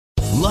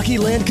Lucky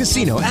Land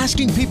Casino,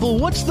 asking people,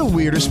 what's the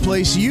weirdest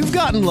place you've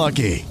gotten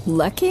lucky?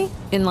 Lucky?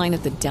 In line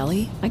at the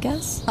deli, I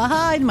guess?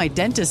 Aha, in my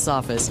dentist's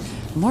office.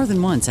 More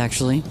than once,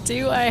 actually.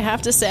 Do I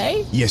have to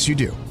say? Yes, you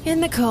do. In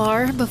the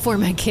car before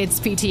my kids'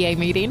 PTA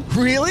meeting.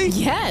 Really?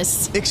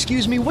 Yes.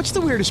 Excuse me, what's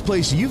the weirdest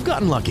place you've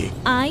gotten lucky?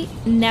 I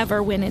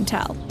never win and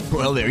tell.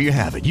 Well, there you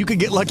have it. You can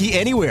get lucky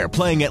anywhere,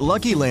 playing at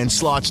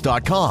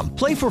LuckyLandSlots.com.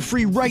 Play for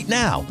free right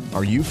now.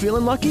 Are you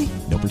feeling lucky?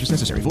 No purchase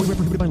necessary. Void where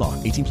prohibited by law.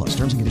 18 plus.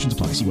 Terms and conditions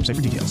apply. See website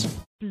for details.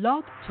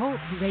 Blog Talk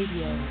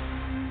Radio.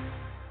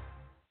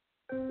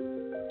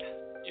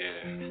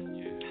 Yeah.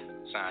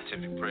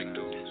 Scientific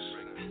breakthroughs,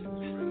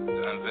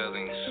 the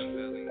unveilings,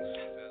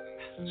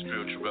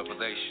 spiritual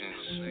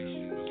revelations,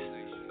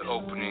 the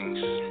openings.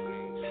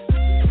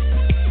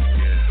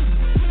 Yeah.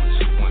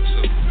 1,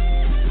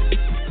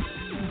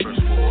 2.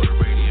 First World Order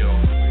Radio.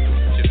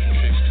 Tips and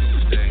Tricks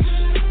Tuesdays.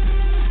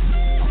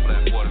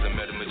 Blackwater the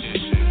Meta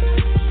Magician.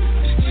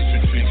 It's Tips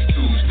and Tricks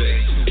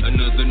Tuesdays.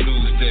 Another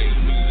news day.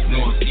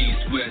 North,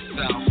 east, west,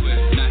 south.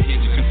 Not here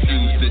to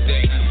confuse the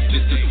day,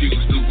 just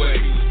diffuse the way.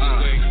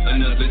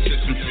 Another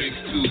Tips and Tricks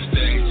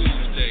Tuesday.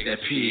 That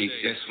pig,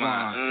 that's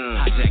fine.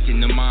 Hijacking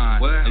the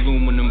mind.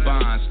 Aluminum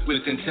bonds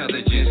with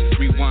intelligence.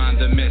 Rewind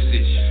the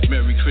message.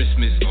 Merry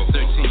Christmas.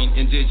 13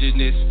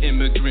 indigenous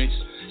immigrants.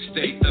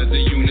 State of the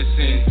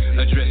unison.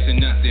 Addressing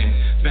nothing.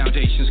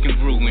 Foundations can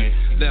ruin.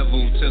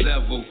 Level to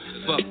level.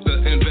 Fuck the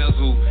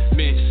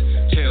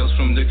embezzlements. Tales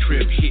from the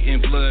crypt,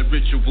 hitting blood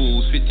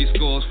rituals. 50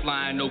 scores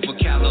flying over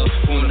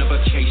California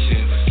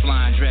vacation.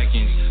 Flying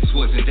dragons,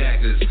 swords and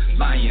daggers,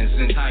 lions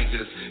and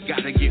tigers.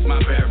 Gotta get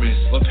my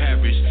bearings or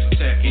perish.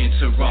 Tap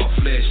into raw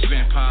flesh,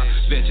 vampire,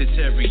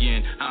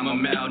 vegetarian. I'm a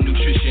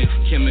malnutrition,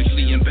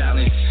 chemically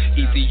imbalanced.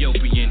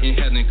 Ethiopian,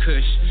 inhaling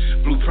kush.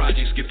 Blue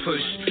projects get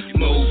pushed,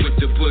 mold with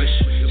the bush.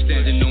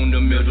 Standing on the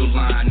middle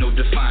line, no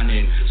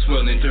defining.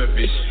 Swirling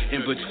dervish,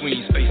 in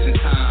between space and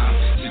time.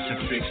 Tips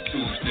and Tricks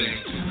Tuesday,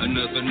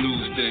 another news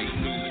day.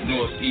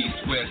 North, east,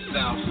 west,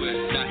 south.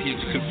 Not here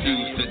to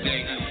confuse the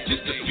day,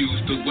 just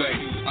diffuse the way.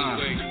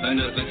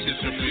 Another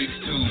Tips and Tricks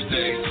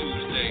Tuesday.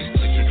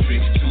 Tips and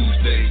Tricks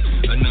Tuesday,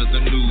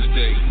 another news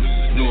day.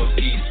 North,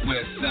 east,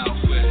 west, south.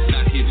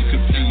 Not here to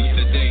confuse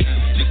the day,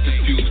 just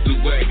diffuse the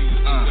way.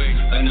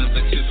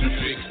 Another Tips and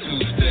Tricks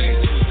Tuesday.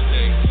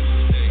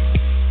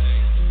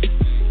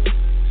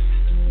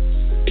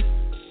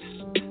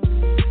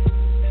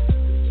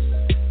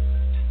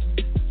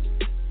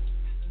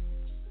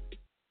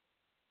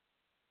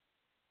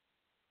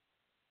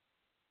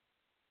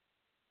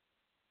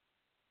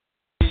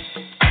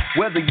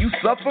 Whether you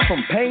suffer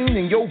from pain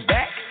in your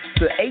back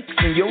to aches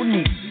in your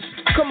knees,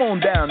 come on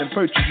down and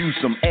purchase you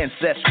some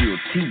ancestral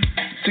tea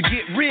to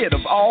get rid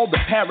of all the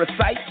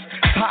parasites,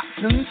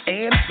 toxins,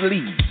 and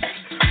fleas.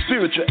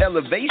 Spiritual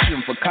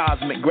elevation for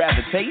cosmic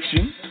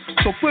gravitation.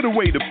 So put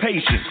away the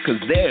patience, cause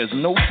there's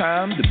no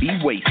time to be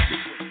wasted.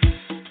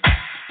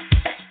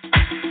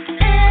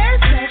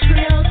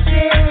 Ancestral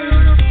tea.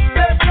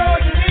 That's all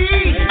you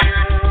need.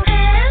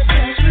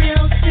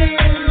 Ancestral tea.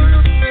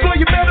 So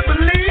you better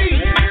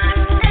believe.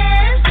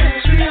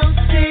 Ancestral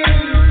tea.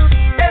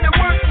 And it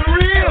works for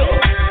real.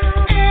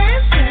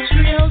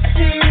 Ancestral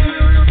tea.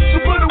 So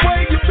put away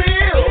your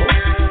bills.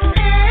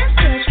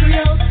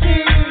 Ancestral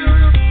tea.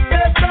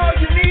 That's all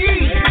you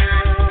need.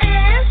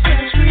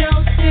 Ancestral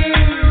tea.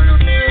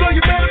 So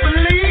you better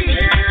believe.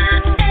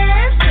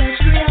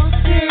 Ancestral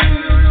tea.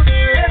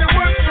 And it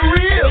works for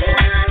real.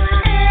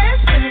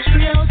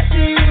 Ancestral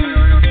tea.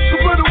 So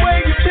put away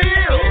your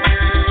bills.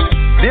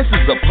 This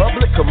is a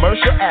public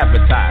commercial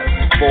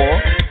advertisement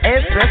for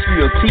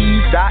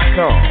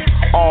AncestralTeas.com.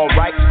 All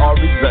rights are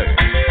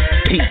reserved.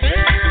 Peace.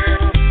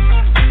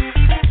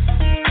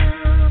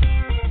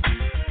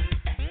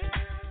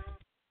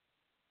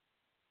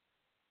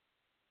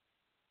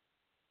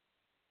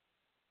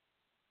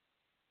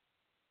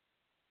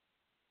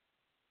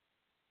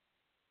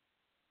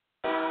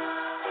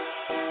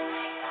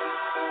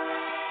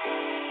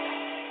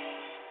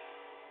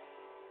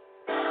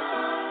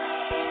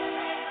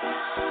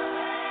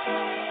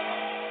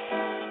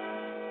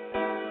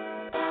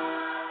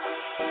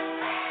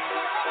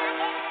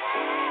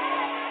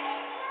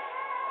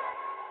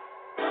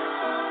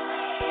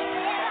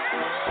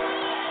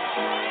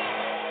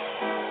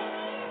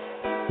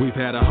 We've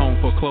had a home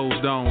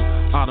foreclosed on,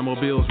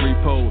 automobiles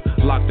repoed,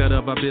 locked out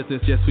of our business,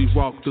 yes, we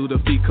walked through the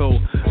FICO.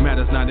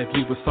 Matters not if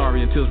you were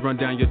sorry and tears run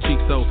down your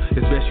cheeks, so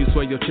it's best you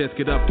sway your chest,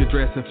 get up, get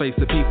dressed, and face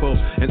the people.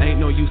 And ain't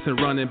no use in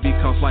running,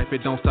 because life,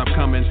 it don't stop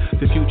coming.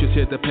 The future's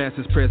here, the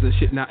past is present,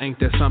 shit, now ain't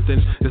that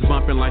something? It's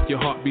bumping like your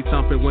heart be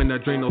thumping when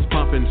the adrenal's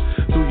pumping.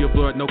 Through your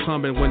blood, no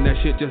clumping, when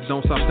that shit just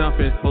don't stop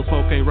dumping. Most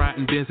folk ain't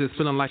riding Benzes,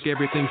 feeling like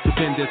everything's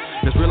stupendous.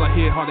 It's real out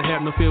here, hard to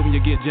have no feel when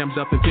you get jammed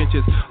up in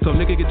pinches. So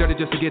nigga get dirty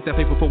just to get that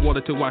paper for water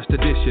to wash the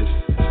dishes.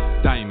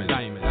 Diamond,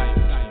 diamond,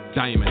 diamond,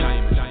 diamond,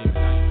 diamond,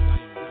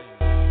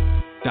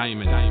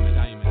 diamond, diamond, diamond,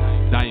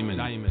 diamond, diamond,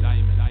 diamond,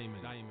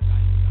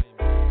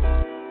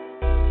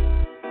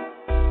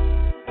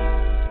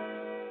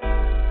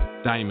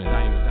 diamond, diamond,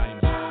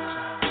 diamond.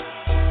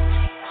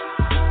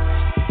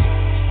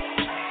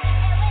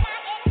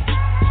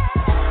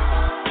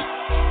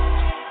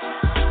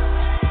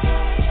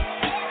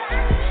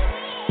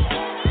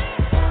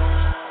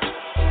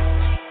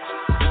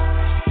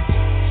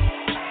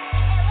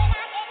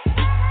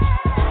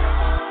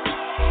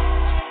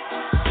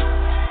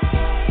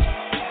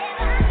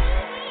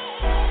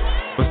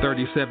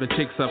 37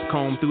 chicks up,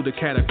 comb through the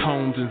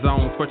catacombs and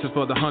zones, searching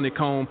for the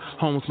honeycomb.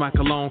 Homes my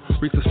cologne,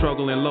 reach the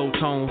struggle in low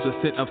tones, the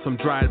scent of some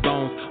dried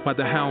bones, while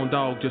the hound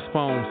dog just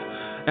foams.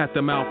 At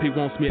the mouth, he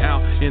wants me out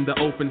in the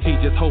open. He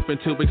just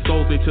hoping to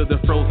expose me to the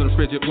frozen,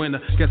 frigid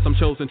winter. Guess I'm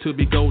chosen to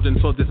be golden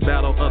for this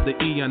battle of the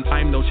eon.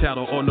 I'm no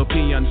chattel or no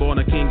peon, born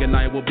a king and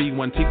I will be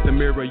one. Peek the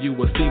mirror, you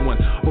will see one.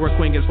 Or a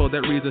queen, and for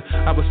that reason,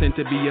 I was sent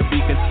to be a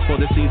beacon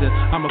for the season.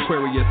 I'm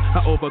Aquarius,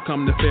 I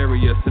overcome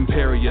nefarious,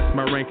 imperious.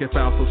 My rank and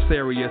file so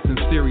serious and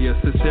serious.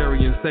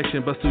 Cesarean section,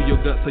 bust through your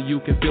gut so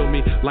you can feel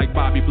me like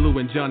Bobby Blue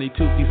and Johnny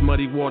Tooth. These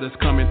muddy waters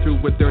coming through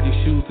with dirty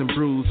shoes and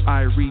bruise.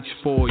 I reach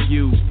for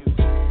you.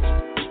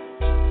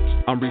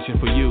 I'm reaching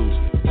for you.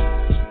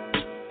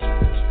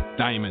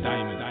 Diamond,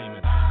 diamond,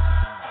 diamond.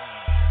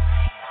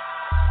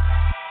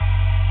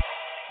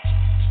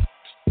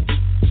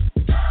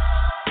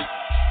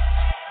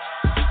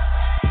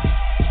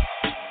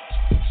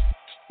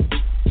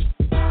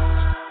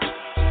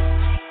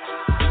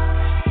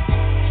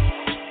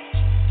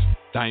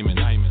 Diamond,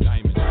 diamond,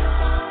 diamond.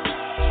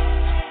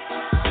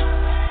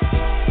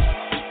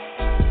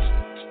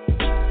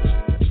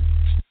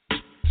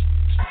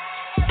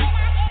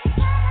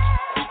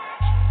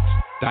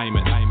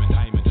 Diamond, diamond,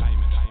 diamond,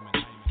 diamond, diamond,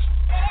 diamond.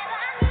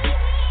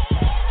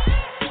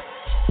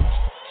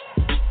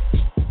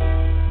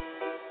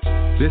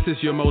 This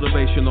is your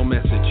motivational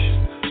message.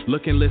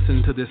 Look and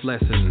listen to this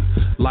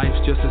lesson.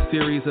 Life's just a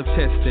series of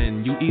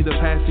testing. You either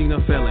passing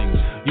or failing.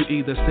 You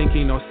either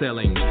sinking or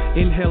selling.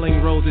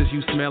 Inhaling roses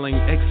you smelling.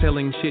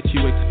 Exhaling shit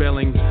you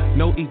expelling.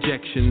 No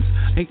ejections.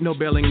 Ain't no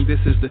belling. This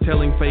is the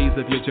telling phase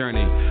of your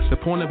journey. The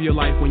point of your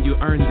life when you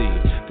earn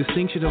the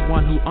distinction of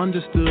one who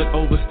understood,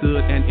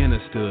 overstood, and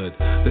understood.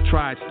 The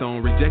tried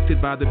stone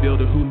rejected by the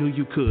builder who knew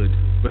you could.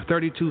 With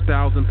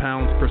 32,000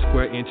 pounds per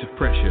square inch of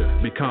pressure,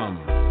 become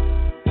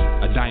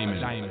a diamond.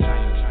 Diamond,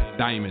 diamond,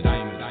 diamond, diamond,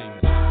 diamond.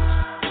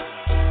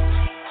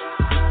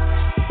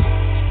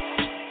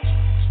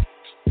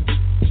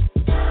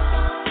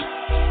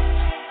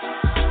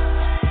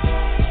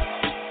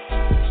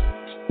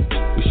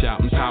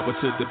 Power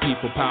to the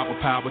people, power,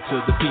 power to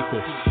the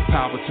people,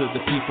 power to the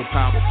people,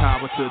 power,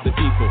 power to the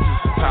people,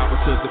 power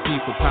to the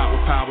people, power,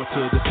 power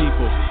to the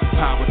people,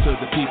 power to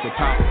the people,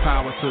 power,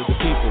 power to the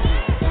people.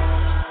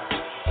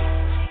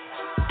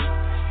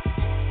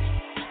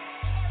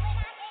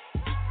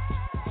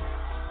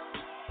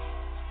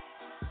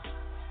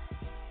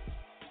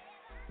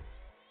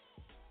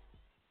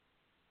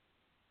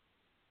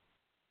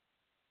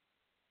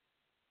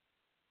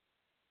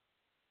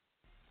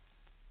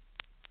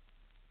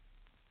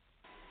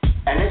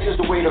 And this is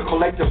the way the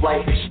collective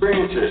life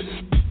experiences.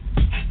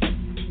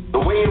 The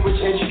way in which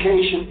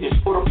education is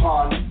put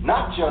upon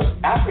not just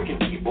African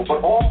people,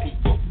 but all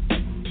people.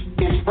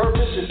 Its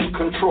purpose is to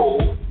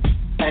control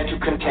and to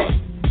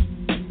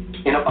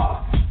contain in a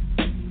box.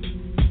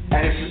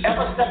 And if you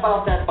ever step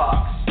out that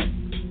box,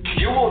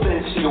 you will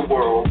then see a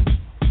world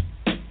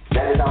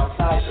that is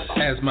outside the box.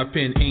 As my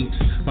pen inks,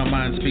 my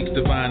mind speaks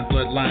divine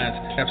bloodlines,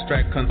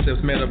 abstract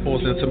concepts,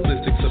 metaphors, and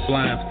simplistic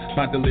sublimes.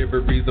 My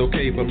delivery's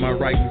okay, but my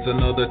writing's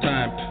another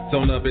time.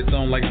 Zone of its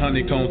own like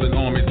honeycombs and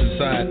armies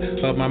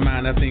inside of my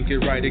mind. I think it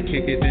right, it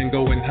kick it, then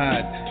go and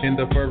hide in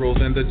the furrows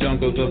and the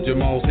jungles of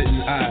Jamal's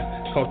hidden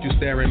eye. Caught you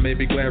staring,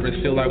 maybe glaring,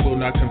 still I will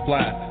not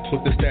comply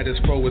with the status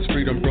quo. It's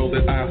freedom, bro,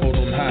 that I hold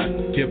on high.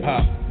 Hip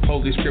hop,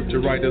 holy scripture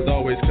writers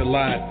always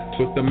collide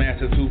with the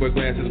masses who wear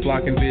glasses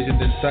blocking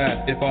visions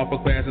inside. If offer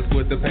classes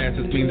with the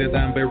passes mean that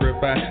I'm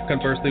verified.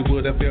 Conversely,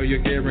 would a failure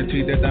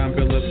guarantee that I'm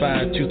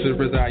vilified? Choose to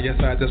reside, yes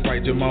I just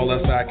write Jamal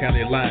outside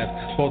county lines.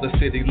 For the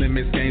city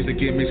limits, games that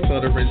give me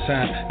cluttering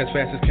time. As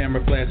fast as camera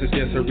flashes,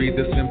 yes I read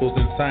the symbols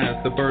and signs.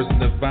 The birds and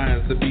the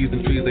vines, the bees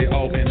and trees, they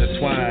all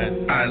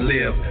intertwine. I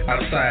live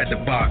outside the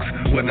box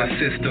when my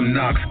system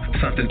knocks.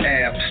 Something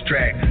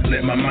abstract,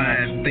 let my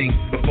mind think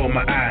before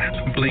my eye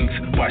blinks.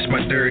 Watch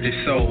my dirty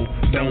soul,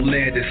 don't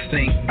let it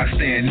sink. I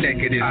stand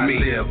naked as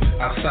me. I live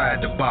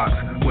outside the box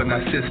when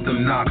my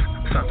system knocks.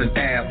 Something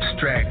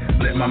abstract,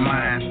 let my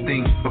mind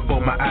think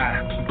before my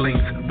eye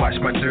blinks. Watch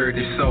my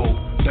dirty soul,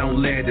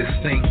 don't let it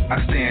sink. I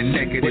stand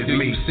naked as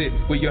me. You sit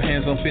with your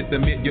hands on fit the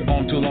mitt, your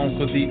arm too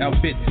long for the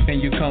outfit, and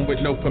you come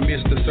with no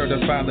permits to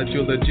certify that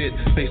you're legit.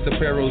 Face the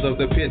perils of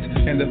the pit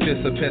and the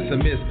fists of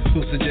pessimists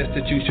who suggest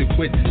that you should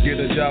quit.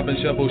 Get a job and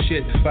shovel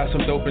shit, buy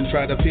some dope and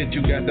try to pitch.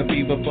 You got the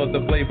fever for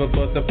the flavor,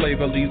 but the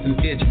flavor leaves an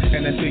itch.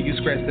 And until you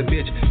scratch the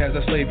bitch, as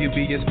a slave you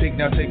be his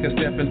pig. Now take a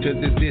step into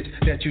this ditch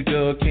that you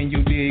dug. Can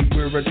you dig?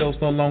 We're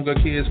adults, no longer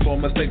kids. For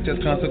mistakes,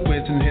 just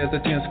consequence and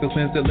hesitance. Cause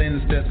cleanse the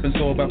lens that's been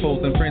sold by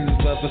foes and friends.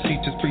 Lovers,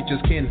 teachers,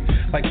 preachers, kin.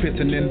 Like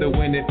pissing in the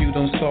wind if you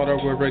don't start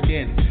over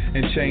again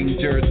and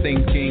change your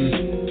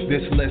thinking.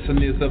 This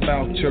lesson is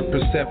about your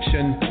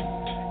perception.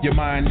 Your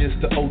mind is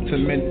the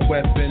ultimate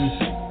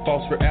weapon.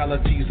 False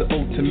reality's the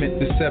ultimate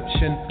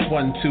deception.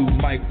 1,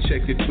 2, mic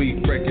check it, we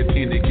break it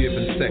any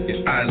given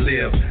second. I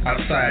live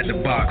outside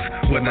the box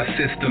when my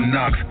system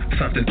knocks.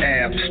 Something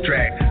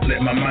abstract,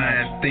 let my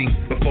mind think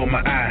before my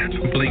eye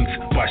blinks.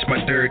 Watch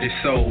my dirty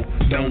soul,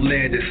 don't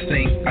let it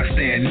sink. I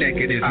stand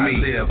naked as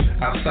me. I live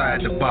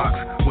outside the box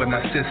when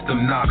my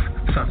system knocks,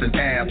 something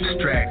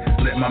abstract.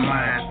 Let my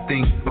mind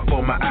think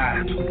before my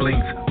eye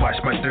blinks. Watch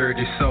my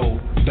dirty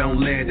soul,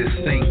 don't let it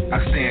sink. I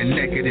stand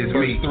naked as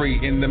me. Verse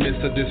 3, in the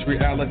midst of this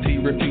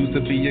reality, refuse to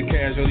be a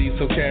casualty.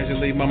 So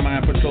casually, my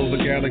mind patrols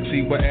the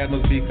galaxy where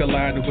atoms be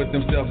colliding with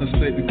themselves and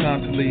splitting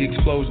constantly.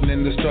 Explosion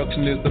and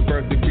destruction is the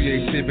birth of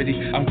creativity.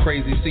 I'm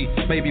crazy, see,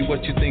 maybe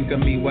what you think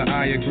of me. Well,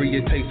 I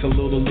agree, it takes a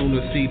little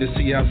lunacy to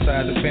see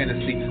outside the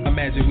fantasy.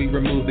 Imagine we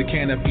remove the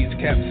canopies,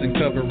 caps, and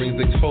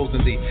coverings,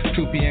 exposing the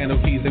true piano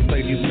keys that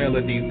play these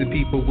melodies. The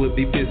people would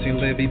be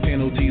pissing, levy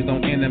penalties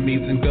on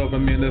enemies, and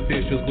government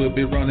officials would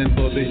be running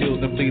for the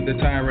hills and flee the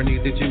tyranny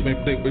that you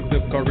inflict with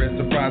flip car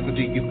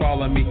reciprocity. You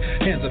follow me?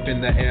 Hands up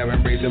in the air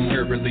and raise them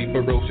hurriedly,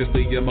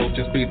 ferociously.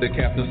 Emotions be the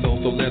captain soul,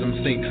 so let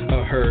them sing.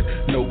 A herd,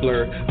 no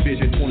blur,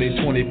 vision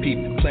 2020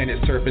 peak,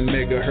 planet surfing,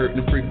 megahertz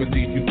and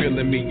frequencies. You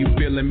feeling me? You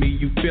feeling me?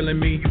 You feeling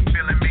me? You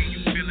feeling me?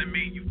 You feeling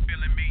me? You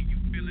feeling me? You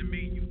feeling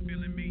me? You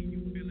feeling me?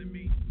 You feeling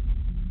me?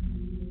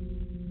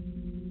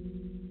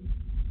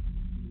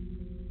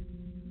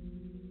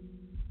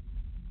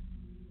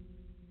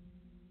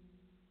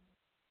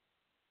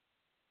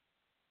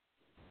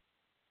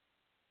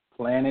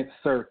 Planet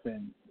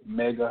surfing,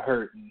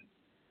 megahertz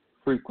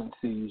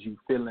frequencies. You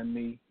feeling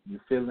me? You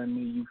feeling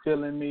me? You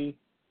feeling me?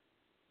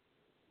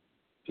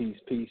 Peace,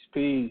 peace,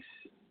 peace.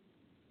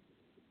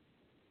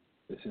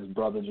 This is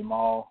Brother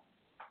Jamal.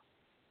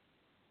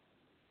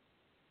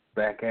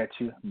 Back at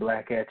you,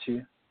 black at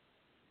you,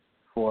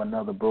 for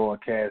another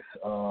broadcast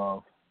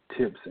of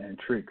Tips and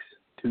Tricks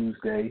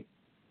Tuesday,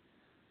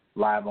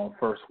 live on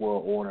First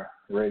World Order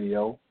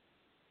Radio.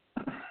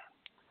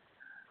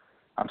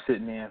 I'm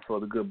sitting in for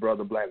the good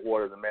brother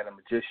Blackwater, the Man and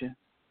Magician.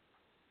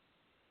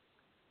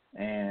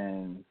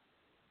 And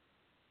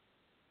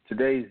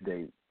today's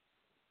date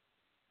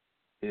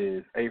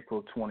is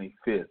April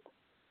 25th,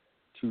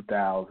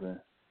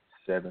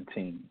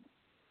 2017.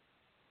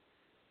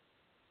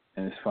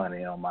 And it's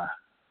funny, on my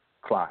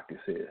clock it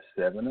says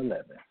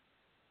 7-11.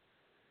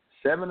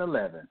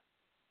 7-11,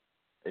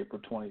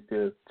 April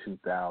 25th,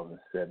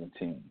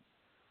 2017.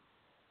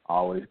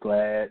 Always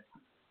glad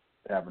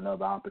to have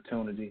another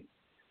opportunity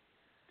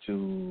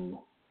to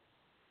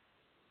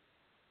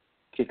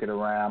kick it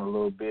around a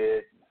little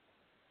bit,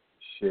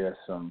 share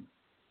some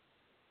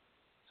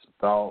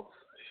thoughts,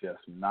 share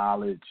some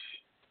knowledge,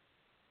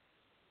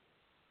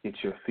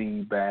 get your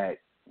feedback,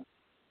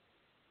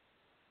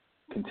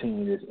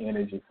 continue this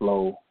energy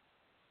flow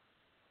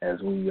as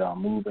we are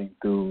moving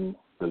through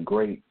the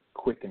great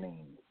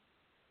quickening.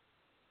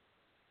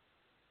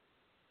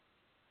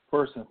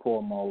 First and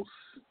foremost,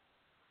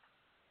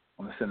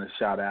 I want to send a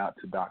shout out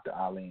to Dr.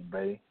 Eileen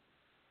Bay,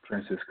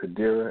 Princess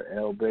Kadira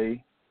L.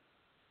 Bay,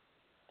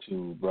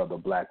 to Brother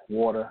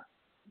Blackwater,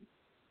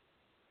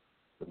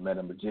 the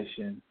Meta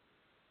Magician,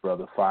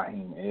 Brother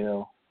Fahim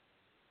L.,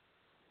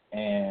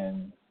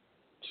 and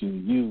to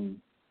you,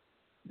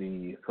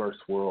 the First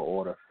World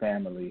Order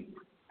family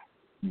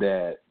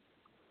that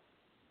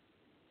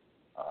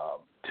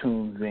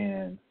tunes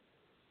in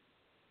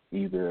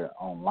either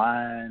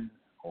online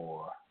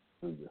or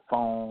through your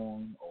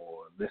phone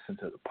or listen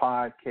to the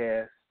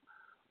podcast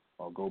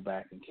or go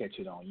back and catch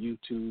it on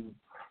YouTube.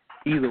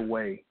 Either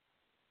way,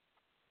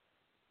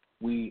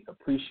 we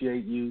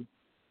appreciate you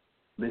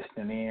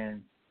listening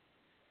in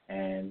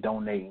and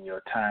donating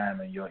your time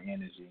and your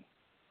energy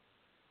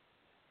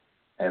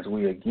as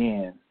we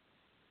again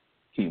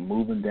keep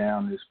moving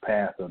down this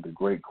path of the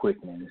great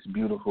quickening. It's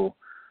beautiful,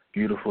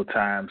 beautiful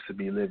times to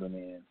be living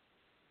in.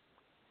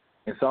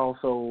 It's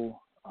also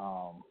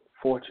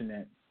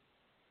fortunate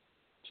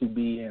to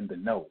be in the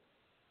know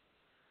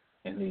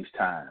in these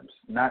times.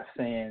 Not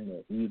saying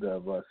that either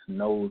of us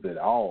knows it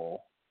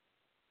all,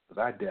 because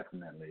I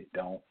definitely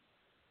don't.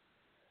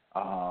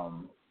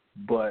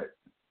 But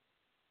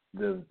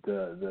the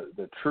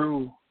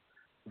true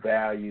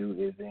value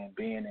is in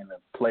being in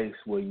a place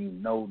where you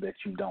know that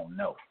you don't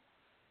know.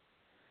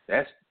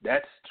 That's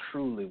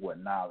truly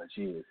what knowledge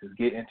is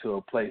getting to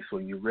a place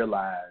where you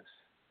realize,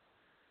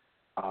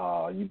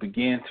 you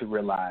begin to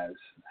realize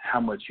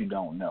how much you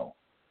don't know.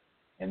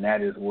 And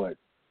that is what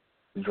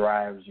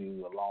drives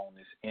you along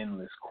this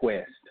endless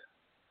quest,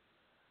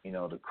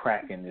 to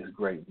cracking this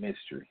great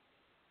mystery.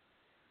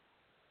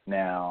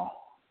 Now,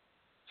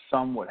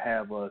 some would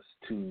have us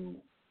to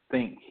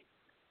think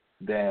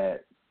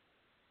that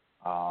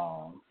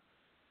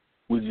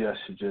we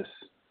should just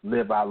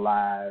live our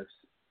lives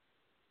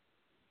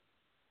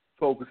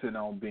focusing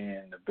on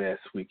being the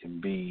best we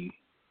can be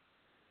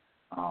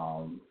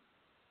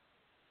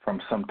from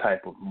some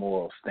type of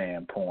moral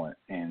standpoint,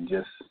 and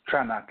just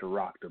try not to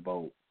rock the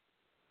boat.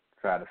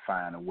 Try to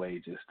find a way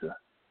just to,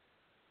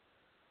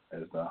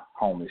 as the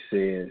homie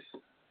says,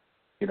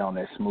 get on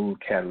that smooth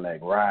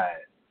Cadillac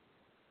ride.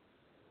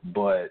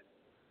 But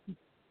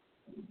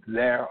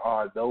there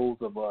are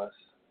those of us,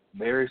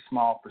 very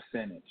small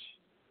percentage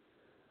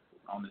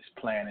on this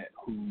planet,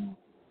 who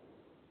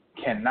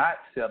cannot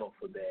settle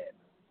for that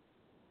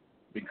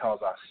because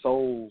our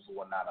souls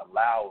will not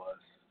allow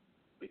us,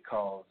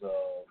 because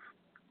of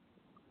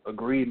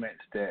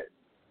agreements that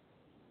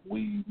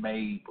we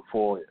made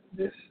before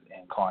this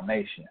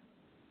incarnation.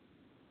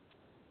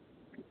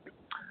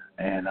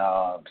 And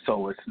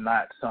so it's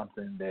not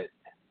something that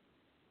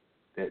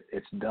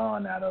it's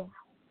done out of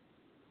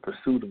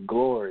pursuit of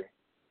glory.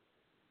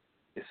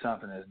 It's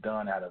something that's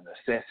done out of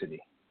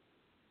necessity,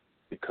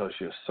 because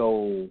your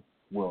soul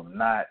will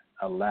not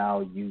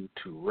allow you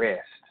to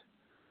rest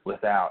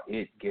without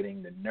it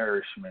getting the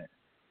nourishment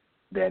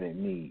that it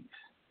needs.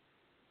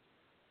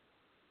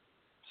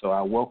 So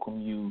I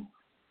welcome you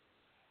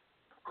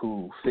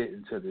who fit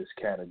into this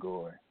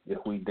category, if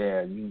we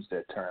dare use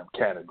that term,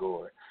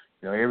 category.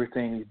 You know,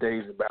 everything these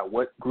days is about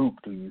what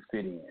group do you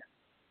fit in.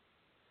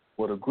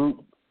 Well, a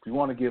group, if you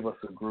want to give us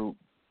a group,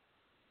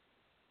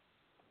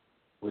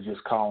 we'll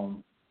just call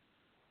them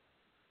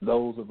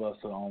those of us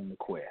who are on the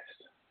quest.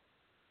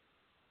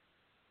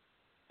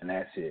 And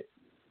that's it.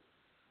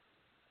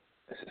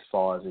 That's as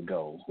far as it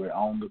goes. We're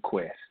on the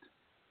quest.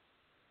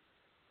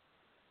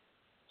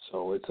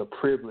 So it's a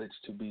privilege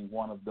to be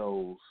one of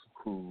those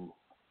who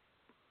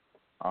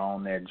are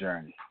on that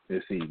journey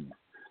this evening.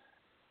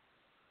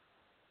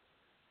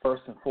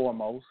 First and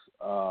foremost,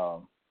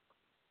 want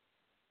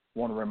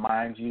to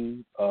remind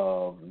you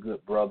of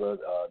good brother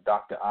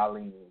Dr.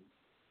 Alim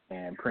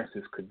and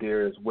Princess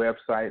Kadira's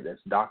website. That's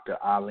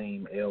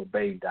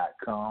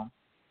dralimelbay.com.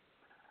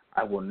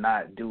 I will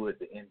not do it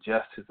the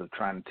injustice of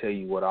trying to tell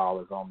you what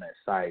all is on that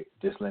site.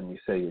 Just let me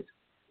say it's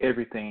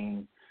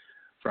everything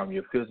from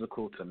your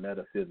physical to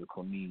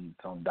metaphysical needs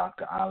on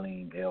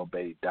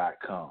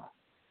dralimelbay.com.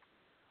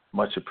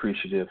 Much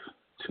appreciative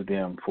to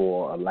them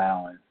for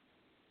allowing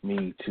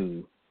me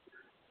to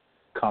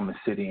come and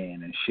sit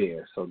in and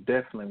share. So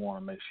definitely want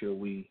to make sure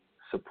we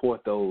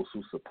support those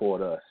who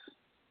support us.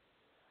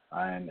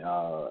 And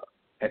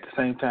at the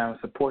same time,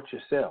 support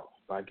yourself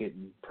by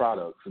getting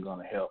products that are going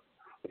to help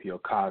with your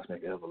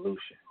cosmic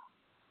evolution.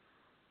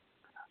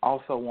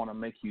 Also want to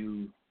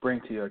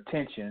bring to your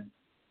attention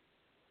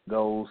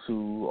those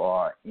who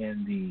are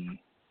in the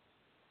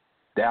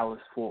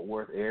Dallas-Fort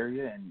Worth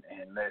area and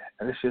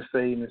let's just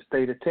say in the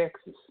state of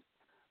Texas.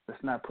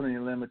 Let's not put any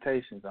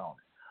limitations on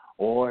it.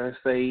 Or let's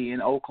say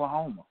in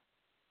Oklahoma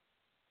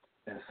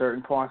and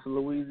certain parts of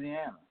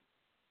Louisiana,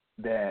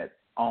 that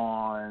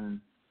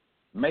on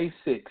May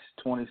 6,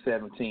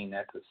 2017,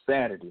 that's a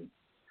Saturday,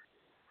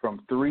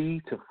 from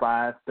 3 to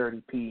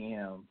 5:30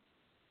 p.m.,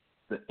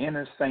 the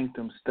Inner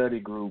Sanctum Study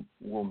Group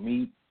will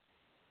meet,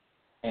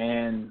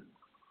 and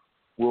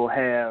we'll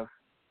have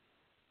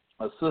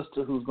a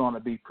sister who's going to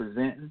be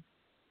presenting,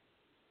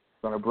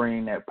 going to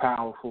bring that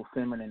powerful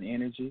feminine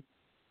energy.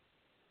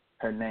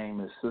 Her name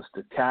is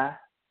Sister Kai,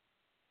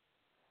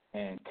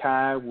 and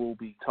Kai will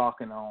be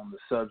talking on the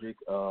subject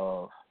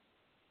of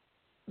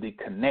the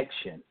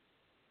connection,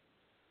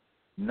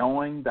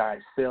 knowing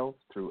thyself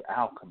through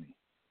alchemy.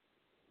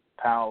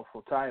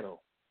 Powerful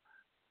title,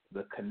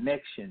 The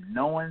Connection,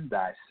 Knowing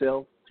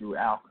Thyself Through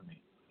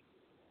Alchemy.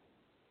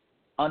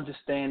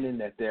 Understanding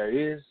that there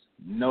is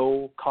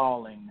no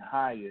calling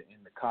higher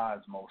in the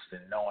cosmos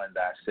than knowing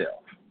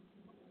thyself.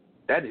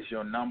 That is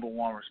your number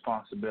one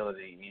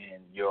responsibility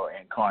in your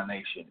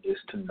incarnation, is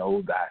to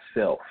know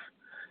thyself.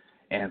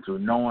 And through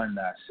knowing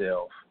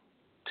thyself,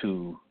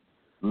 to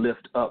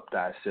lift up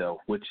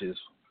thyself, which is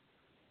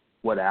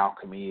what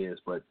alchemy is.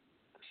 But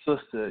the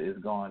sister is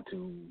going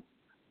to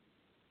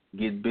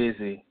get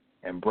busy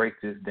and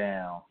break this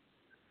down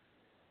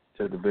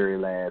to the very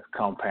last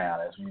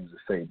compound, as we used to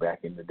say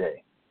back in the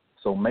day.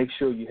 So make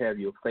sure you have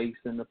your face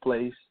in the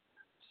place.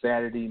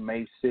 Saturday,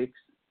 May 6th,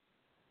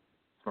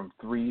 from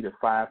 3 to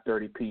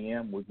 5:30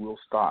 p.m. We will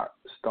start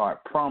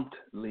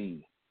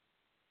promptly.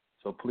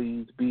 So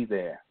please be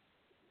there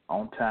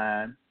on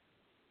time.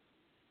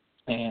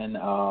 And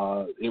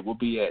it will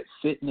be at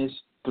Fitness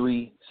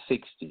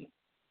 360.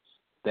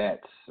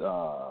 That's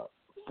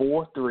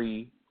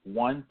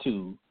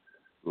 4312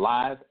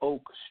 Live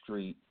Oak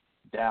Street,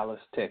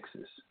 Dallas,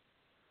 Texas.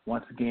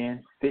 Once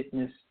again,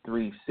 Fitness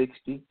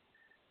 360,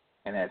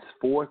 and that's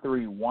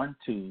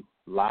 4312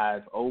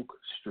 Live Oak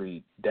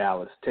Street,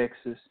 Dallas,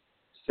 Texas,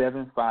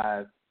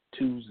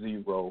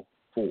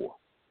 75204.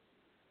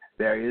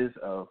 There is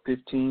a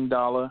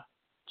 $15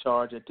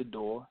 charge at the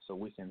door, so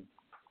we can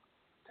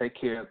take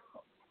care of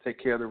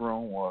the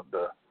room, or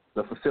the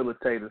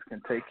facilitators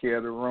can take care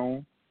of the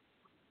room.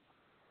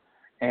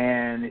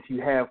 And if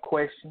you have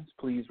questions,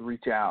 please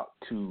reach out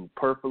to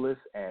Purpolis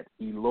at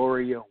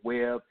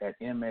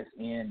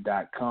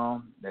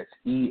eloriaweb@msn.com. That's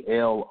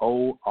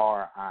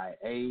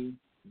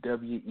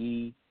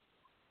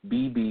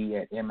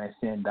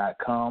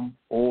ELORIAWEBB@msn.com,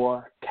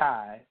 or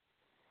Kai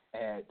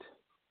at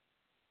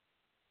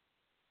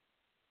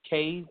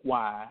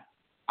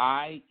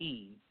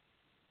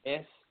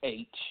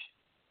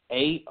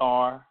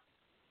KYIESHAR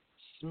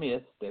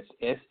Smith, that's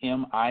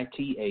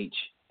SMITH,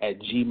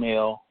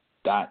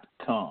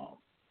 @gmail.com.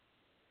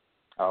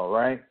 All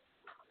right.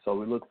 So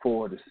we look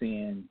forward to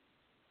seeing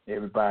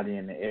everybody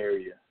in the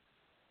area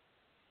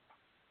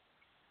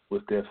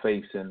with their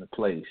face in the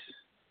place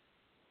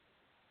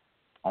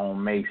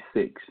on May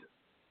 6th.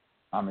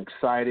 I'm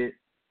excited.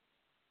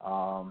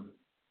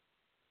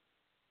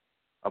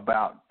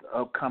 about the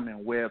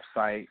upcoming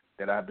website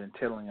that I've been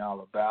telling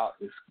y'all about.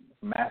 It's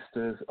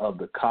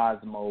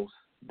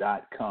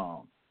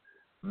mastersofthecosmos.com.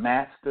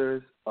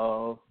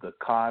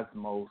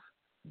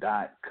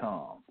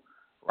 mastersofthecosmos.com.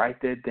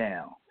 Write that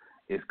down.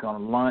 It's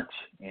going to launch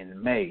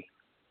in May.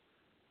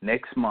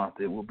 Next month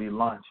it will be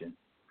launching.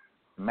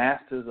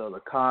 Masters of the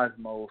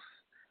Cosmos,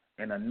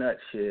 in a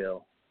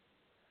nutshell,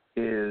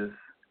 is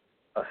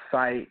a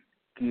site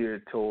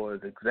geared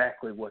towards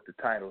exactly what the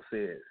title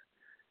says,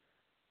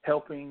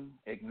 helping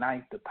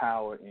ignite the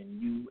power in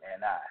you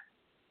and I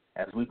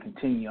as we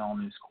continue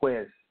on this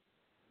quest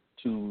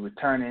to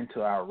return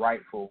into our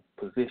rightful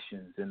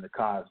positions in the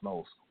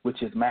cosmos,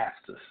 which is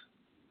masters.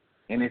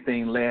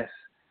 Anything less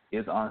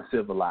is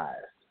uncivilized.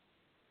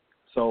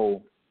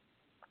 So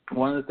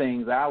one of the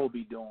things I will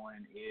be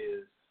doing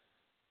is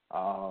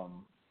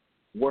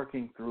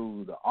working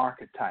through the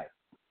archetype,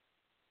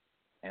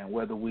 and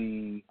whether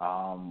we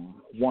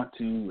want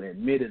to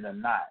admit it or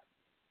not,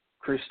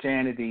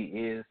 Christianity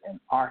is an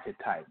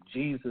archetype.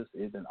 Jesus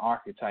is an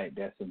archetype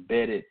that's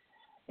embedded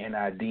in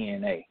our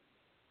DNA.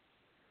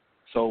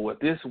 So with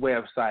this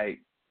website,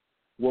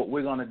 what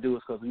we're going to do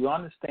is, because we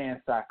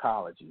understand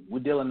psychology, we're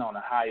dealing on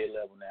a higher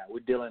level now. We're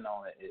dealing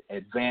on an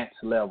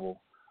advanced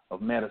level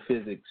of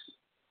metaphysics.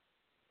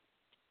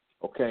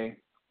 Okay?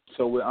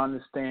 So we're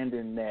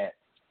understanding that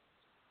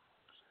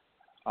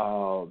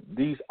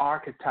these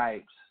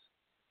archetypes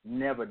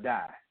never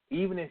die.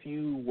 Even if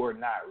you were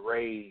not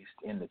raised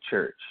in the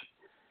church,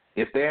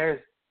 if there's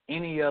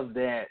any of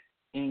that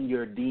in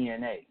your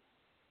DNA,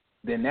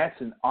 then that's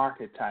an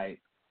archetype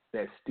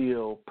that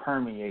still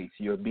permeates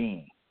your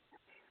being.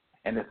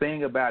 And the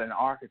thing about an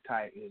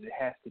archetype is it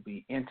has to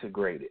be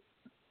integrated.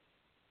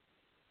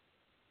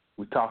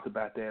 We talked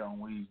about that when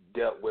we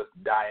dealt with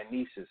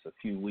Dionysus a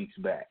few weeks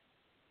back,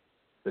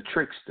 the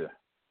trickster.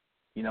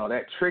 You know,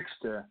 that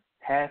trickster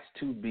has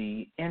to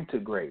be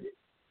integrated.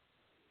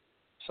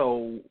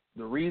 So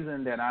the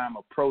reason that I'm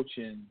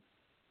approaching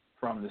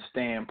from the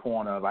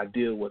standpoint of I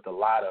deal with a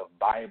lot of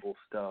Bible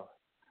stuff,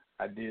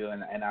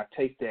 and I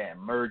take that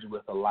and merge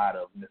with a lot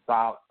of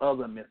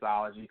other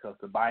mythology, because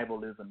the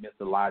Bible is a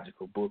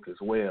mythological book as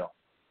well.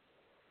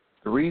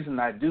 The reason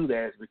I do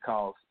that is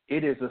because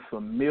it is a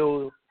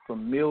familiar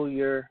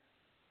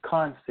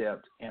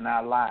concept in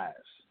our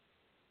lives,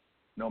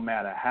 no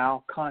matter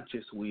how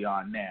conscious we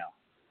are now.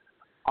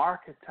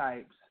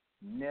 Archetypes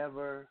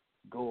never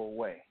go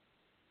away.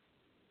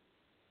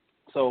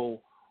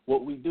 So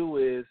what we do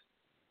is,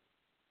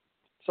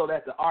 so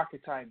that the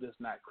archetype does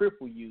not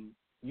cripple you,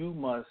 you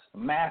must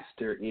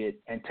master it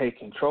and take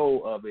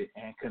control of it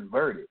and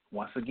convert it.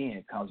 Once again,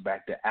 it comes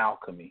back to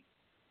alchemy.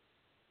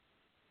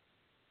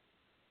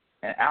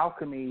 And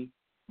alchemy,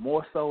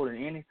 more so than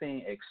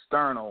anything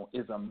external,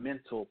 is a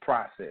mental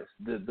process.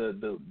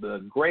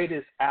 The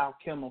greatest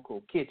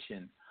alchemical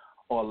kitchen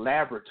or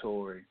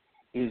laboratory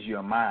is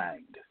your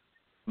mind.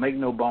 Make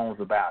no bones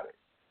about it.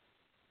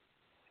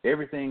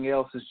 Everything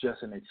else is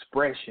just an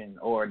expression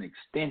or an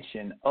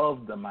extension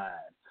of the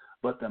mind.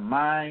 But the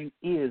mind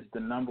is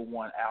the number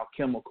one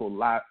alchemical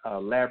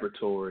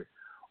laboratory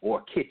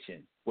or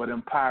kitchen where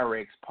them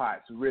Pyrex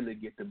pots really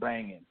get to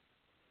banging.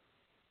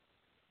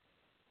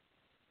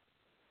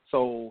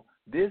 So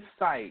this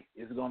site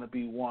is going to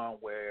be one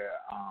where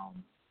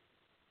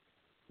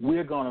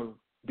we're going to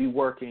be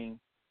working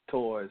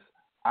towards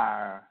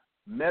our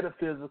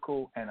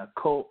metaphysical and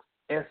occult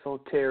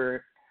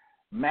esoteric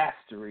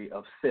mastery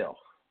of self.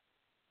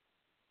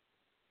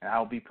 And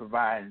I'll be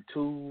providing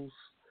tools.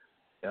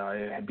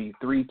 It'll be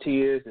 3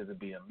 tiers. It'll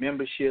be a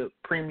membership,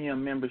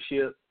 premium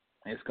membership.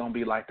 And it's going to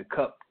be like the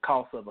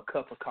cost of a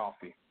cup of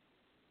coffee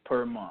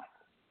per month.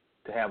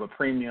 To have a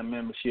premium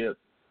membership,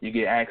 you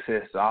get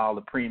access to all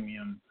the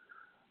premium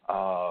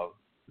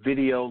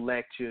video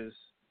lectures.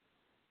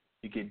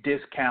 You get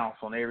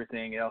discounts on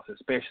everything else,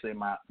 especially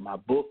my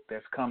book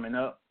that's coming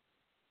up.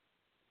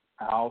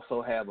 I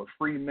also have a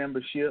free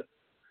membership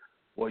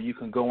where you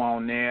can go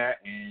on there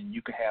and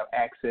you can have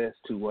access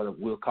to what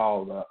we'll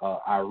call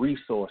our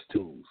resource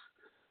tools.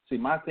 See,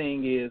 my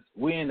thing is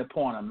we're in the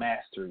point of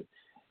mastery.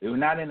 We're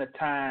not in a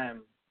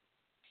time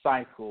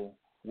cycle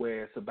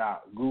where it's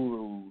about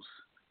gurus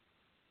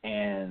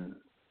and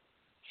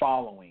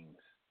followings.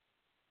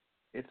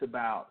 It's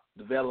about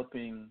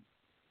developing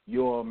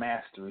your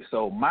mastery.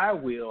 So my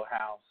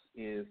wheelhouse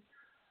is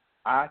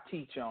I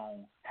teach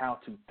on how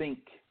to think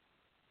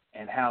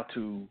and how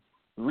to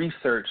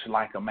research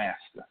like a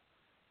master.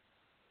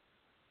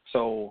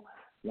 So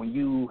when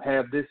you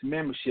have this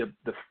membership,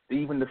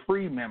 even the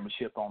free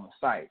membership on the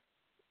site,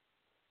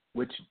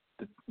 which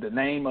the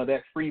name of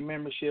that free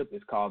membership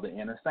is called the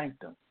Inner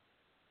Sanctum.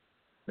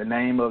 The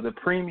name of the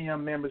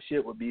premium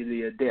membership would be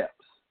the Adepts.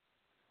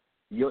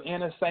 Your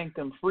Inner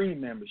Sanctum free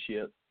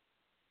membership,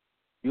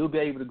 you'll be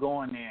able to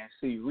go in there and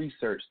see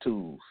research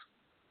tools.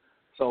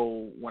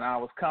 So when I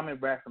was coming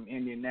back from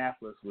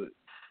Indianapolis with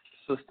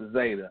Sister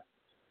Zeta,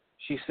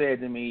 she said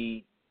to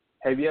me,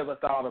 have you ever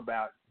thought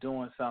about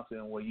doing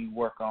something where you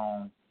work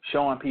on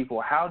showing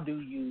people how do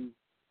you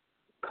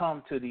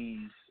come to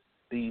these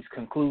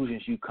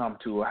conclusions you come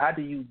to, or how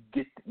do you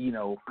get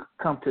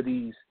come to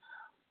these,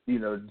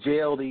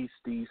 gel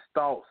these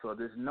thoughts or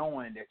this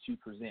knowing that you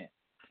present.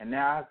 And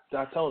now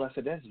I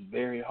said that's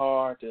very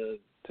hard to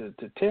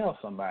tell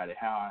somebody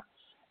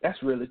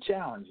that's really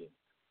challenging.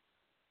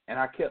 And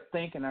I kept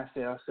thinking, I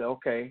said,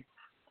 okay,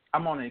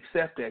 I'm going to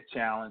accept that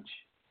challenge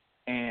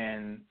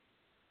and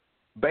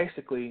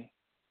basically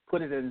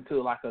put it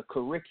into like a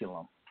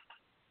curriculum,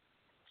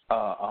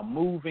 a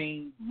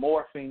moving,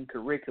 morphing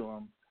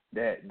curriculum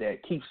that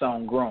keeps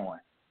on growing.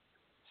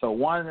 So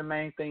one of the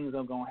main things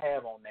I'm going to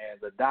have on there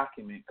is a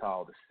document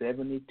called the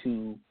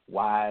 72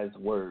 Wise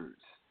Words.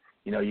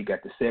 You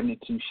got the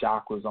 72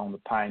 chakras on the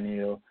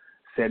pineal,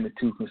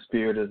 72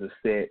 conspirators of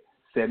Set,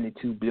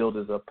 72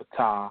 builders of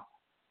Ptah,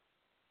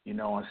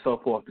 and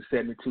so forth, the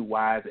 72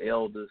 wise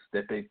elders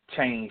that they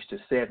changed to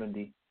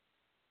 70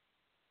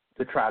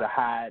 to try to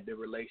hide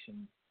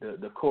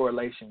the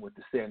correlation with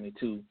the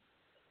 72.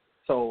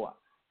 So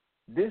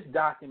this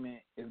document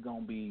is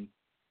going to be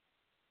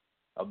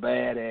a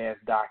badass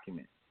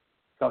document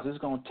because it's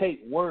going to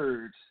take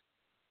words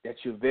that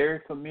you're very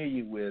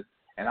familiar with,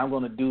 and I'm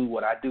going to do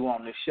what I do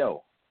on this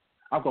show.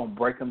 I'm going to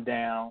break them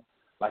down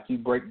like you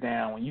break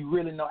down when you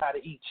really know how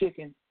to eat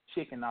chicken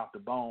off the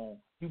bone.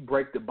 You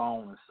break the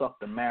bone and suck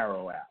the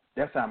marrow out.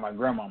 That's how my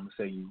grandmama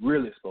said you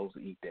really supposed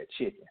to eat that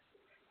chicken.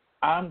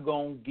 I'm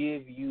going to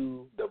give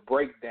you the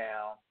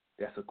breakdown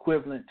that's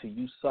equivalent to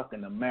you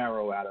sucking the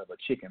marrow out of a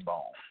chicken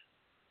bone.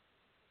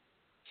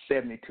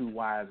 72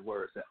 wise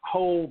words. A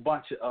whole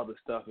bunch of other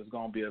stuff is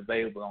going to be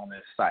available on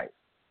this site.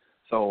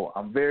 So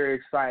I'm very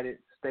excited.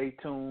 Stay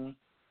tuned.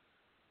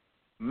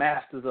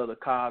 Masters of the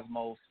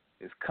Cosmos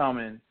is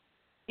coming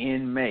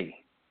in May.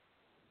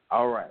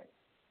 All right.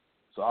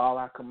 So all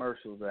our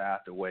commercials are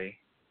out the way.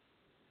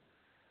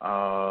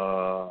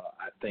 I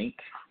think.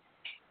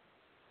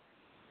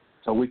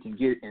 So we can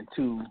get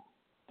into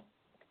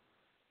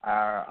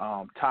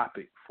our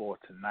topic for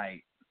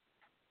tonight.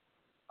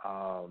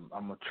 I'm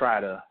going to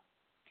try to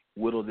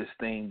whittle this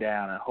thing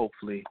down and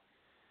hopefully,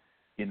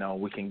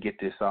 we can get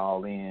this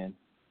all in.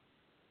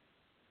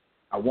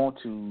 I want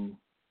to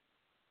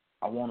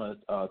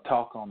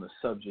talk on the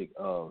subject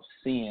of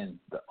sin,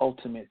 the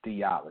ultimate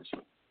theology.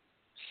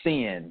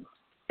 Sin,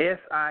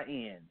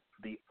 S-I-N,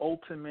 the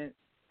ultimate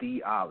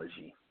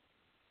theology.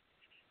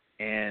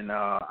 And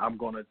I'm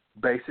going to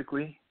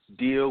basically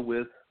deal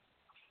with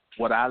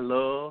what I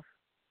love,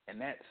 and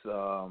that's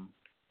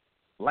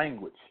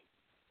language.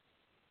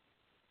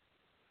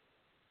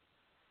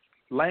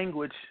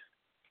 Language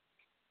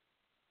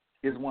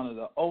is one of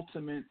the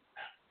ultimate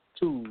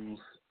tools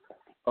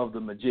of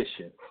the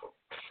magician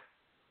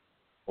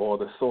or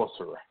the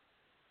sorcerer.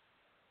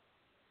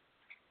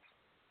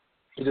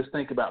 You just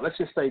think about, let's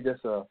just say this,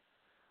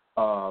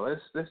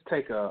 let's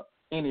take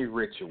any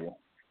ritual.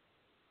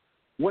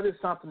 What is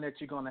something that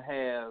you're going to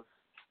have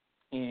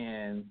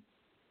in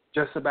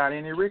just about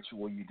any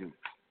ritual you do?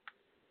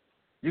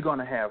 You're going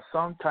to have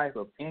some type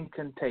of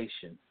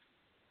incantation,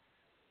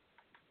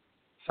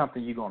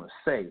 something you're going to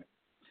say.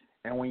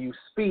 And when you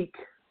speak,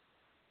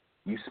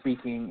 you're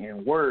speaking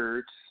in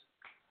words,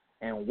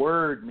 and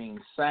word means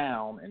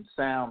sound, and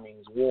sound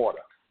means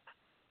water.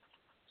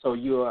 So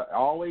you're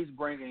always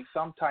bringing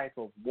some type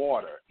of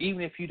water.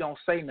 Even if you don't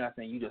say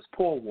nothing, you just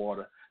pour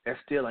water, that's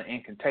still an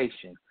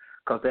incantation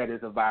because that is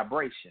a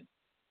vibration.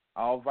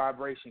 All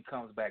vibration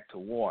comes back to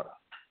water.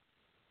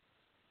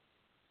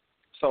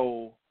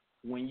 So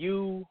when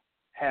you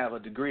have a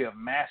degree of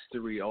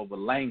mastery over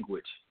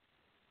language,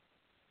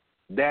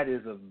 that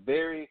is a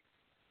very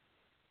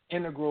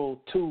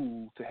integral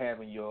tool to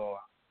having your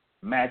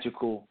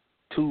magical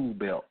tool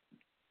belt.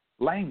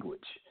 Language.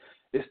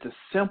 It's the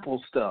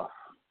simple stuff,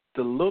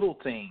 the little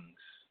things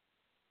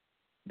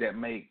that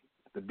make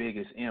the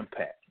biggest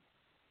impact.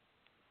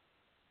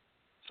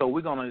 So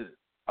we're going to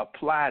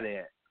apply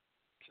that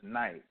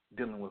tonight,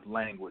 dealing with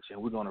language,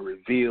 and we're going to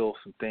reveal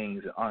some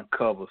things and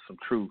uncover some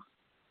truth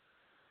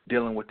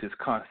dealing with this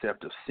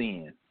concept of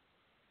sin.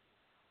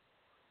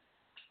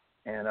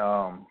 And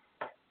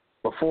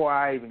before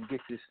I even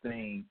get this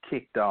thing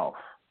kicked off,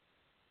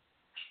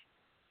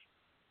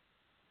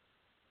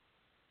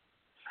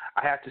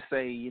 I have to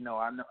say, I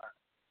know,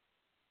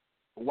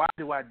 why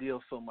do I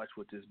deal so much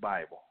with this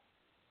Bible?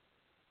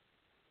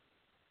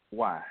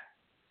 Why?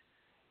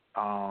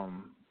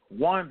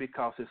 One,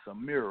 because it's a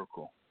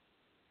miracle.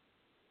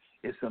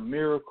 It's a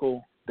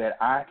miracle that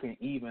I can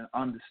even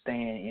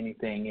understand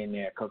anything in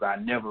there because I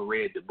never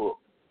read the book.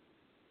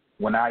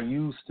 When I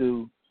used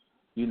to,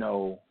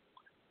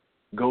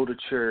 go to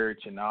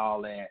church and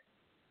all that,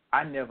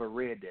 I never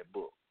read that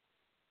book.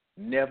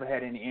 Never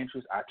had any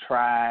interest. I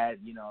tried,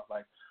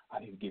 like, I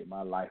need to get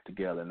my life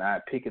together. And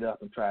I'd pick it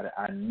up and try to,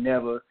 I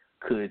never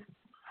could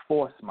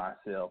force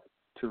myself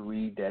to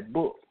read that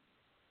book.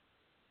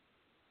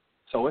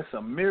 So it's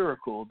a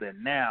miracle that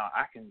now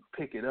I can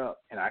pick it up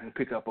and I can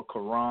pick up a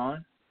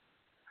Quran.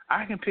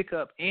 I can pick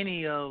up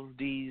any of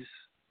these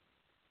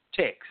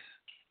texts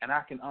and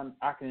I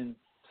can,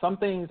 some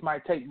things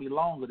might take me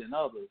longer than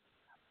others,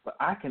 but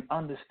I can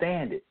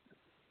understand it.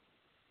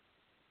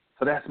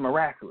 So that's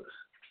miraculous.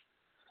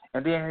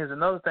 And then here's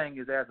another thing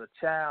is, as a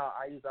child,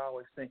 I used to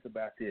always think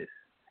about this.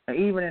 And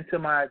even into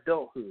my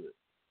adulthood,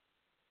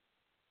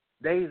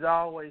 they used to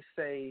always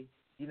say,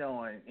 you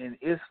know, in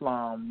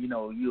Islam, you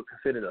know, you're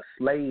considered a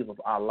slave of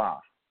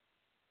Allah.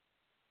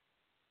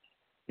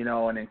 You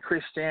know, and in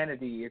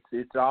Christianity,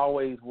 it's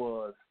always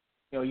was,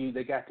 you know,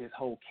 they got this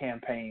whole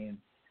campaign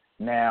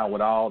now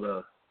with all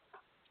the,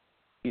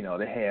 you know,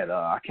 they had,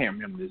 I can't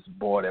remember this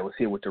boy that was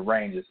here with the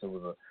Rangers. It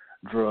was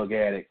a drug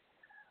addict,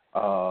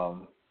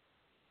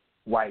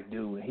 white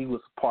dude, and he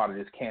was part of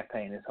this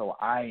campaign, this whole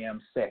I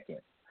am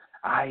second.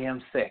 I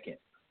am second.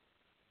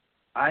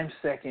 I'm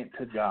second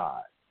to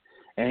God.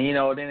 And, you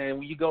know, then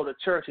when you go to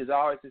church, there's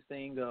always this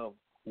thing of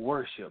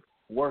worship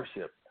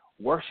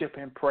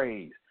and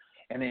praise.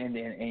 And then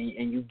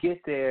and you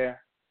get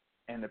there,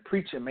 and the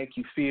preacher make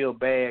you feel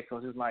bad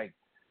because it's like,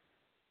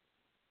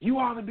 you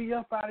ought to be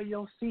up out of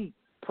your seat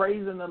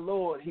praising the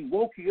Lord. He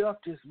woke you up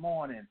this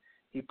morning.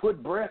 He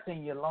put breath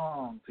in your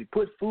lungs. He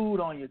put food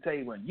on your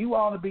table. And you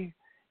ought to be,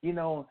 you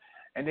know,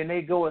 and then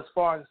they go as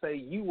far as to say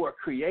you were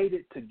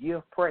created to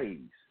give praise.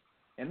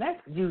 And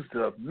that used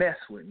to mess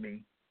with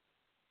me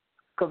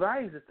because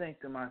I used to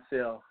think to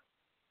myself,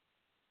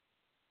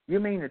 you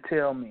mean to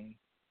tell me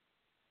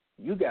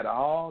you got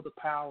all the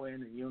power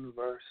in the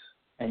universe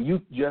and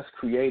you just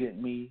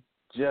created me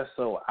just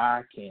so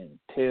I can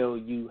tell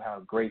you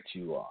how great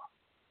you are?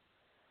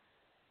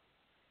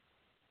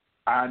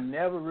 I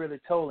never really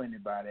told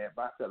anybody that,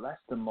 but I felt that's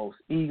the most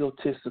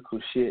egotistical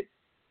shit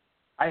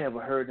I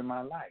ever heard in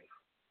my life.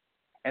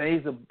 And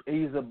it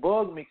used to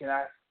bug me because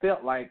I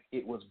felt like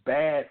it was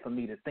bad for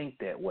me to think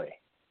that way.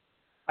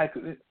 Like,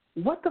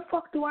 what the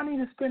fuck do I need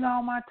to spend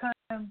all my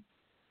time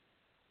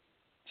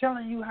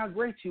telling you how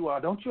great you are?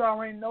 Don't you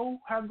already know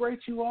how great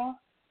you are?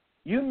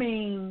 You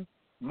mean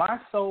my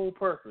sole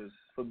purpose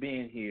for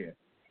being here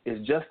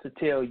is just to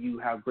tell you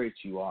how great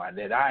you are and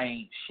that I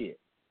ain't shit.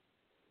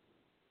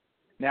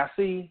 Now,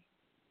 see,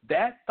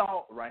 that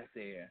thought right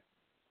there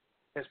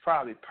has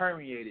probably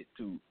permeated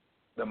through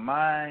the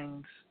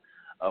minds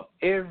of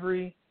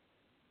every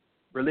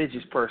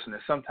religious person at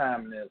some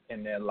time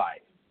in their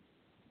life,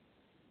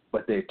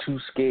 but they're too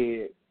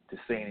scared to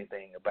say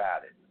anything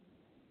about it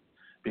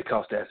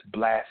because that's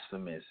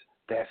blasphemous,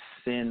 that's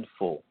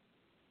sinful.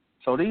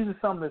 So these are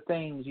some of the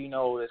things, you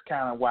know, that's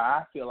kind of why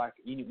I feel like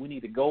we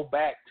need to go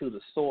back to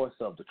the source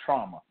of the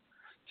trauma.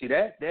 See,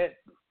 that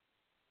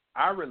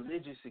our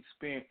religious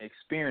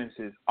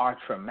experiences are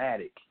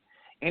traumatic.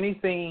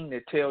 Anything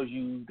that tells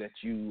you that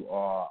you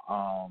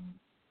are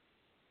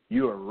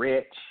you're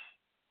rich,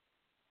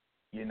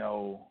 you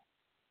know,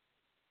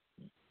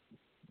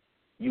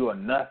 you are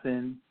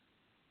nothing,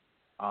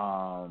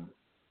 and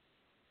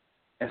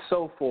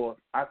so forth,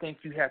 I think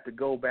you have to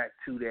go back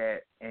to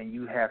that and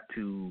you have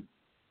to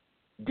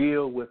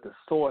deal with the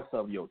source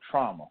of your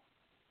trauma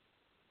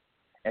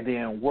and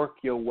then work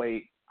your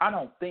way. I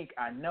don't think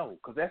I know,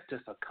 because that's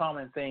just a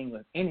common thing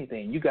with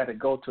anything. You got to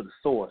go to the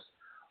source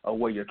of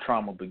where your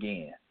trauma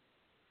began.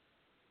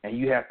 And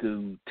you have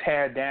to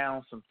tear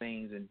down some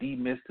things and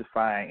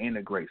demystify and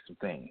integrate some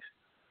things.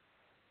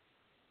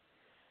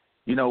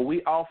 You know,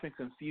 we often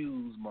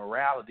confuse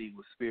morality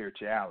with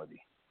spirituality.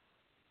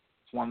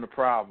 It's one of the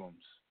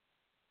problems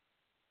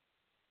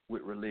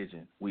with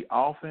religion. We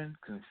often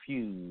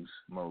confuse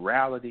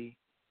morality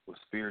with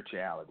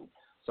spirituality.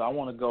 So I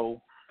want to go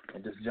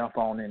and just jump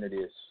on into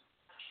this.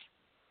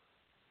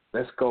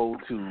 Let's go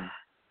to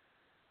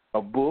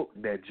a book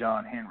that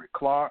John Henry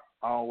Clark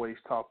always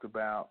talked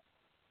about,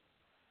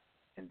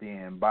 and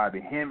then Bobby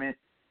Hemmett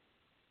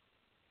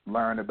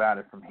learned about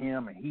it from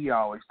him, and he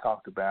always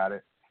talked about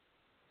it.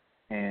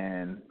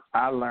 And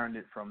I learned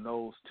it from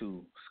those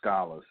two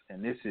scholars,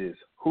 and this is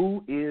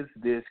Who is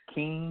This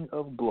King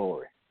of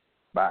Glory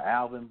by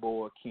Alvin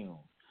Boyd Kuhn.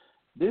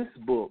 This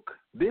book,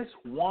 this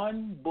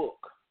one book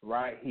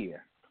right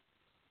here,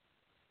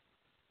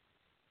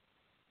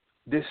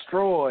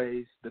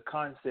 destroys the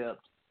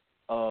concept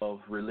of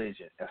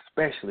religion,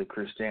 especially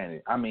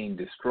Christianity. I mean,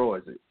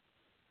 destroys it.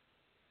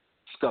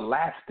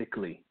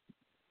 Scholastically,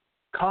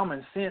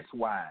 common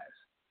sense-wise,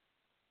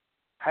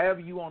 however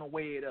you want to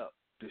weigh it up,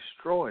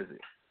 destroys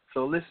it.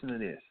 So listen to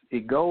this.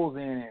 It goes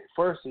in, and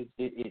first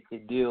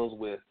it deals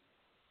with,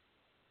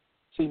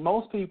 see,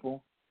 most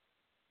people,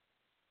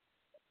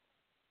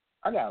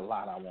 I got a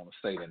lot I want to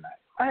say tonight.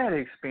 I had an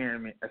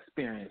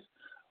experience,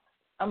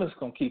 I'm just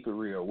going to keep it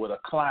real, with a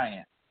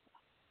client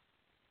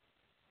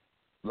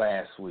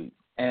last week.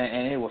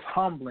 And it was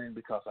humbling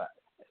because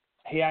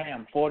here I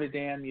am, 40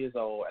 damn years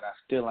old, and I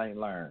still ain't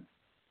learned.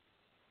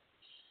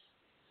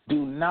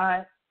 Do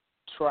not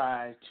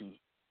try to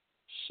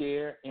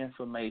share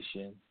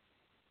information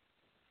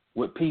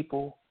with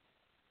people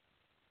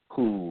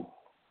who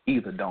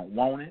either don't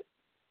want it,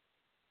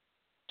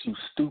 too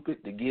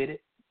stupid to get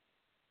it,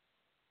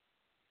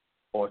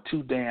 or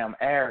too damn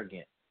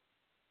arrogant.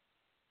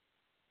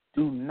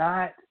 Do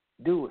not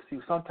do it. See,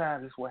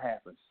 sometimes it's what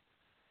happens.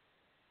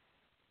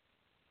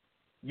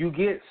 You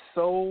get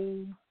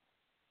so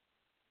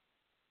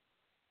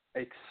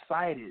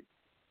excited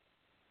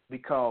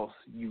because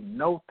you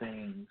know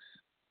things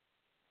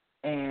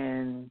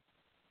and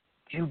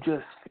you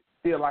just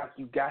feel like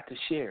you got to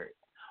share it.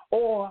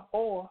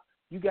 Or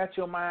you got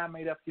your mind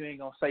made up, you ain't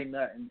going to say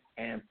nothing,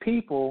 and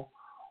people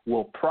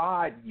will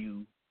prod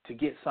you to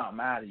get something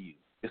out of you.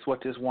 It's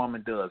what this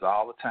woman does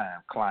all the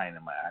time, client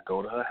of mine. I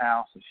go to her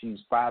house, and she's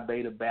Phi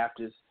Beta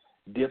Baptist,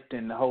 dipped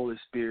in the Holy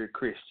Spirit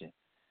Christian.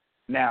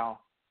 Now,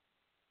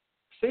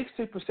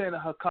 60%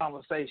 of her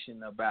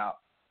conversation about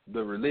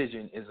the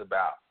religion is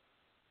about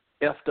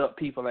effed up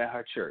people at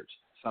her church.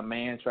 Some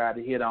man tried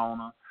to hit on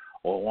her,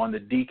 or one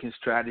of the deacons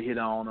tried to hit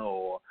on her,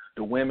 or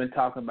the women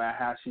talking about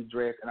how she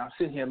dressed. And I'm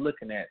sitting here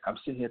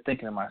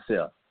thinking to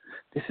myself,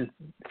 this is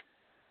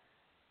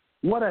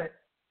what a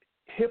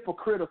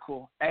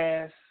hypocritical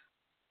ass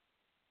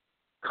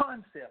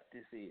concept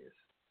this is.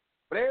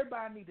 But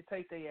everybody need to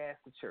take their ass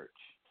to church.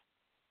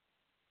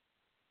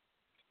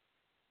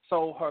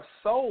 So her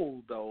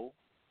soul, though,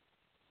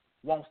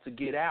 wants to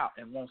get out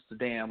and wants to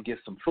damn get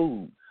some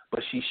food,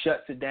 but she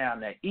shuts it down.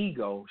 That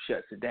ego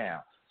shuts it down.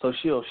 So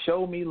she'll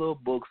show me little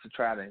books to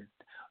try to,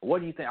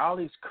 what do you think? All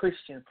these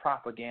Christian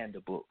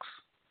propaganda books.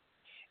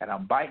 And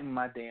I'm biting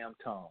my damn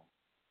tongue.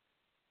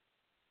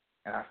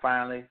 And I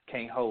finally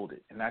can't hold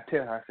it. And I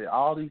tell her, I said,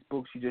 all these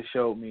books you just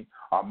showed me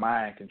are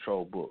mind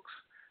control books.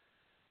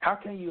 How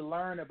can you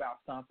learn about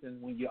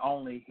something when you're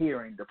only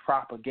hearing the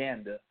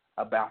propaganda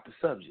about the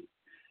subject?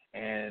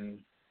 And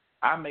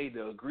I made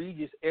the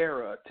egregious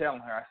error of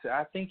telling her, I said,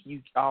 I think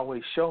you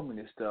always show me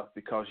this stuff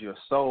because your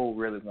soul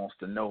really wants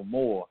to know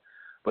more,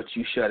 but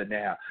you shut it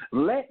down.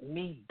 Let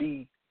me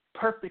be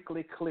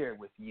perfectly clear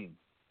with you.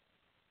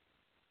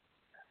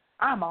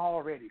 I'm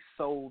already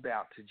sold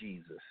out to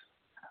Jesus.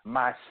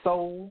 My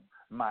soul,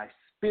 my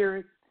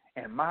spirit,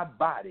 and my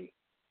body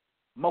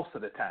most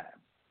of the time.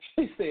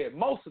 She said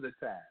most of the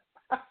time.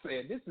 I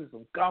said, this is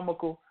some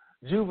comical,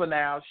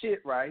 juvenile shit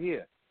right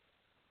here.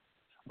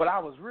 But I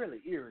was really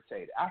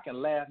irritated. I can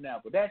laugh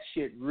now, but that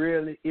shit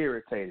really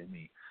irritated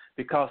me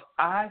because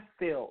I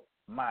felt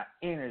my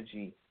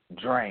energy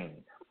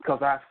drained.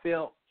 Because I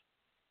felt,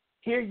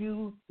 this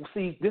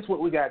is what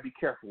we got to be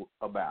careful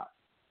about.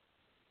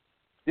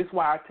 This is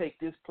why I take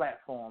this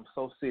platform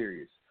so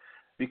serious.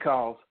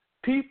 Because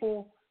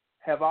people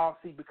have all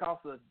seen, because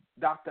of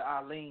Dr.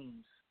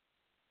 Alim's,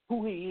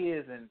 who he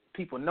is and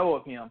people know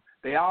of him,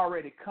 they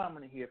already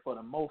coming here for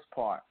the most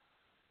part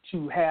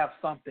to have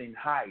something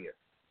higher.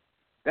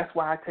 That's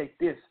why I take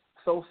this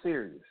so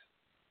serious.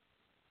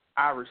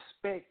 I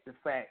respect the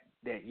fact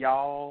that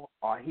y'all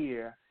are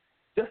here,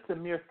 just the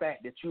mere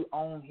fact that you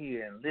on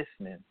here and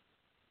listening,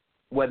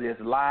 whether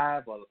it's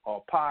live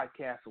or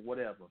podcast or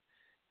whatever.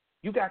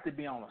 You got to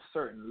be on a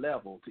certain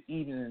level to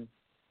even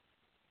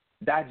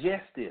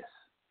digest this.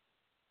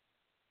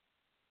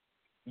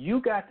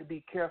 You got to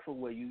be careful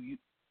where you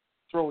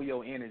throw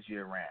your energy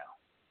around.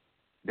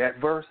 That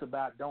verse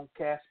about don't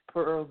cast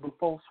pearls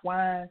before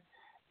swine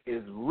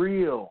is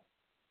real.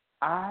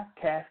 I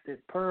casted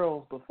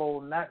pearls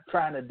before, not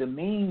trying to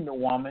demean the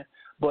woman,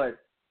 but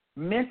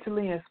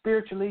mentally and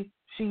spiritually,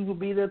 she would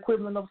be the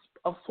equivalent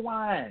of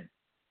swine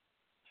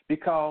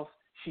because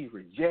she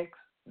rejects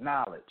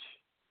knowledge.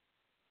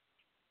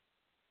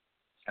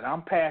 And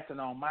I'm passing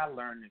on my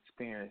learning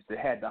experience that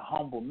had to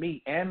humble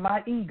me and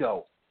my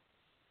ego.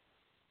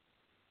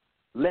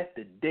 Let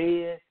the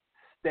dead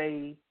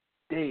stay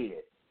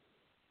dead.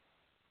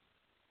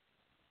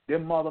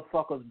 Them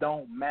motherfuckers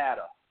don't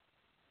matter.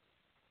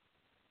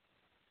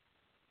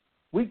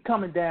 We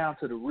coming down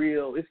to the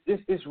real.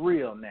 It's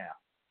real now.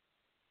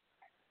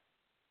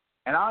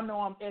 And I know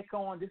I'm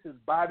echoing. This is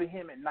Bobby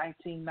Hemmett,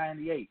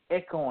 1998,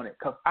 echoing it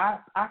because I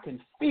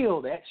can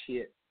feel that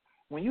shit.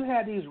 When you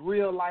have these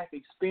real life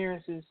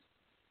experiences,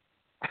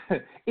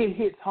 it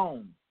hits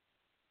home.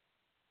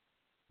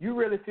 You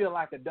really feel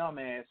like a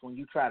dumbass when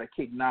you try to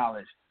kick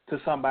knowledge to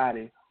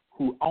somebody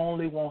who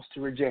only wants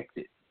to reject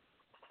it.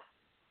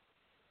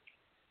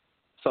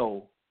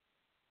 So,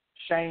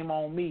 shame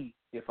on me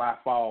if I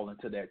fall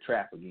into that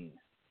trap again.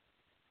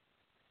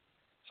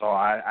 So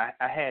I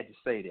had to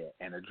say that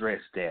and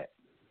address that.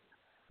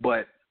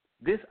 But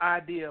this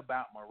idea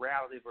about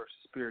morality versus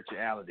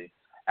spirituality,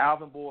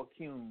 Alvin Boyd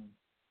Kuhn,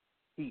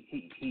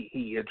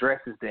 he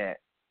addresses that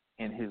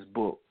in his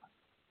book.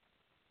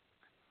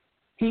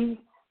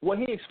 What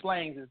he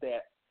explains is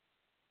that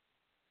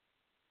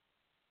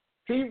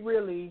he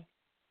really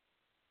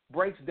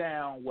breaks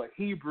down what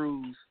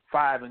Hebrews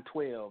 5 and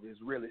 12 is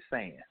really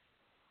saying.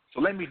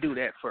 So let me do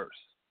that first.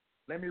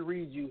 Let me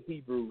read you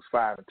Hebrews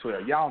 5 and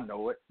 12. Y'all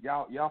know it.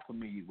 Y'all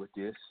familiar with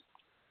this.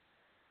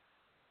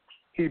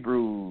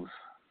 Hebrews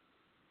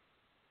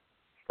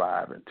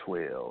 5 and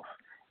 12.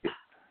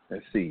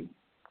 Let's see.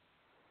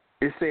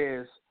 It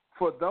says,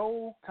 for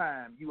though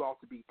time you ought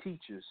to be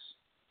teachers,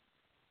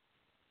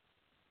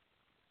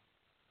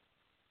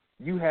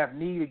 you have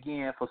need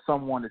again for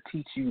someone to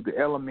teach you the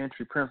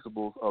elementary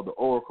principles of the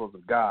oracles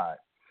of God,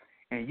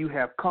 and you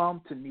have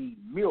come to need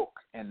milk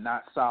and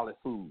not solid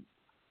food.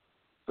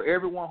 For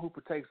everyone who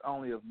partakes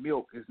only of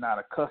milk is not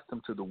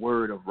accustomed to the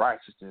word of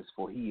righteousness,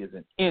 for he is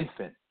an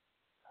infant.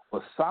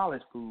 But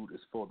solid food is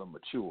for the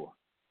mature,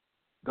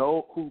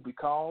 those who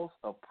because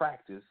of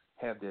practice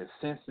have their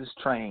senses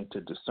trained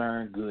to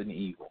discern good and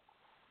evil.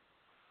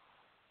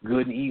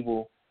 Good and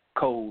evil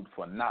code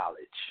for knowledge.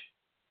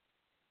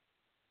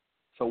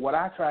 So what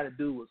I try to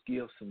do is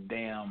give some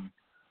damn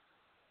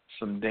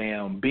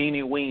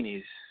beanie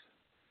weenies.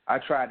 I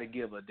try to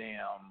give a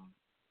damn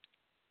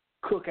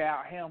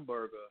cookout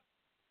hamburger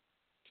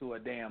to a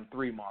damn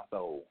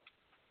 3-month-old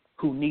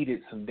who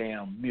needed some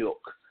damn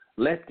milk.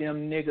 Let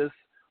them niggas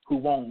who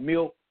want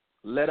milk,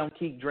 let them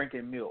keep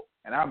drinking milk.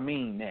 And I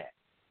mean that.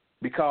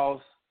 Because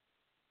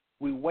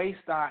we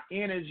waste our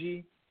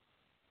energy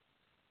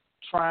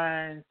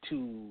trying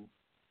to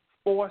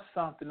force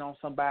something on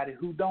somebody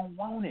who don't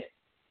want it.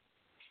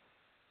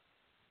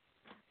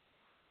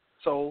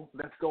 So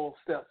let's go a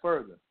step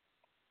further.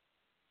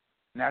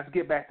 Now let's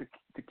get back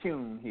to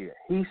Kuhn here.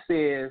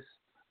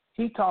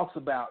 He talks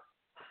about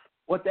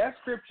what that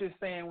scripture is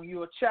saying. When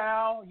you're a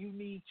child, you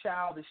need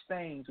childish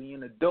things. When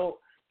you're an adult,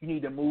 you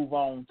need to move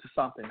on to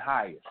something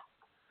higher.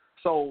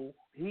 So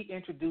he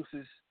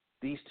introduces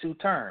these two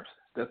terms,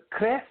 the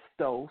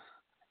Christos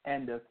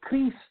and the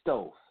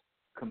Christos,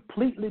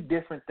 completely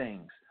different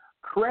things.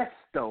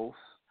 Christos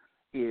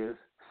is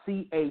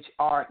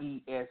Chrestos,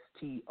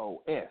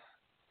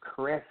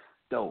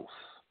 Christos.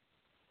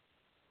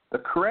 The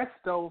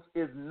Christos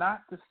is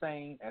not the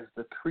same as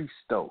the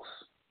Christos.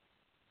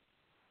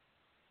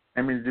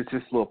 I mean, it's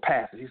just a little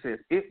passage. He says,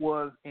 it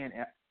was in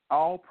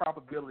all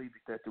probability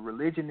that the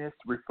religionists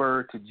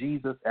referred to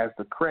Jesus as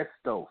the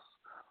Christos,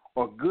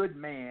 or good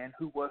man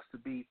who was to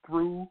be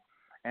through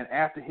and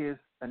after his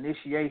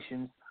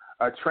initiations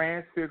or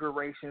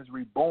transfigurations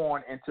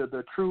reborn into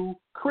the true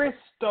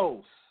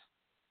Christos.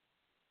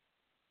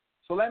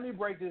 So let me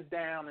break this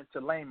down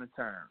into layman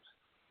terms.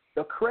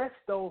 The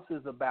Christos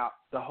is about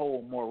the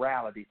whole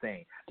morality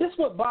thing. This is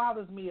what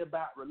bothers me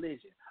about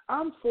religion.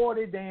 I'm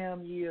 40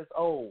 damn years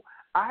old.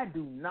 I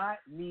do not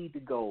need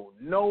to go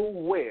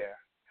nowhere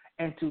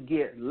and to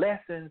get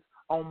lessons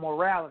on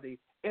morality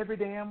every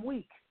damn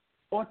week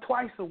or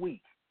twice a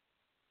week.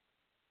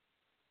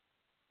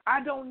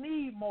 I don't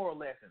need moral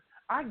lessons.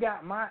 I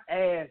got my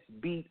ass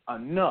beat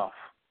enough.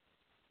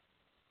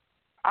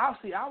 I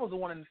was the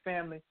one in the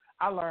family.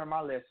 I learned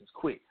my lessons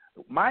quick.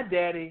 My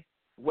daddy,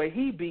 where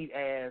he beat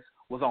ass,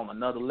 was on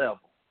another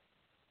level.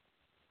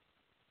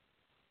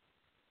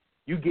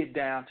 You get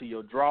down to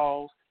your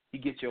drawers, you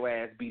get your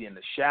ass beat in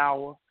the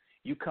shower,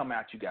 you come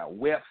out, you got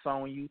webs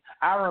on you.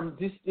 I remember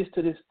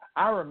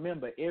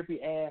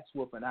every ass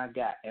whooping I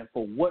got and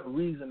for what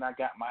reason I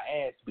got my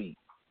ass beat.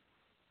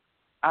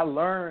 I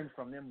learned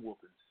from them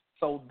whoopings.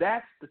 So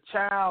that's the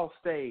child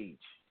stage.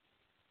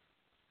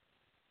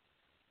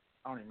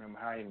 I don't even remember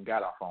how I even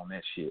got off on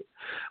that shit.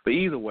 But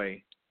either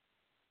way,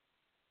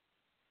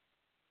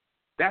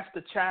 that's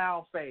the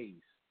child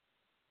phase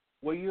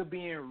where you're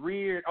being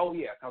reared. Oh,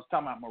 yeah, I was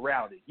talking about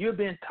morality. You're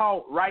being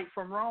taught right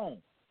from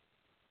wrong.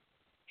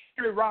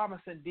 Henry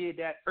Robinson did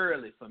that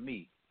early for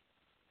me.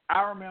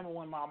 I remember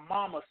when my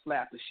mama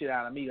slapped the shit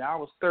out of me. I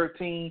was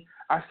 13.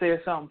 I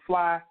said something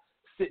fly,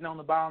 sitting on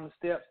the bottom of the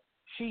steps.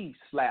 She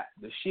slapped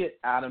the shit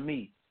out of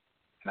me.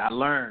 And I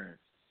learned,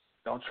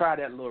 don't try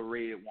that little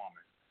red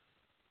woman.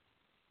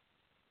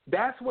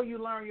 That's where you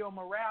learn your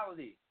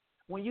morality.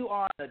 When you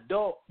are an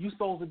adult, you're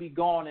supposed to be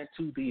going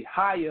into the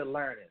higher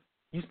learning.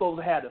 You're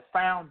supposed to have the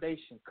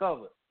foundation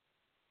covered.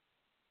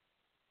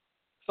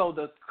 So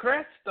the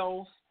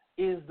Christos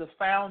is the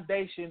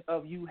foundation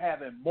of you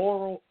having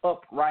moral,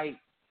 upright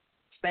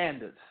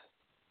standards.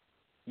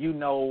 You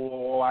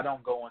know, I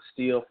don't go and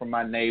steal from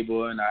my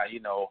neighbor, and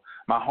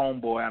my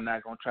homeboy, I'm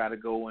not going to try to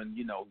go and,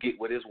 get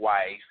with his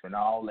wife and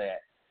all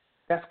that.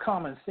 That's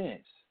common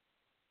sense.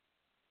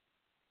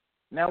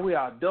 Now we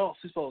are adults.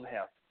 We're supposed to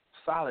have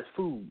solid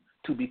food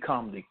to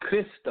become the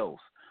Christos.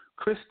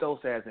 Christos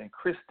as in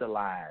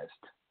crystallized.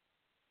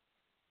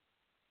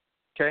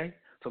 Okay?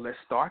 So let's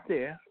start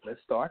there.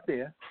 Let's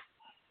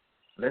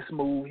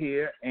move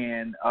here.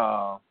 And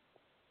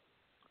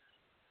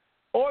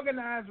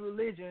organized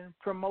religion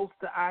promotes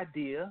the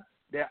idea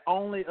that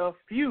only a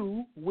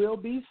few will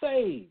be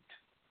saved.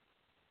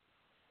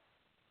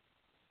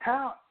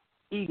 How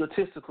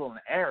egotistical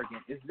and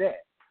arrogant is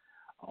that?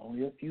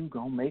 Only a few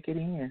gonna make it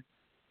in.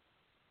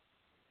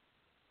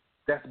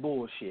 That's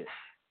bullshit.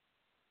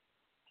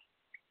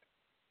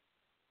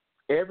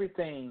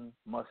 Everything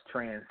must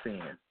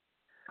transcend.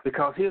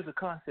 Because here's the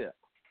concept.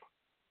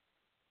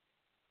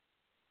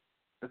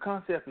 The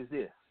concept is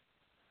this.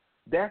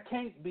 There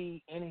can't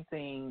be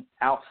anything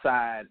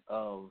outside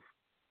of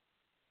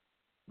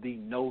the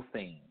no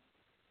thing.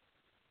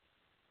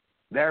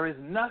 There is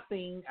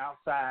nothing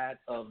outside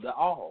of the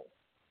all.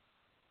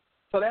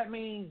 So that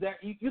means that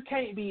you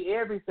can't be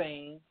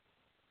everything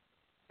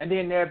and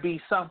then there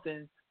be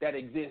something that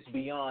exists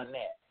beyond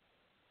that.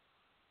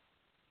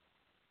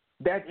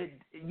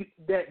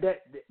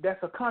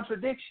 That's a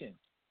contradiction.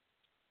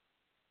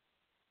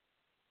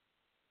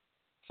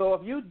 So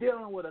if you're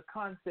dealing with a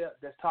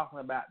concept that's talking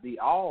about the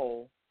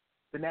all,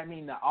 then that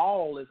means the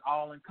all is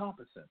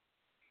all-encompassing.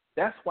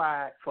 That's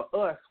why, for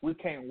us, we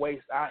can't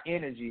waste our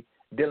energy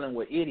dealing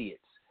with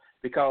idiots,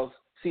 because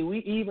See, we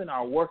even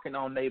are working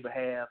on their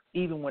behalf,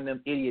 even when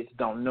them idiots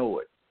don't know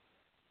it.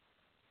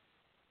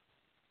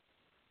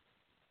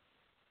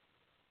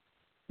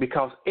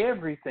 Because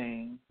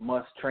everything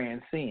must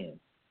transcend.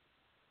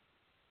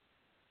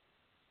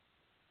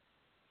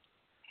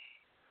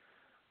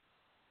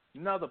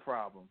 Another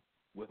problem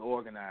with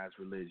organized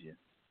religion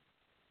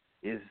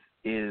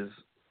is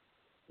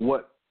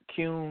what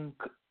Kuhn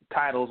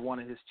titles one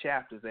of his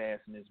chapters as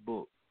in his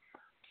book,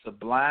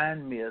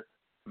 Sublime Myth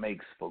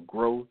Makes for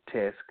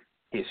Grotesque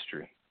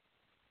History.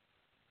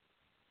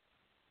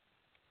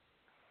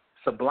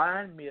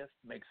 Sublime myth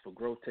makes for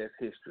grotesque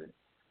history.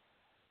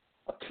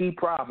 A key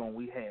problem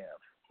we have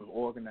with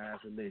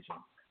organized religion,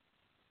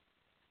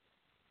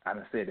 I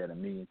done said that a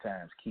million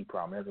times, key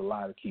problem. There's a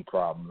lot of key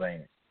problems,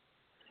 ain't it?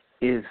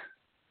 Is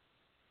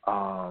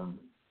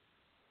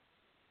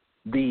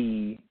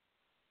the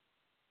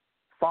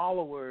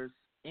followers'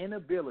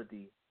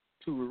 inability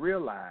to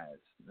realize,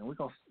 and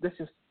let's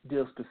just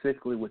deal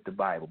specifically with the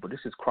Bible, but this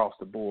is across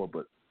the board,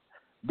 but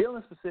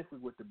dealing specifically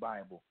with the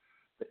Bible,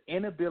 the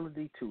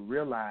inability to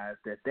realize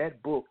that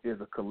that book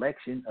is a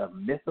collection of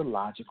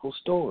mythological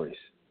stories.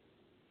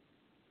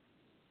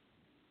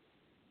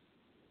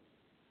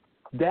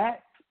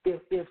 That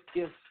if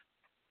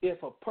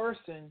a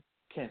person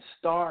can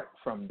start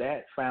from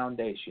that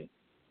foundation,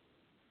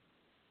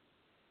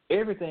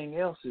 everything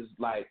else is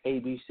like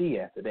ABC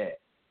after that.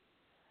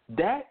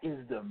 That is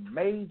the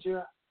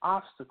major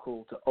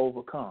obstacle to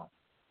overcome.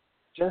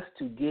 Just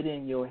to get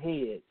in your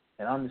head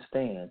and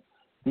understand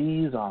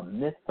these are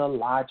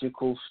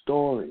mythological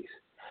stories.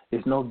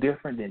 It's no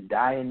different than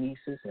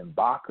Dionysus and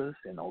Bacchus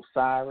and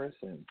Osiris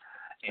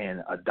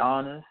and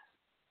Adonis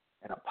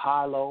and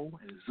Apollo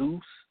and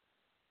Zeus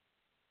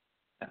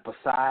and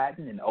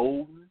Poseidon and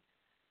Odin,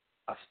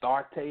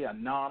 Astarte,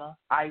 Inanna,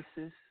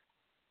 Isis.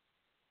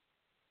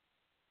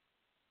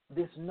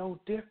 There's no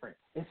different.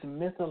 It's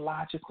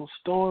mythological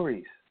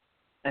stories.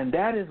 And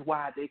that is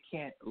why they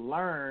can't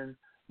learn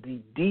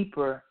the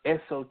deeper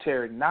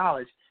esoteric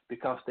knowledge,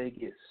 because they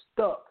get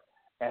stuck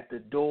at the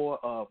door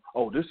of,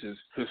 oh, this is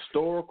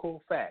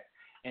historical fact.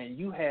 And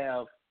you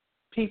have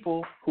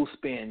people who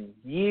spend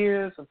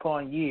years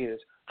upon years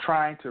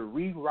trying to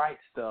rewrite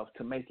stuff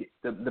to make it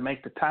to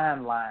make the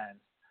timelines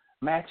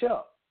match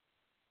up,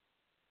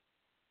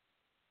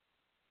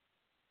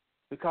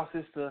 because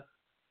it's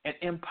an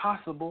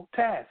impossible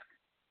task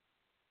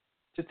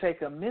to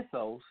take a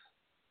mythos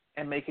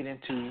and make it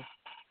into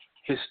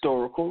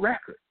historical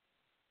record.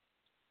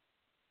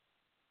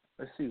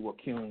 Let's see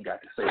what Kuhn got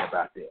to say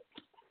about that.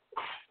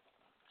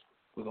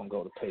 We're going to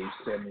go to page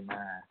 79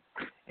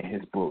 in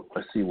his book.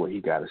 Let's see what he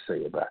got to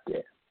say about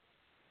that.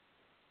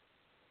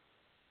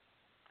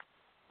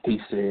 He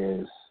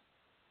says,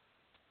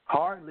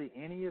 hardly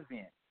any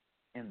event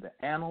in the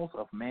annals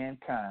of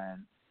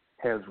mankind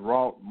has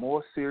wrought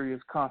more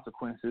serious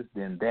consequences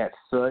than that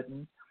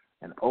sudden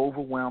and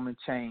overwhelming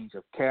change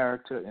of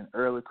character in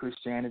early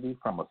Christianity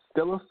from a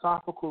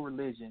philosophical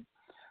religion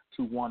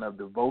to one of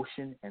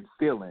devotion and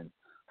feeling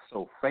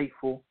so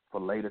faithful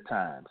for later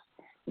times.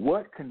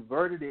 What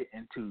converted it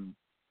into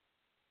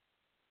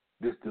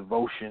this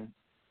devotion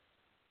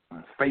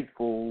and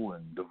faithful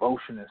and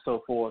devotion and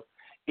so forth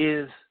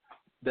is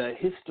the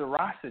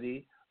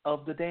historicity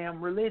of the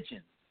damn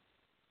religion.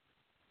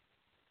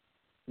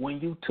 When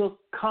you took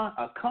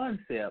a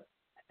concept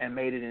and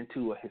made it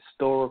into a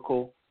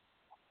historical,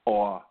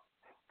 or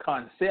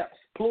concepts,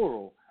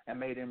 plural, and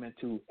made them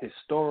into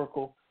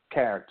historical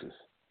characters.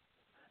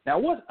 Now,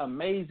 what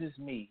amazes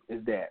me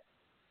is that,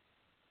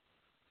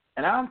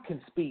 and I can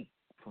speak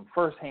from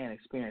firsthand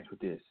experience with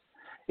this,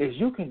 is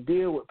you can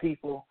deal with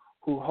people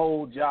who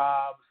hold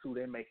jobs, who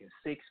they're making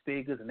six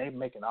figures, and they're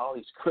making all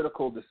these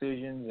critical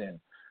decisions, and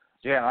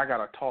yeah, I got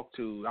to talk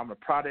to, I'm a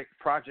project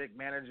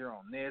manager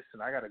on this,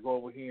 and I got to go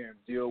over here and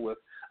deal with,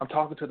 I'm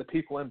talking to the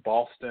people in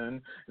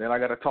Boston, then I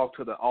got to talk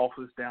to the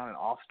office down in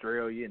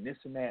Australia and this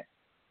and that.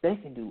 They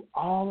can do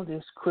all of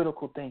this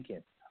critical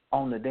thinking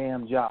on the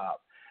damn job.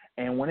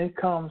 And when it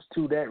comes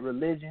to that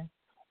religion,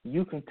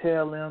 you can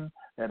tell them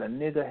that a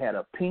nigga had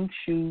a pink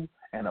shoe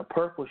and a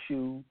purple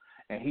shoe,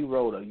 and he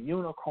rode a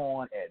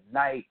unicorn at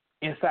night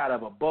inside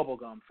of a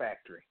bubblegum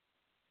factory.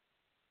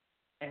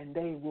 And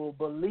they will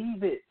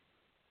believe it.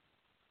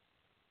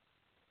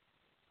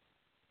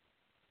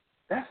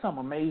 That's some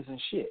amazing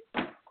shit.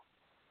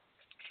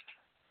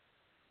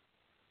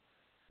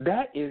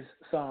 That is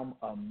some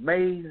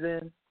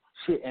amazing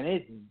shit, and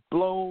it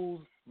blows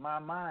my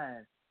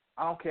mind.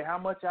 I don't care how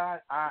much I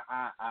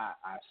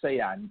say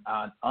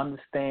I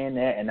understand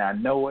that and I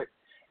know it.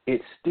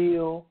 It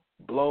still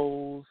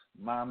blows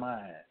my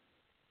mind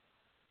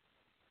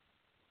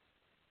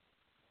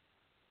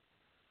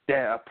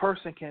that a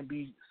person can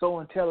be so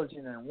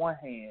intelligent in one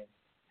hand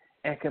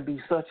and can be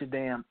such a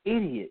damn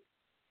idiot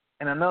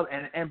and another,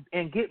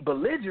 and get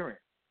belligerent.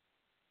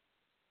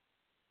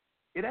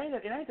 It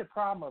ain't the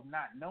problem of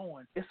not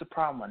knowing. It's the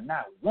problem of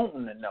not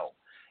wanting to know.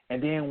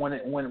 And then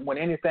when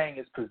anything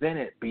is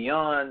presented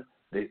beyond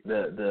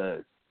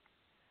the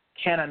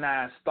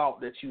canonized thought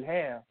that you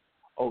have,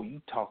 oh,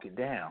 you talk it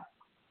down.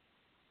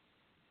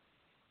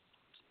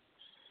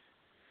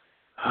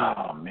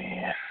 Oh,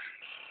 man.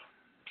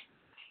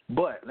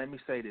 But let me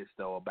say this,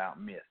 though,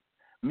 about myth.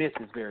 Myth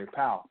is very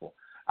powerful.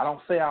 I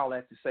don't say all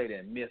that to say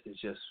that myth is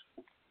just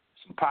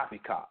some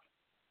poppycock.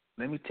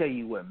 Let me tell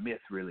you what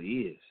myth really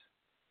is.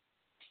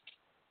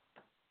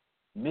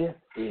 Myth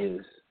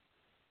is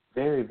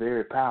very,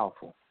 very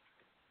powerful.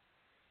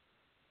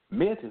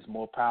 Myth is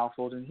more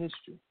powerful than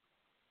history.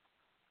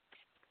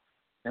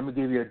 Let me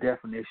give you a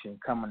definition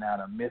coming out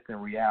of Myth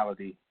and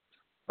Reality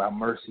by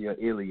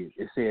Mircea Eliade.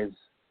 It says,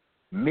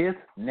 myth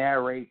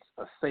narrates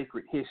a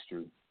sacred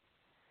history.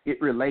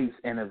 It relates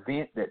an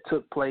event that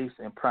took place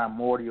in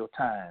primordial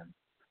time,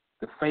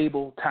 the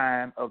fabled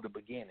time of the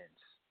beginnings.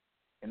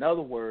 In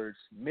other words,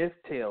 myth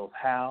tells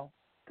how,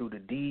 through the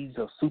deeds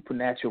of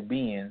supernatural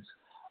beings,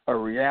 a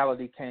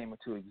reality came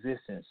into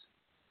existence,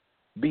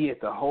 be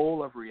it the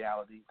whole of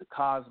reality, the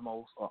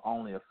cosmos, or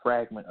only a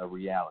fragment of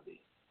reality.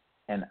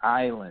 An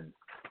island,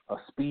 a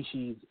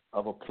species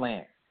of a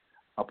plant,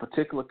 a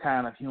particular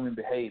kind of human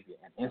behavior,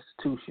 an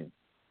institution.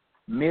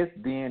 Myth,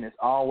 then, is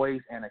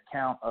always an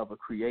account of a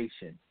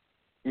creation.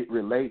 It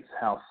relates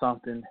how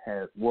something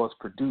was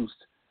produced,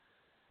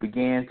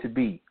 began to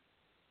be.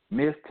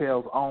 Myth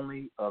tells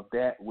only of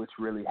that which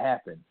really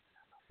happened,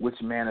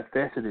 which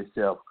manifested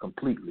itself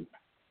completely.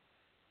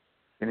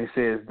 And it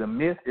says, the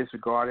myth is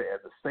regarded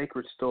as a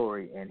sacred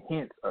story and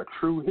hence a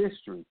true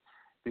history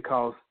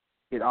because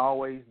it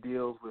always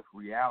deals with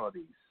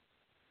realities.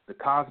 The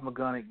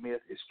cosmogonic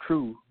myth is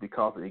true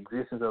because the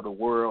existence of the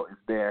world is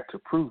there to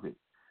prove it.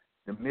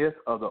 The myth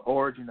of the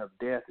origin of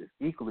death is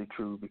equally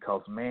true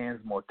because man's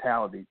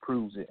mortality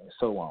proves it, and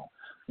so on.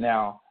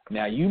 Now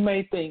you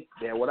may think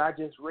that what I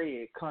just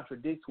read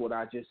contradicts what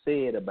I just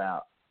said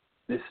about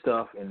this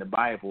stuff in the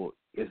Bible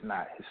is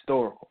not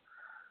historical.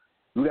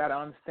 We got to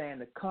understand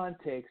the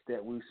context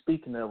that we're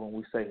speaking of when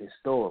we say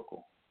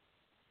historical.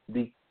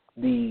 The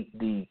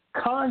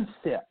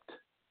concept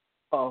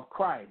of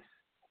Christ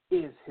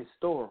is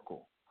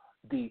historical.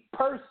 The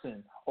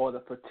person or the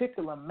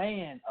particular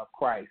man of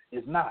Christ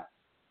is not.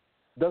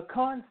 The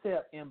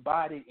concept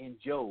embodied in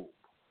Job,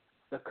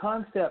 the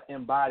concept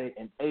embodied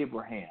in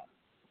Abraham,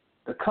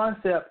 the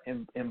concept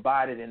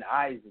embodied in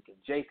Isaac and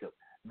Jacob,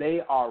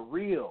 they are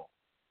real.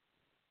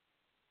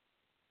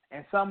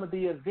 And some of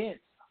the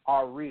events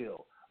are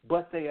real,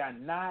 but they are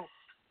not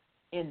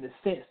in the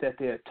sense that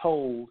they're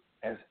told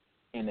as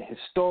in the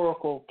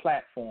historical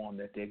platform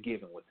that they're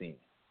given within.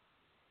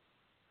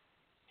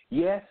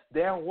 Yes,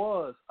 there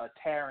was a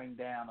tearing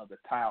down of the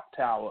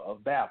Tower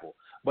of Babel,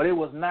 but it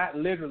was not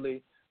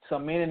literally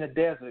some men in the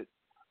desert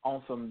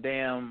on some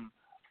damn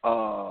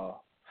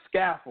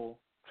scaffold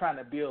trying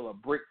to build a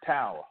brick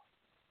tower.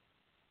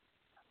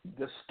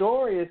 The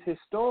story is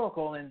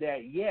historical in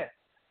that, yes,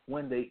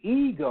 when the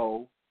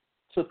ego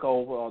took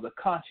over or the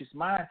conscious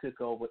mind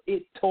took over,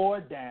 it tore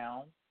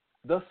down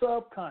the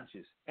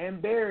subconscious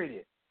and buried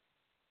it.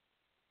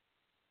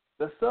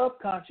 The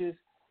subconscious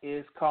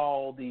is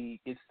called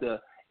it's the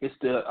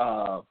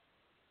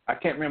I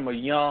can't remember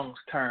Jung's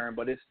term,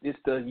 but it's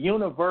the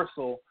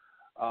universal.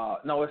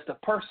 It's the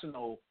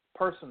personal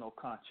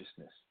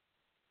consciousness.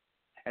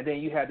 And then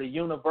you have the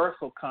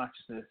universal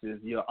consciousness is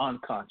your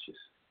unconscious.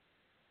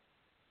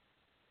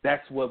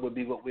 That's what would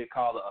be what we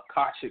call the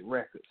Akashic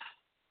records.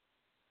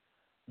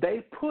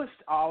 They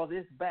pushed all of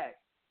this back.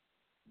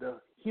 The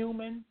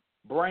human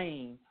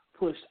brain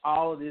pushed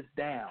all of this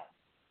down.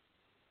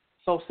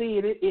 So see,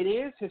 it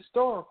is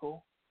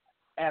historical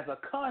as a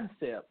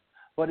concept,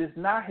 but it's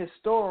not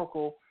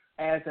historical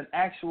as an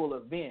actual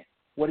event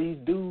where these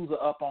dudes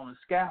are up on a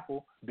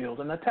scaffold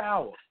building a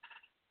tower.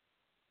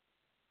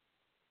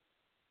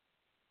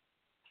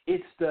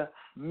 It's the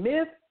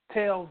myth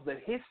tells the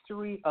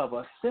history of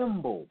a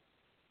symbol,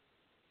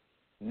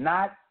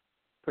 not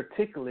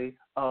particularly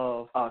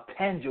of a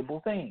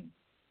tangible thing.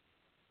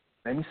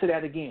 Let me say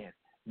that again.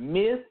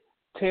 Myth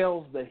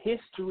tells the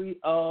history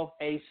of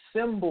a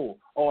symbol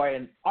or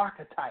an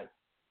archetype.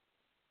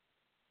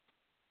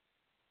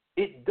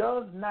 It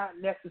does not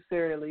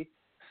necessarily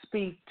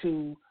speak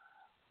to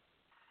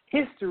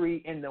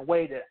history in the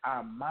way that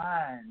our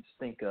minds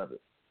think of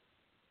it,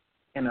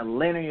 in a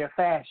linear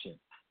fashion.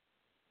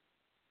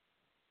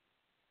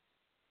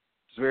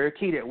 It's very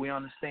key that we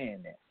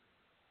understand that.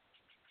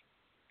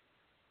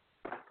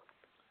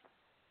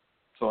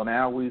 So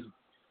now we've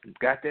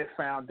got that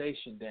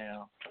foundation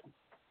down.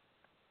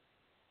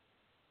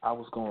 I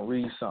was going to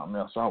read something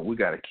else. So we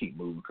got to keep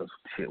moving because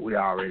we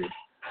already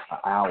an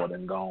hour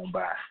done gone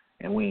by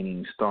and we ain't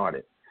even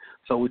started.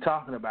 So we're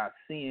talking about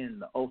seeing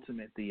the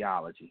ultimate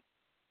theology.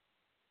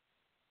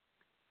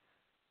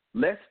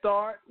 Let's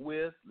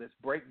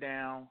break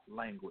down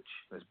language.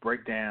 Let's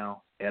break down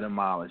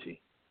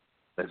etymology.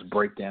 Let's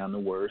break down the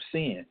word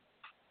sin.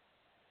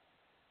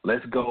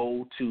 Let's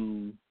go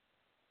to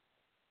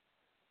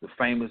the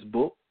famous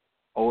book,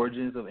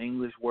 Origins of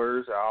English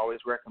Words, I always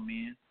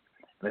recommend.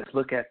 Let's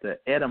look at the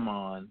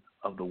etymon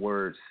of the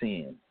word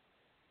sin.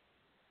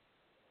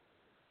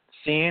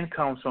 Sin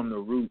comes from the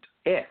root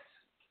S,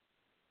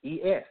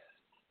 E-S.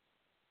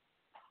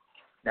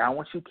 Now, I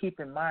want you to keep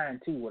in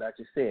mind, too, what I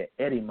just said,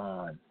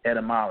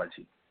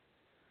 etymology.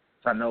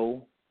 So I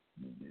know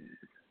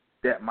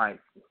that might,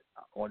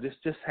 or just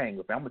hang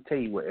with me. I'm going to tell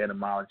you what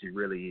etymology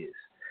really is.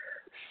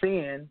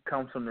 Sin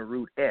comes from the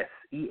root es,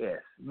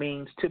 es,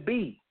 means to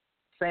be.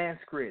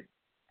 Sanskrit,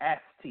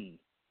 asti,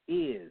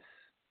 is.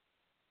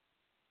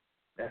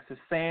 That's the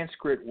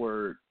Sanskrit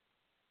word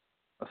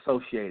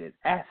associated.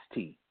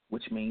 Asti,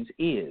 which means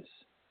is.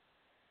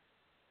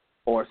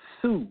 Or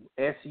su,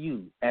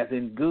 su, as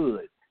in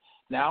good.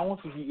 Now, I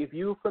want you, if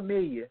you're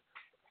familiar,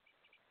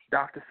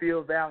 Dr.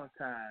 Phil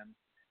Valentine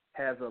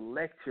has a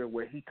lecture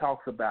where he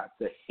talks about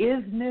the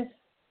isness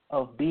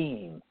of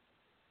being.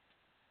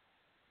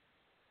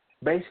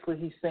 Basically,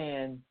 he's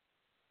saying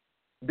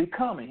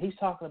becoming. He's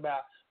talking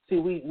about, see,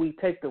 we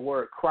take the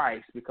word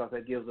Christ because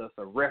that gives us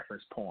a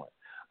reference point.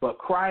 But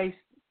Christ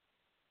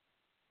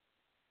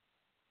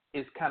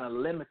is kind of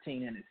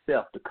limiting in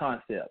itself, the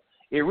concept.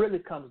 It really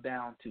comes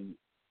down to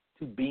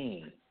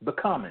being,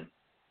 becoming.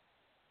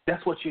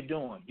 That's what you're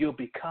doing. You're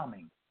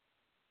becoming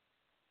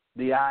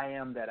the I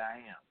am that I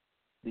am,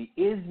 the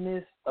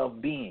isness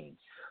of being.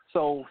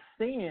 So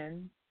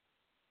sin,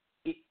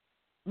 it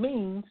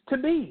means to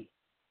be.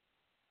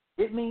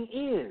 It means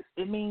is.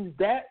 It means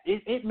that.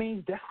 It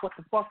means that's what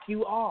the fuck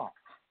you are.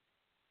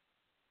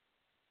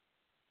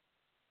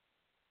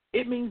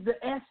 It means the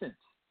essence.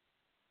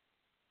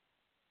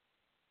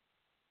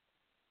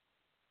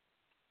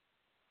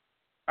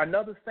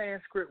 Another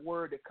Sanskrit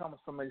word that comes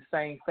from the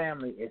same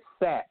family is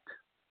sat,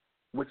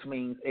 which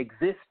means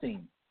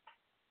existing,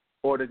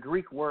 or the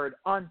Greek word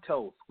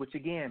ontos, which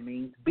again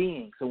means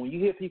being. So when you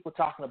hear people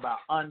talking about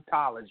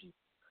ontology,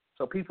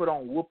 so people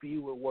don't whoop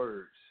you with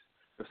words.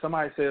 If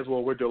somebody says,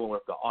 well, we're dealing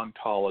with the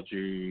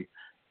ontology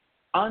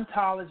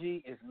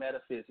is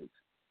metaphysics.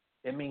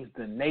 It means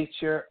the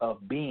nature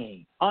of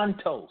being.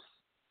 Ontos,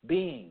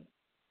 being.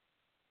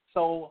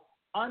 So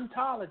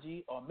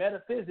ontology or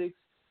metaphysics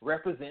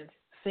represents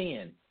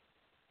sin.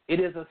 It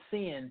is a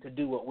sin to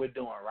do what we're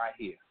doing right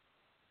here.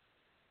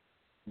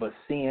 But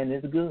sin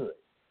is good.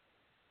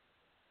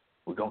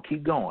 We're going to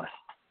keep going.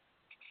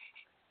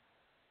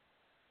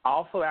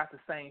 Also, after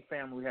the same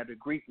family, we have the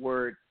Greek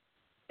word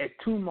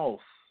etumos.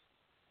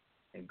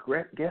 And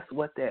guess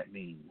what that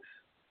means?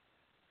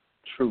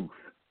 Truth.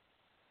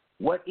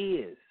 What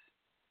is?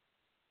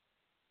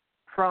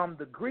 From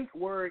the Greek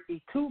word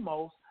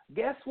etumos,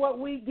 guess what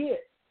we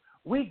get?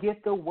 We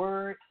get the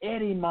word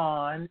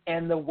etymon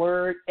and the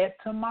word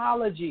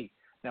etymology.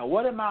 Now,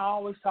 what am I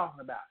always talking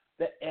about?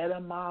 The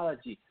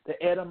etymology.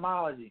 The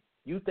etymology.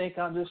 You think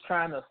I'm just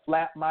trying to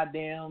flap my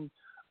damn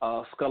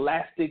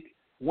scholastic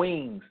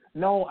wings.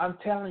 No, I'm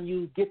telling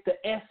you, get the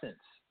essence.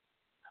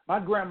 My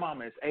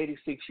grandmama is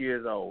 86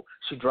 years old.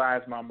 She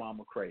drives my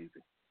mama crazy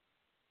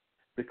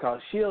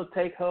because she'll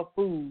take her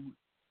food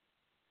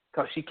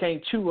because she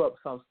can't chew up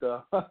some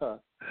stuff.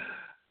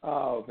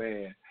 Oh,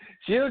 man.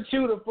 She'll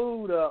chew the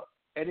food up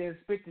and then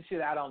spit the shit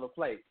out on the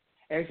plate.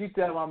 And she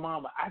tell my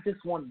mama, I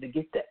just wanted to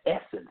get the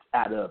essence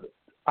out of it.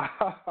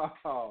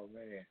 Oh,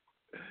 man.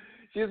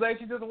 She's like,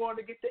 she just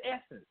wanted to get the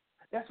essence.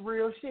 That's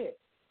real shit.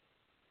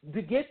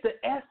 To get the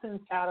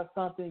essence out of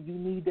something, you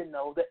need to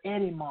know the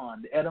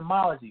etymon, the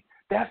etymology.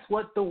 That's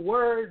what the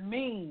word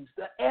means,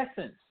 the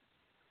essence.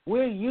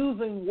 We're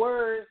using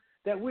words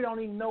that we don't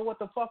even know what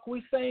the fuck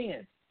we're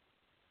saying.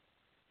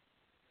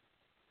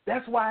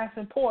 That's why it's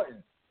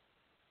important.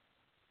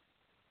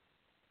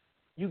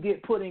 You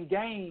get put in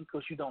game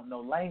because you don't know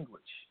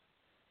language.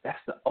 That's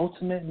the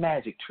ultimate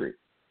magic trick.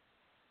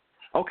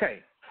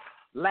 Okay,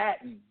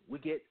 Latin, we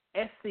get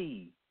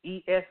esse,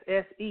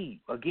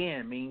 E-S-S-E,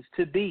 again, means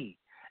to be,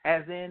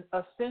 as in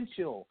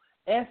essential,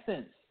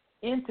 essence,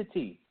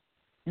 entity.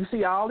 You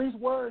see, all these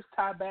words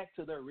tie back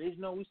to the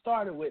original we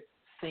started with,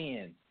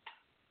 sin.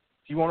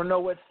 If you want to know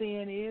what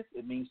sin is,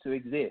 it means to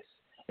exist.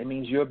 It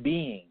means your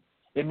being.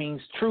 It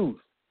means truth.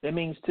 It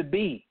means to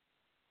be.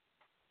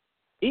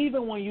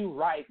 Even when you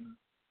write,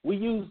 we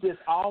use this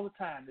all the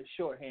time, this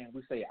shorthand.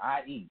 We say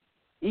I-E.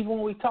 Even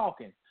when we're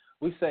talking,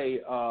 we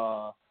say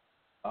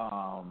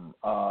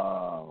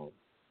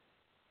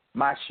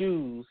my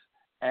shoes,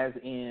 as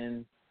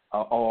in,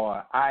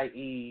 or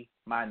i.e.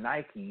 my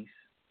Nikes.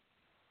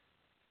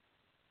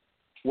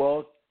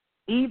 Well,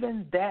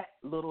 even that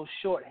little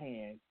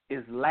shorthand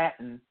is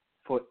Latin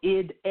for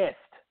id est,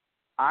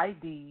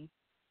 id,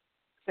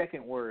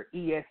 second word,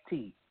 est,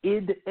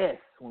 id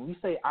est. When we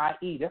say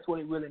I-E, that's what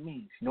it really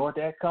means. You know what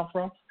that comes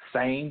from?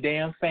 Same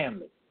damn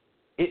family.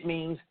 It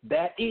means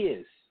that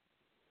is,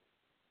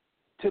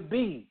 to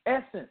be,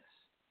 essence.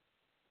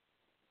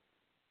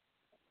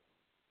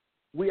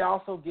 We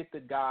also get the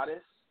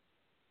goddess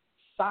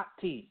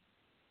Sati,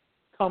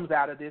 comes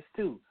out of this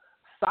too.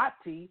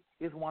 Sati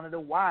is one of the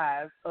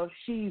wives of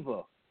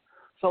Shiva.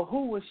 So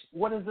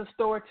what is the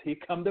story? Here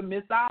come the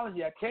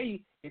mythology. I tell you,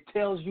 it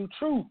tells you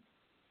truth.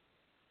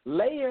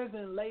 Layers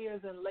and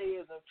layers and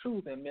layers of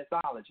truth in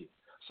mythology.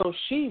 So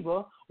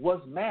Shiva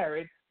was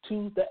married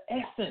to the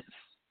essence.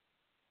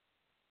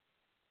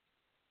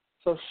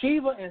 So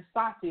Shiva and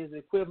Sati is the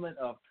equivalent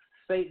of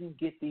Satan,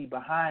 get thee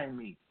behind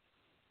me.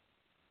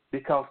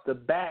 Because the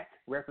back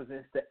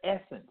represents the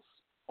essence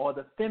or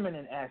the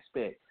feminine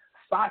aspect.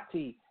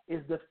 Sati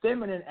is the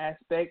feminine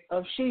aspect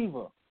of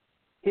Shiva,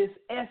 his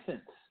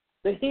essence,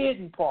 the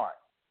hidden part.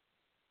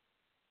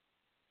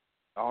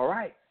 All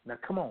right. Now,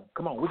 come on.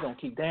 We're going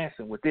to keep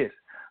dancing with this.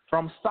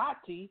 From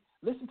Sati,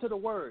 listen to the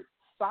word,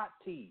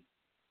 Sati,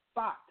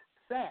 Sat.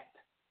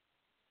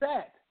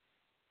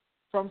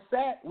 From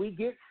Sat, we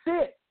get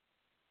Sit.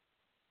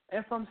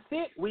 And from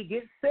Sit, we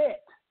get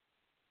Set.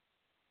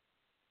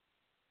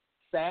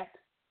 Sat,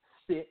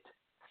 Sit,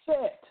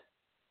 Set.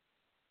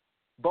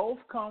 Both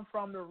come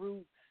from the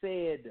root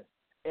Sed,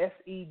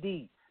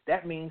 S-E-D.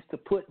 That means to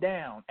put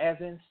down, as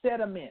in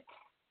sediment,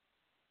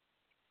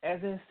 as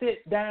in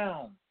sit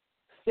down,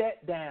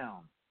 set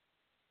down.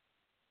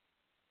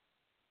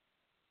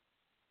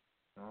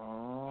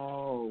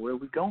 Oh, where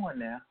we going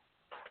now?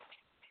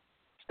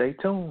 Stay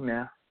tuned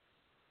now.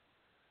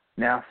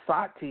 Now,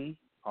 Sati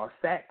or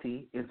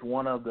Sati is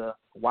one of the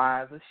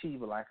wives of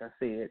Shiva, like I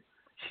said.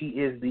 She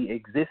is the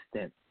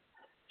existent.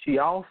 She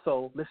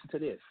also, listen to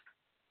this.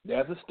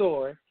 There's a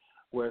story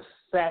where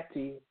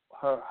Sati,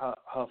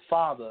 her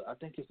father, I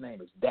think his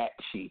name is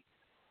Dakshi,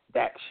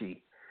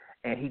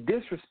 and he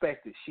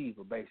disrespected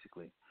Shiva,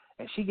 basically.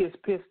 And she gets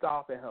pissed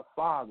off at her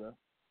father,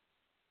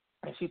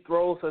 and she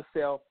throws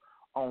herself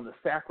on the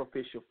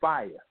sacrificial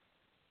fire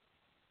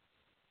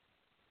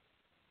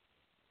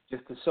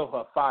just to show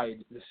her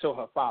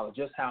father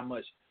just how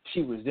much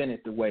she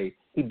resented the way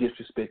he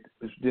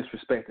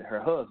disrespected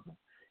her husband.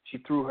 She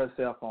threw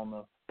herself on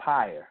the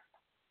pyre.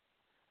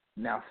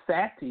 Now,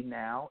 Sati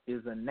now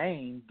is a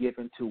name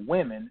given to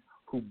women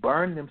who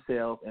burn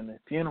themselves in the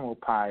funeral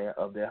pyre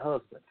of their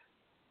husbands.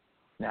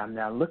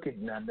 Now look at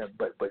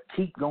but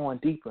keep going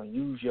deeper and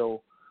use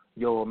your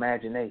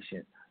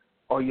imagination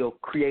or your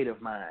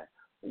creative mind.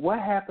 What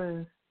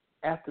happens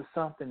after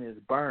something is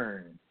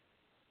burned?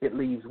 It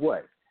leaves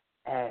what?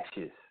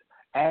 Ashes.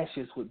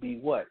 Ashes would be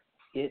what?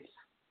 Its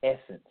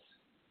essence.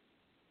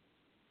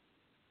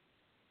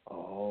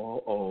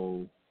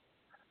 Oh.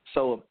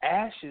 So if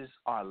ashes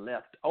are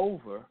left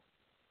over,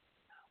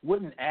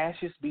 wouldn't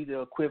ashes be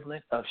the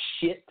equivalent of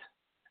shit?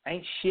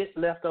 Ain't shit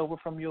left over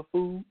from your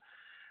food?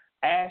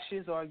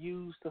 Ashes are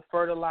used to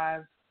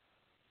fertilize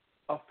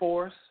a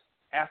forest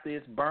after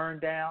it's burned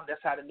down.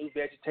 That's how the new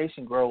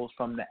vegetation grows,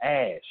 from the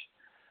ash.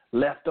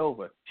 Left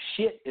over.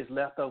 Shit is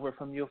left over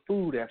from your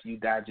food after you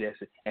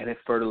digest it, and it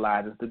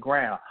fertilizes the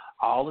ground.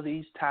 All of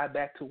these tie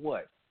back to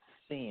what?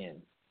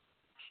 Sin.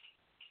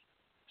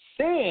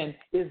 Sin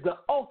is the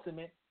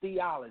ultimate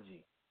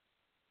theology.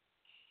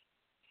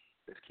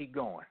 Let's keep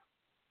going.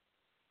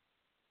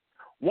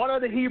 One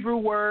of the Hebrew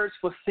words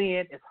for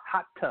sin is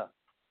hatah,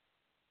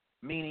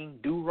 meaning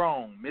do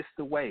wrong, miss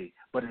the way,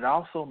 but it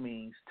also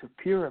means to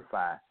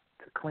purify,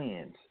 to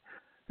cleanse.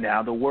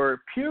 Now, the word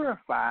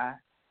purify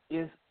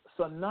is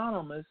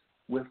synonymous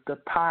with the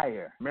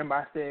pyre. Remember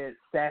I said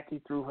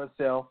Sati threw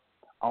herself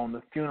on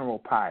the funeral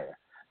pyre.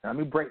 Now, let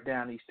me break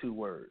down these two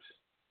words.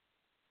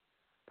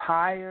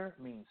 Pyre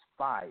means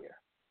fire.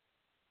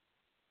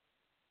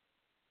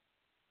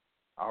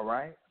 All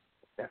right?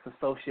 That's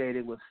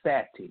associated with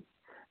Sati.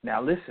 Now,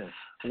 listen,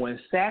 when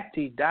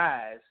Sati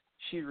dies,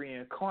 she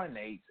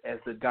reincarnates as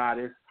the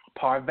goddess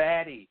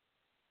Parvati.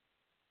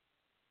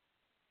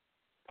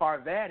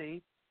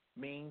 Parvati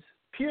means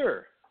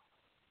pure.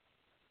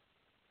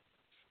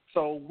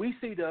 So we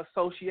see the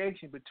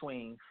association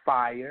between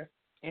fire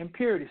and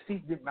purity.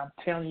 See, I'm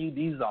telling you,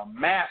 these are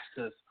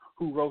masters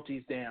who wrote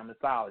these damn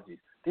mythologies.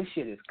 This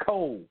shit is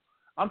cold.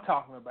 I'm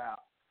talking about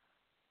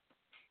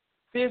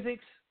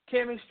physics,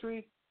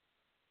 chemistry,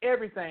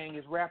 everything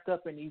is wrapped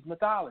up in these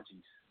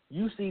mythologies.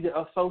 You see the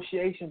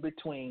association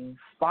between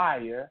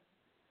fire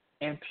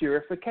and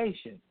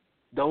purification.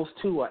 Those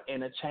two are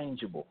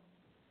interchangeable,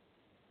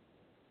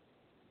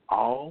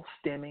 all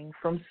stemming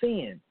from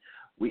sin.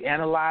 We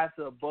analyze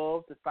the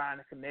above to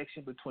find a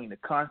connection between the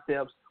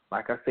concepts,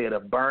 like I said,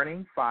 of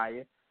burning,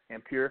 fire,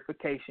 and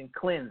purification,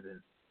 cleansing.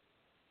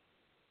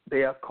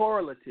 They are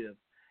correlative,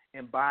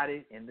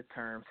 embodied in the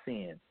term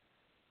sin.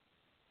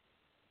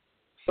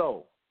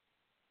 So,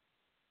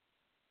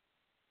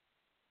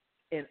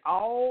 in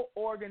all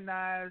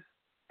organized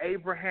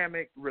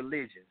Abrahamic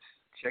religions,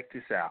 check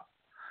this out,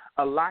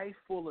 a life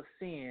full of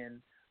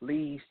sin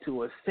leads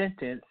to a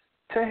sentence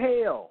to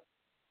hell.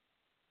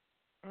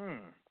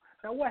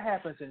 Now, what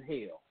happens in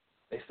hell?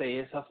 They say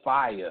it's a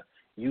fire.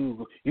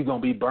 You're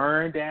going to be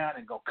burned down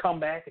and going to come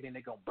back, and then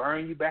they're going to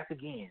burn you back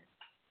again.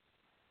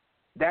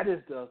 That is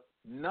the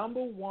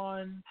number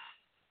one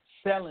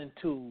selling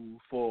tool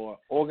for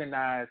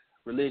organized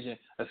religion,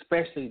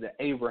 especially the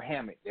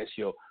Abrahamic. That's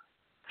your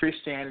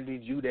Christianity,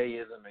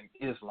 Judaism,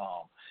 and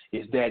Islam,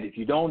 is that if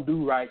you don't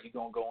do right, you're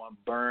going to go and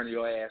burn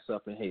your ass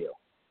up in hell.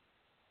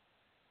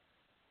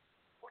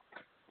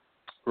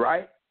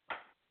 Right?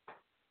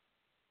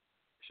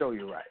 Show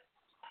you right.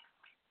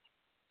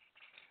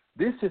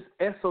 This is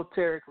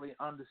esoterically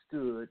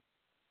understood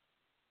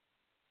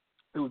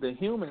through the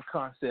human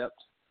concept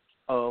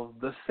of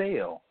the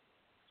cell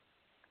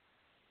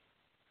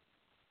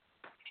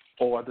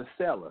or the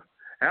seller.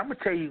 And I'm going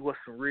to tell you what's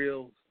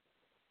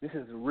this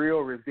is real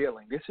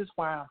revealing. This is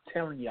why I'm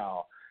telling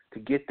y'all to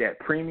get that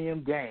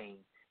premium game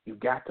You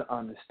got to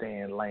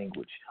understand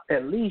language.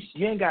 At least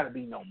you ain't got to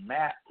be no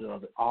master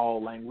of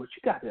all language.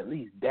 You got to at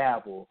least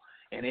dabble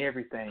in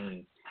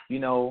everything. You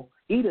know,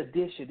 eat a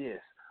dish of this,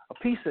 a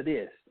piece of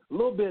this, a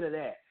little bit of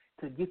that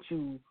to get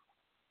you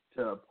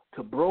to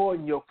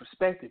broaden your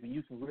perspective, and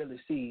you can really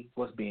see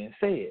what's being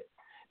said.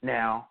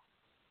 Now,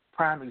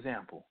 prime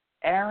example,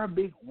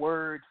 Arabic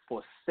word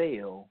for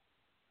sale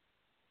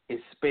is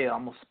spelled,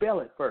 I'm going to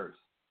spell it first.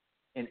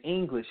 In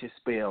English, it's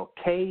spelled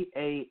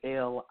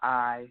Kaliyya.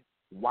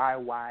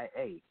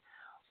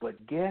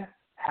 But guess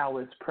how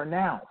it's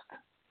pronounced?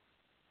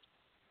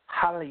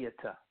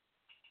 Haliyata.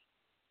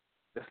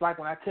 It's like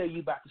when I tell you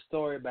about the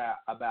story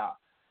about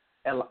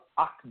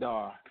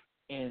El-Akhdar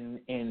in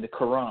the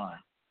Quran.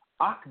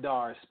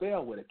 Akhdar is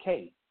spelled with a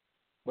K,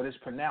 but it's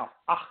pronounced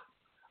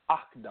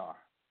Akhdar.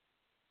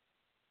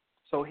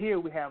 So here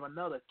we have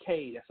another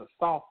K that's a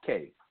soft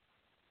K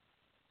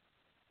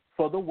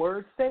for the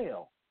word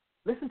sale.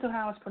 Listen to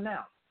how it's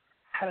pronounced.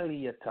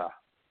 Haliyata.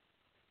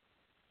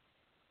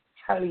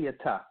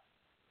 Haliyata.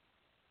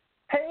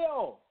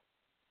 Hail.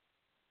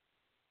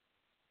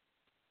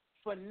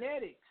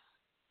 Phonetics.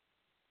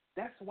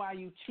 That's why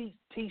you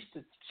teach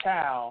the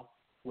child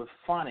with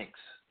phonics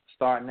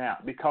starting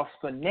out, because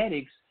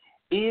phonetics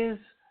is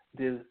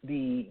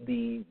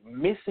the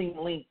missing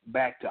link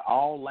back to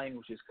all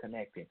languages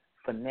connecting.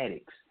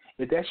 Phonetics.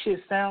 If that shit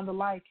sounds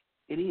alike,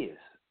 it is.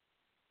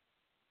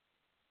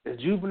 As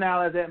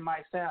juvenile as that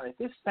might sound, if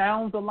it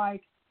sounds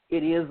alike,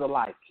 it is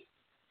alike.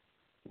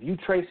 If you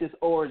trace its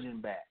origin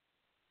back.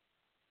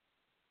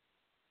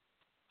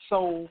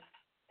 So,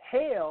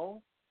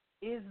 hell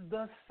is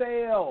the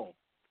cell.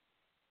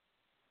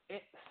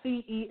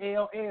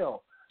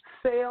 C-E-L-L.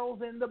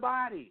 Cells in the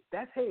body.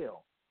 That's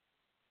hell.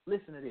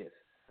 Listen to this.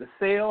 The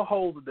cell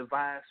holds a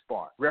divine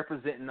spark,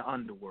 representing the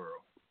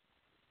underworld.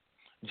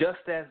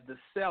 Just as the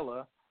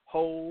cellar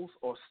holds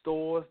or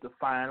stores the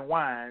fine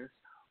wines,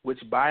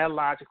 which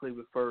biologically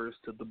refers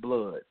to the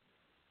blood.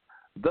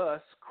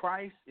 Thus,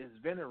 Christ is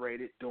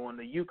venerated during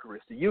the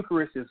Eucharist. The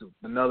Eucharist is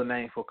another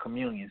name for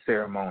communion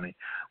ceremony,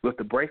 with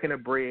the breaking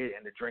of bread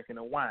and the drinking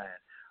of wine,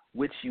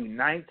 which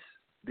unites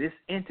this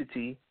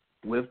entity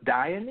with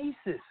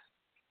Dionysus,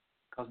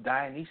 because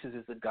Dionysus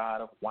is the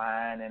god of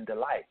wine and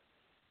delight,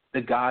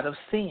 the god of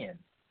sin.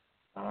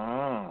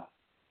 The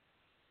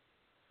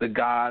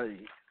god.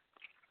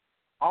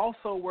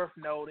 Also worth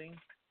noting.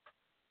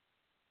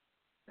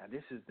 Now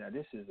this is I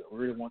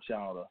really want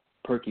y'all to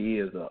perk your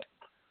ears up.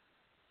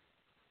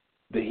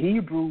 The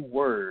Hebrew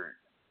word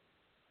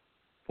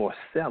for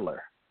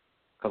seller,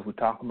 because we're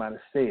talking about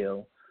a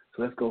sale,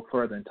 so let's go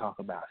further and talk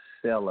about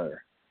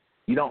seller.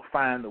 You don't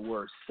find the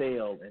word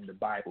sale in the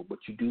Bible, but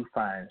you do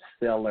find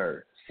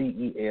seller,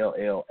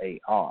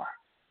 C-E-L-L-A-R.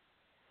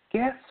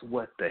 Guess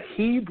what the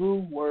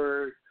Hebrew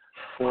word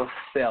for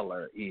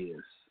seller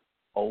is?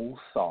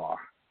 Osar.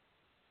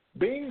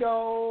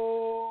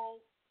 Bingo!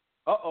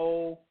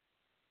 Uh-oh.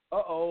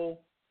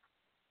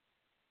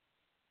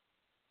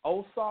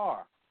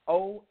 Osar.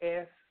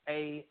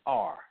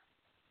 O-S-A-R.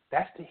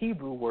 That's the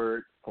Hebrew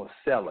word for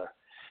seller.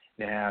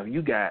 Now,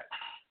 you got,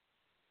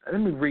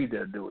 let me read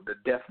the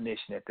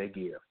definition that they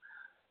give.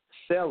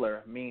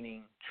 Cellar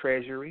meaning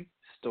treasury,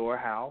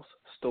 storehouse,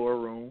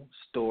 storeroom,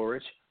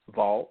 storage,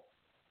 vault.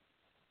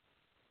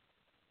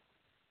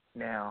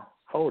 Now,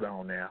 hold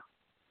on now.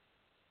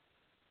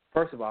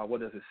 First of all, what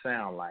does it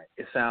sound like?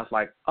 It sounds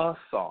like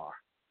Asar.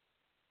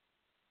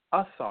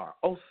 Asar,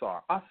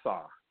 Osar,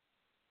 Asar.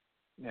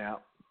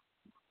 Now,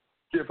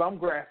 if I'm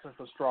grasping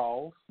for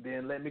straws,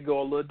 then let me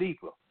go a little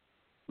deeper.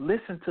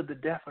 Listen to the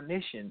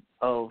definition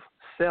of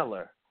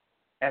seller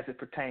as it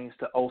pertains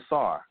to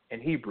Osar in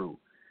Hebrew.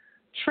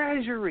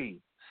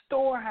 Treasury,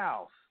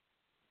 storehouse.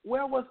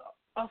 Where was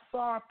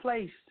Asar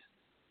placed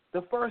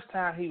the first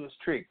time he was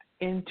tricked?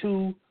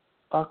 Into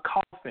a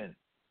coffin,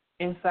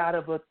 inside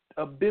of a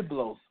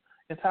biblos,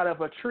 inside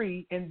of a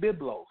tree in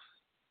Byblos,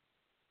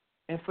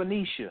 in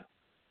Phoenicia.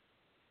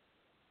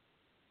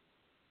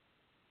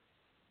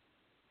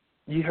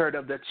 You heard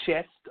of the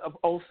chest of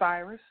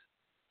Osiris?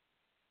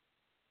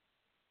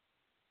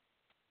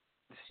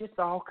 The shit's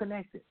all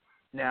connected.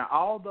 Now,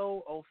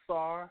 although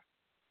Osar,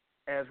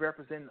 as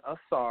representing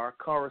Asar,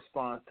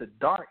 corresponds to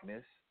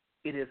darkness,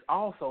 it is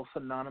also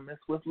synonymous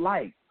with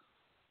light,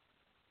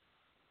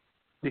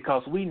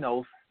 because we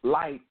know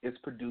light is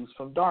produced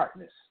from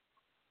darkness.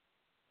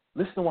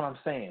 Listen to what I'm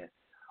saying.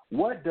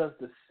 What does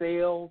the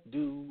cell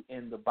do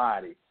in the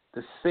body?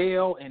 The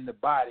cell in the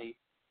body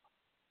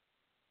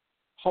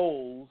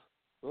holds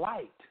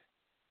light.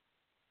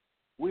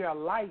 We are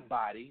light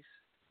bodies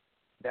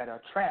that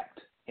are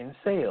trapped in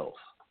cells.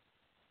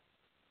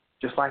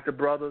 Just like the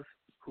brothers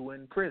who are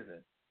in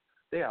prison.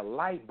 They are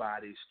light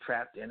bodies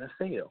trapped in a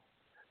cell.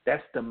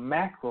 That's the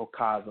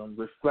macrocosm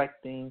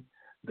reflecting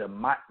the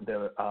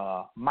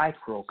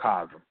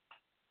microcosm.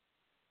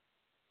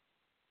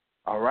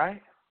 All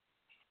right?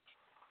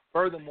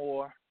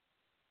 Furthermore,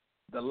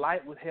 the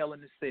light withheld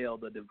in the cell,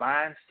 the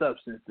divine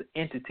substance, the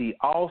entity,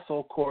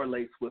 also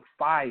correlates with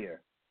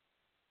fire.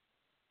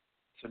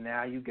 So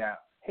now you got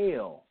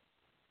hell.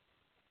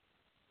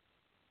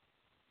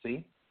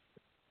 See?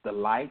 The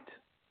light,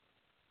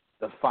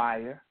 the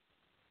fire,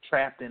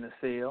 trapped in a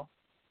cell.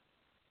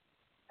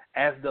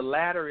 As the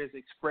latter is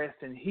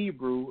expressed in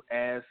Hebrew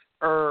as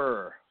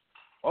Uh-oh,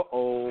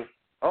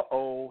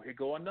 here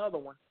go another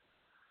one.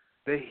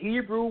 The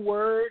Hebrew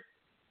word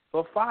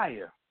for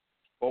fire,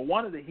 or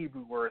one of the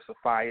Hebrew words for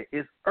fire,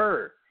 is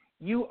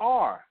You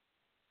are.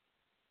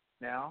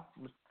 Now,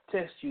 let's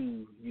test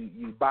you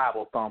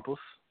Bible thumpers,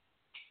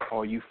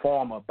 or you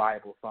former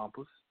Bible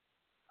thumpers.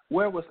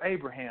 Where was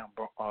Abraham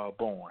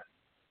born?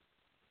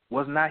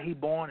 Was not he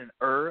born in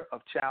Ur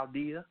of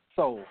Chaldea?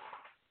 So,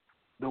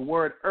 the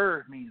word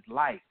means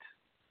light.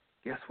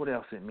 Guess what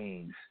else it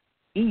means?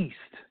 East,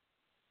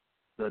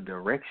 the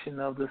direction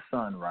of the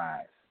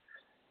sunrise.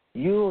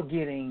 You're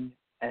getting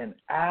an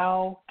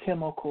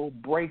alchemical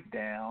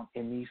breakdown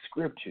in these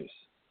scriptures.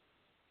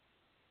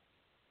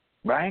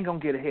 But I ain't gonna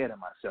get ahead of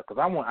myself because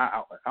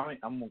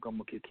I'm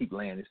gonna keep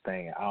laying this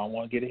thing. I don't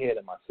want to get ahead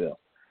of myself.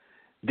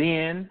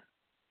 Then,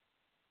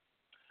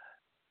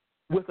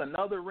 with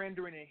another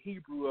rendering in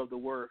Hebrew of the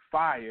word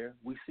fire,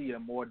 we see a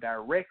more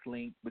direct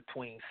link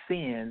between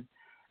sin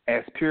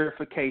as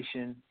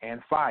purification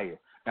and fire.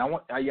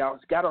 Now, y'all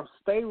got to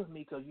stay with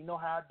me because you know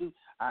how I do.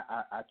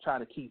 I try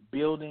to keep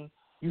building.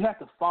 You have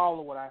to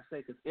follow what I say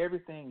because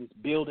everything is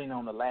building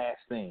on the last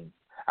thing.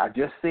 I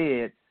just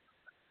said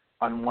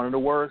on one of the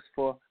words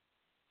for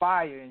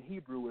fire in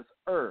Hebrew is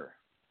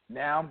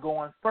Now I'm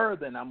going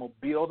further and I'm going to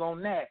build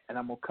on that and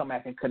I'm going to come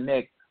back and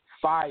connect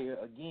fire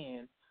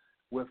again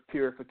with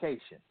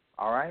purification.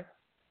 All right?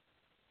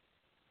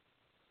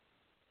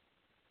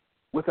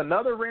 With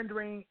another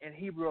rendering in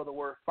Hebrew of the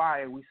word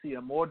fire, we see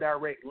a more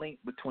direct link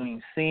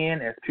between sin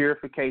as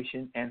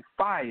purification and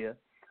fire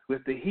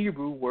with the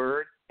Hebrew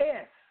word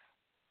es.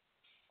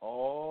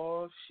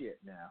 Oh, shit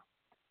now.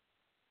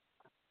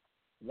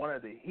 One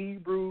of the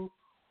Hebrew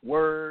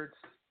words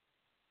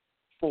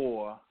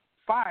for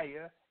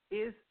fire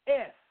is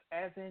es,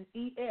 as in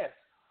es.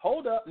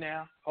 Hold up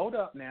now.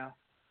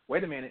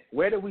 Wait a minute.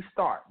 Where did we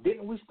start?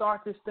 Didn't we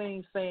start this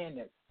thing saying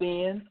that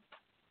sin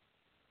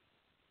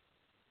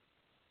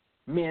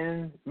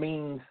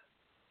means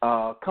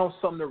comes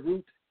from the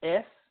root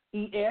es,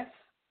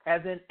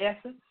 as in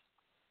essence?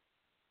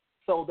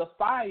 So the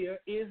fire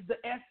is the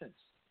essence.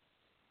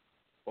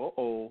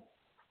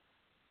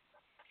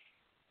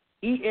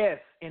 Es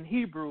in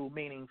Hebrew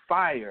meaning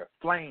fire,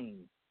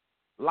 flame,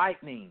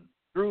 lightning.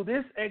 Through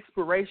this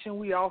exploration,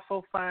 we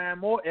also find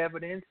more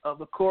evidence of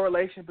the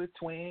correlation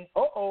between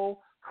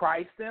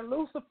Christ and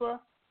Lucifer.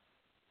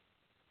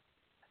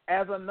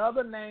 As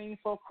another name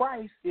for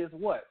Christ is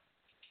what?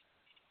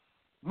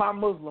 My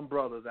Muslim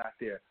brothers out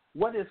there,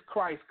 what is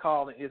Christ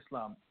called in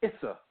Islam?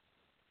 Issa,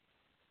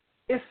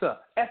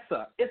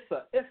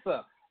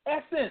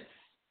 essence.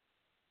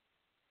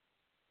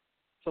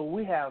 So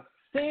we have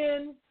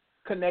sin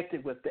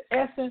connected with the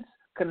essence,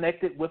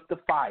 connected with the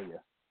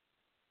fire.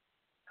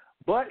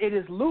 But it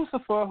is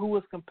Lucifer who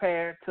is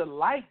compared to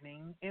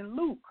lightning in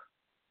Luke.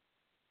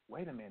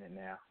 Wait a minute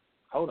now.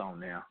 Hold on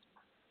now.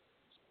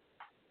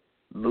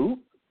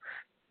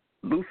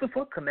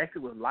 Lucifer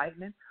connected with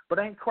lightning, but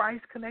ain't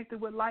Christ connected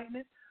with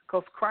lightning?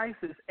 Because Christ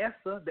is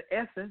Essa, the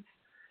essence,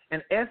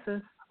 and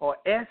essence, or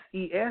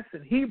S-E-S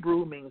in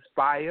Hebrew, means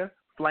fire,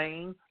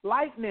 flame,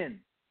 lightning.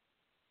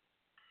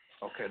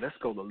 Okay, let's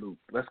go to Luke.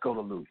 Let's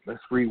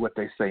read what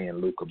they say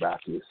in Luke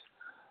about this.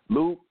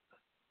 Luke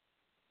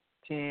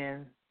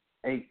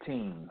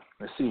 10:18.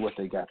 Let's see what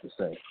they got to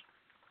say.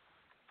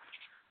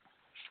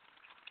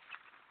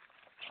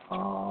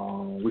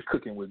 We're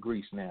cooking with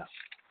grease now.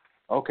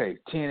 Okay,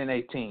 10 and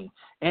 18.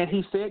 And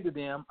he said to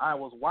them, I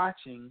was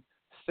watching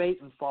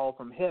Satan fall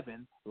from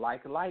heaven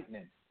like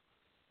lightning.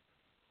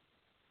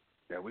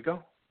 There we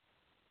go.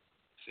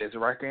 It says it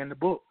right there in the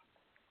book.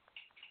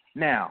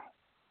 Now,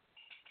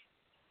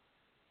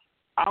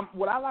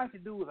 what I like to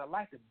do is I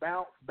like to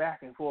bounce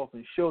back and forth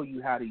and show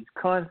you how these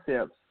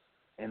concepts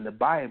in the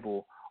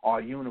Bible are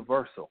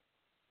universal.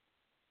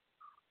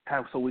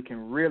 So we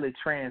can really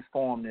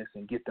transform this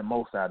and get the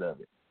most out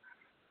of it.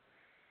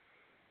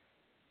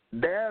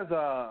 There's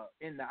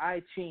in the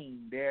I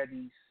Ching, there are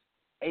these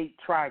 8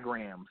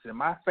 trigrams, and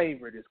my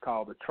favorite is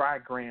called the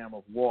trigram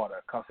of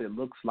water because it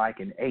looks like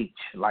an H,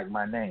 like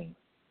my name.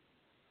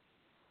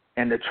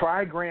 And the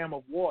trigram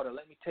of water,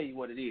 let me tell you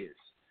what it is.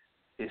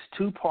 It's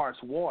 2 parts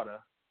water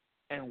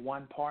and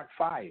 1 part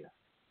fire.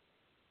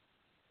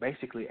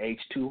 Basically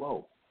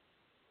H2O,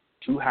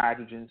 2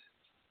 hydrogens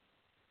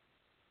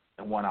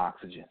and 1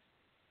 oxygen.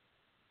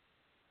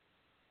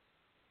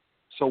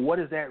 So what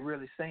is that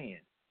really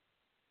saying?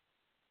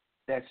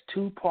 That's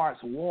 2 parts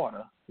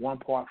water, 1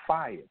 part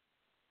fire.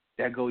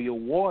 That go, your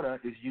water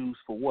is used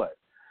for what?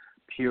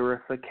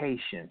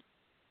 Purification.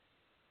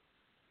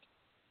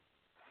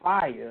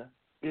 Fire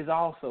is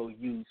also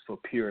used for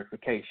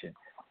purification.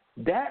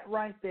 That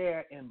right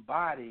there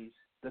embodies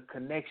the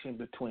connection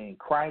between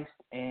Christ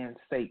and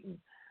Satan,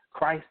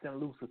 Christ and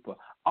Lucifer,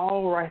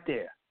 all right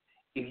there.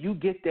 If you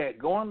get that,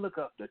 go and look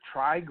up the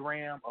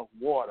trigram of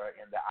water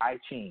in the I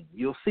Ching.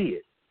 You'll see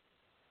it.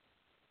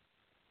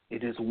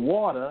 It is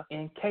water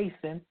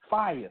encasing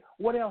fire.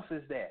 What else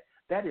is that?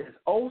 That is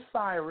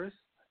Osiris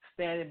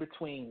standing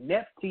between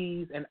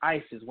Nephthys and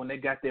Isis when they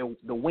got the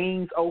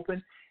wings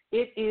open.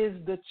 It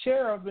is the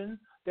cherubim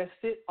that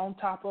sit on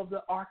top of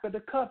the Ark of the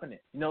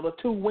Covenant. You know, the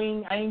two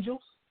winged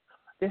angels?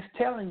 It's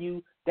telling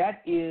you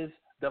that is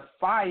the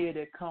fire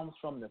that comes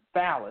from the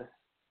phallus,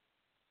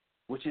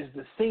 which is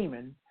the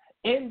semen,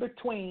 in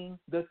between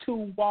the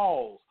two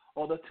walls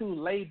or the two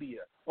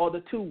labia or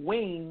the two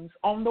wings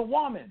on the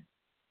woman.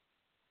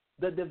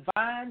 The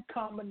divine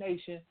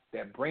combination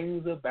that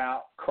brings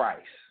about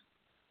Christ.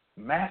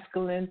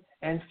 Masculine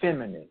and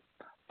feminine,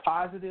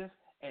 positive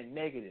and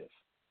negative,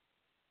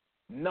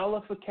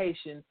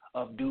 nullification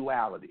of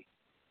duality.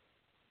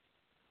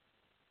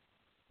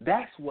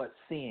 That's what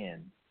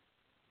sin,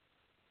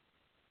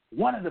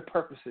 one of the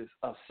purposes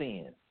of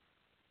sin.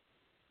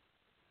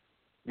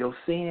 Your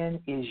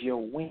sin is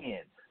your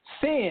win.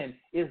 Sin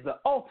is the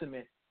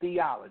ultimate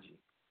theology.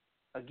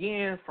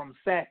 Again, from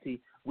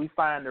Sati, we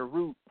find the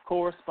root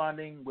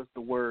corresponding with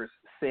the words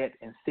set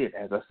and sit,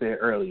 as I said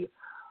earlier.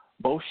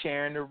 Both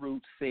sharing the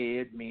root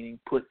said, meaning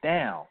put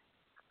down.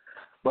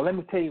 But let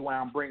me tell you why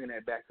I'm bringing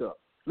that back up.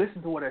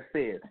 Listen to what I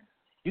said.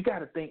 You got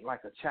to think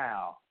like a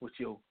child with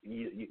your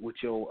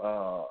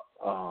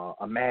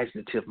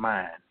imaginative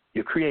mind,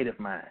 your creative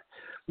mind.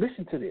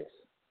 Listen to this.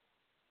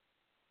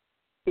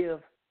 If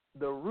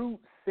the root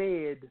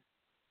said,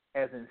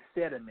 as in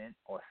sediment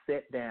or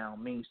set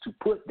down, means to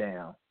put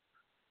down,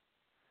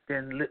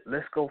 then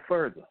let's go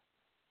further.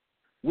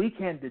 We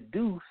can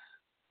deduce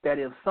that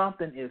if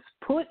something is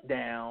put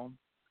down,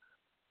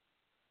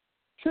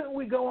 shouldn't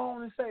we go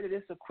on and say that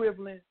it's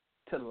equivalent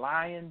to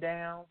lying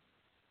down?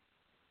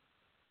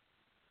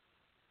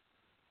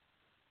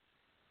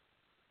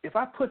 If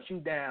I put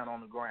you down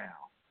on the ground,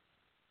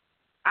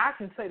 I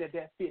can say that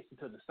fits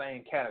into the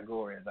same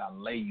category as I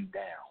lay you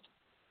down.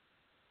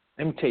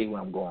 Let me tell you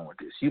where I'm going with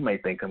this. You may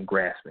think I'm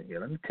grasping here.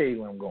 Let me tell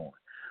you where I'm going.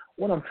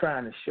 What I'm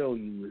trying to show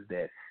you is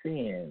that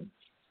sin,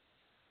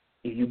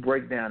 if you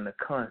break down the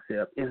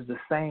concept, is the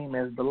same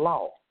as the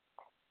law.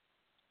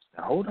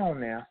 Now, hold on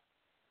now.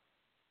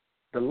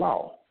 The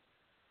law.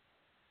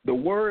 The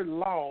word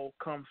law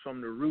comes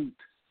from the root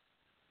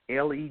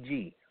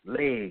L-E-G,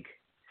 leg.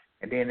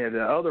 And then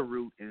the other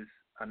root is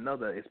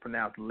it's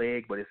pronounced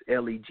leg, but it's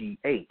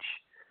L-E-G-H.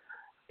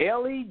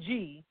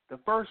 L-E-G, the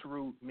first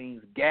root,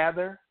 means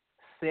gather,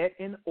 set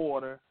in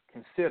order,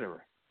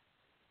 consider.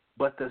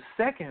 But the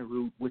second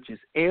root, which is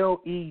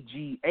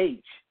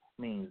L-E-G-H,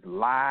 means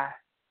lie,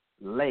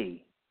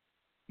 lay.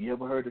 You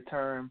ever heard the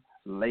term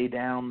lay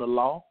down the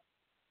law?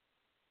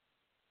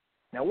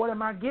 Now, what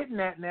am I getting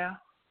at now?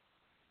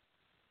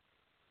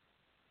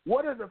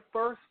 What are the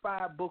first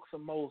 5 books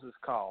of Moses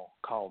called?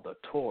 Called the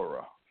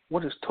Torah.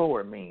 What does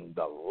Torah mean?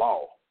 The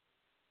law.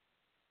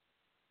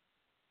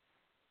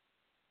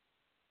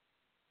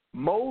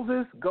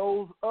 Moses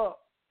goes up.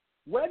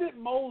 Where did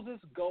Moses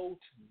go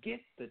to get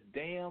the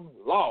damn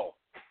law?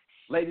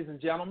 Ladies and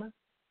gentlemen,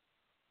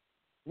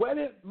 where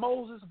did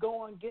Moses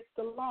go and get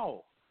the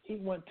law? He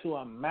went to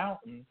a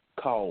mountain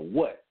called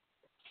what?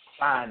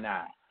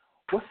 Sinai.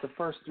 What's the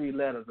first 3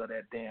 letters of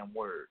that damn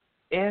word?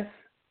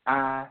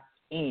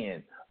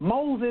 S-I-N.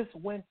 Moses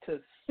went to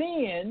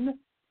sin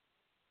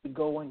to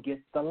go and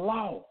get the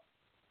law.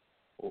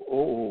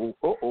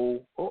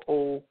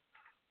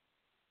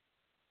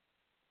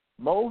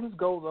 Moses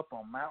goes up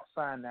on Mount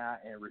Sinai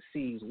and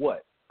receives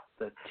what?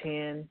 The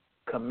 10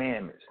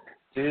 Commandments.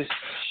 This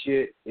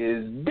shit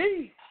is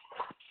deep.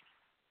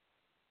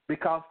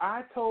 Because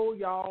I told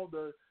y'all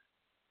the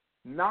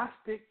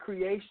Gnostic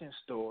creation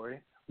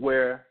story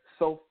where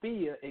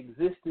Sophia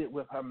existed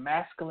with her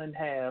masculine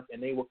half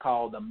and they were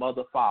called the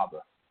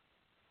mother-father.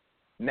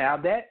 Now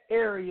that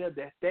area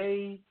that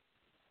they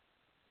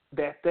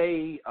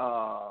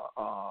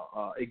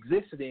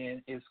existed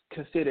in is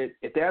considered,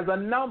 if there's a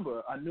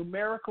number, a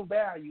numerical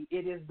value,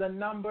 it is the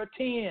number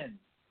 10.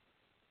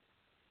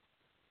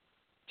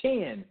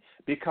 10,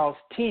 because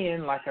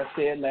 10, like I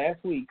said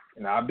last week,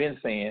 and I've been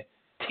saying,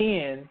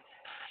 10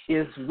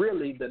 is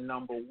really the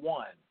number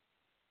 1.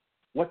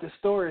 What the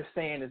story is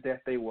saying is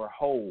that they were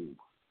whole.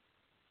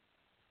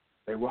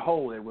 They were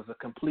whole. It was a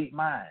complete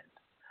mind.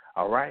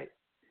 All right?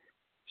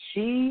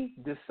 She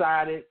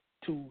decided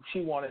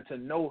she wanted to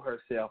know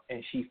herself,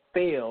 and she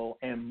fell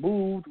and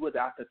moved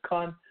without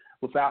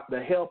the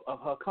help of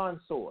her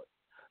consort.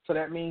 So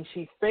that means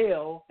she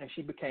fell and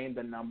she became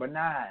the number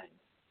 9.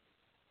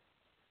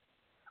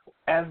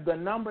 As the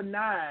number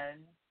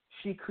 9,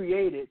 she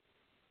created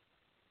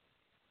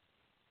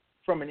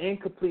from an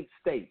incomplete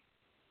state.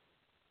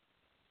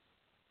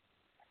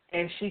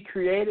 And she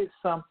created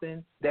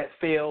something that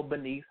fell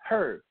beneath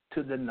her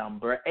to the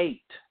number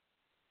 8.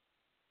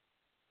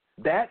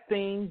 That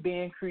thing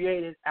being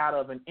created out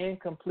of an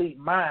incomplete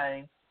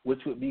mind,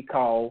 which would be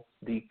called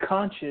the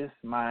conscious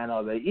mind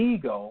or the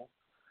ego,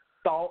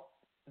 thought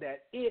that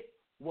it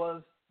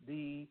was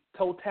the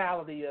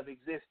totality of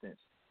existence.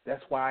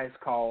 That's why it's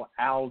called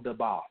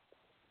Al-Dabath,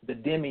 the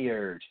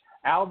demiurge.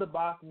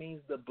 Al-Dabath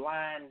means the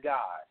blind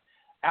God.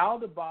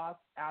 Al-Dabath,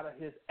 out of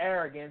his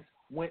arrogance,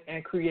 went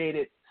and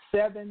created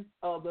 7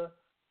 other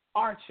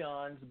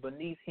archons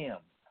beneath him.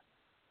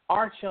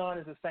 Archon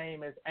is the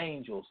same as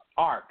angels,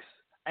 arcs,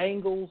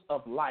 angles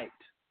of light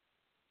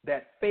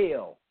that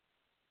fell.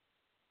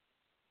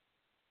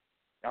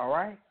 All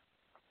right?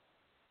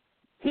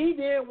 He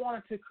then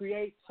wanted to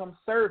create some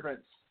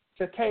servants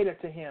to cater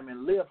to him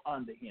and live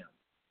under him.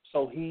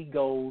 So he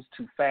goes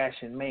to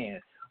fashion man.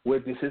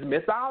 This is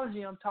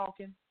mythology I'm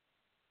talking.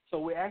 So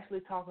we're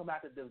actually talking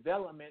about the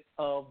development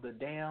of the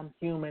damn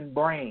human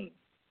brain.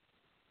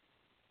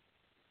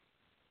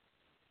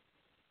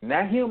 And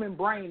that human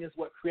brain is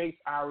what creates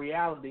our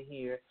reality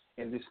here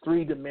in this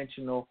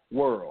 3-dimensional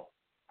world,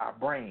 our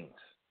brains.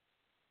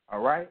 All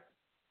right?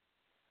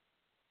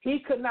 He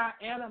could not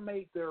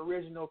animate the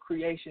original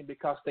creation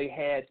because they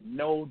had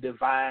no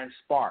divine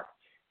spark.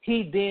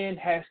 He then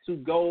has to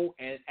go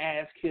and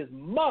ask his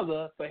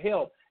mother for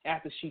help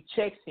after she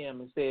checks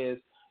him and says,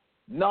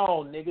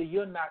 no, nigga,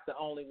 you're not the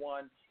only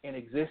one in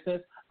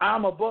existence.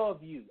 I'm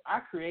above you. I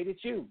created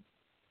you.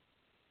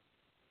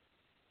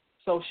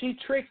 So she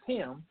tricks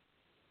him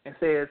and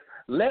says,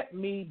 let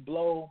me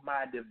blow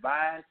my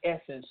divine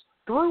essence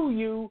through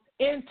you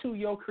into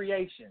your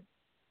creation.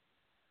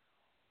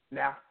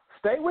 Now,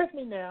 stay with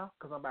me now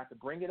because I'm about to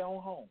bring it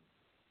on home.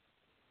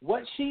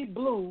 What she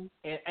blew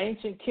in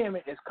ancient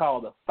Kemet is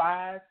called the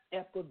 5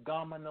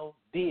 epigomenal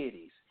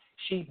deities.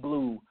 She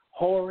blew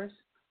Horus,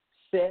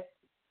 Set,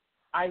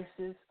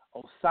 Isis,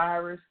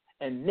 Osiris,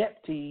 and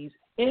Nephthys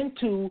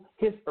into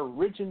his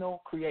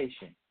original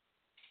creation.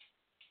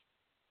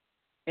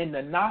 In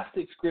the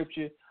Gnostic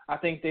scripture, I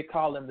think they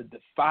call them the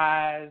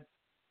 5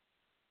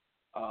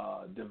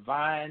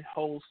 divine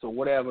hosts or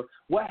whatever.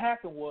 What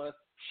happened was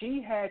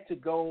she had to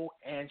go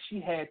and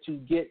she had to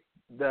get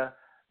the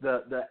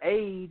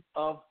aid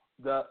of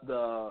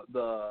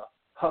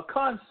her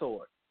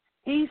consort.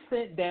 He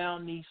sent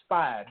down these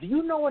 5. Do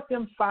you know what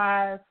them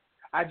 5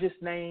 I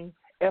just named?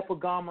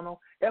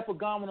 Epigomenal.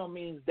 Epigomenal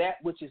means that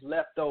which is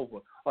left over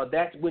or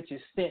that which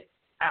is sent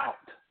out.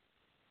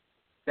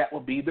 That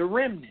would be the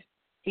remnant.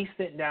 He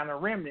sent down a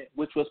remnant,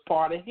 which was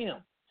part of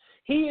him.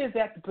 He is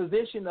at the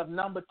position of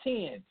number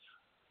 10.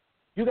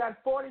 You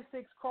got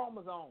 46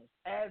 chromosomes,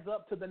 adds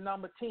up to the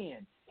number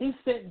 10. He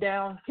sent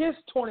down his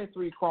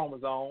 23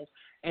 chromosomes,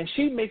 and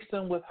she mixed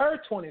them with her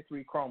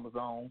 23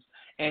 chromosomes,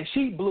 and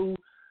she blew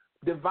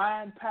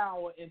divine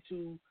power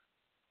into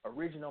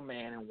original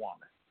man and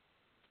woman,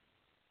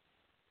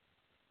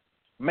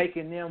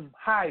 making them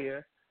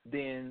higher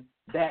than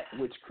that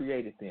which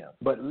created them.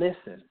 But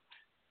listen,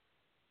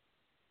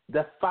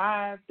 the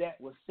 5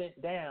 that was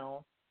sent down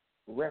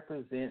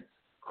represents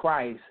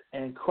Christ,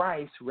 and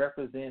Christ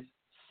represents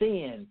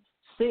sin.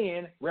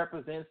 Sin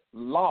represents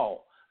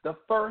law. The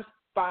first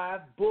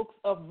 5 books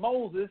of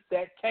Moses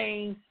that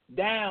came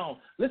down.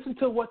 Listen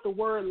to what the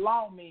word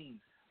law means.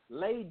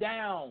 Lay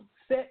down,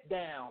 set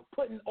down,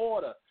 put in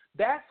order.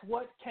 That's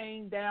what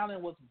came down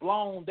and was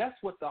blown.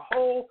 That's what the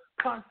whole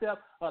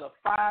concept of the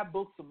 5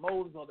 books of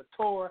Moses or the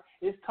Torah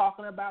is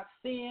talking about,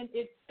 sin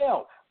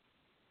itself,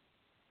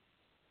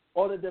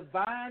 or the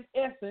divine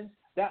essence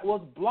that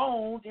was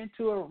blown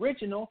into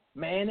original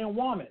man and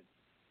woman.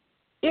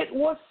 It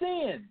was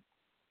sin.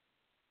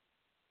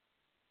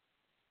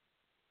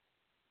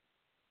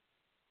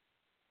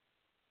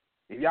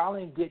 If y'all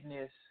ain't getting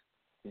this,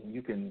 then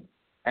you can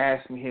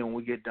ask me here when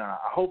we get done.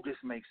 I hope this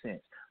makes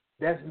sense.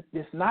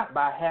 It's not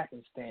by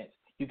happenstance.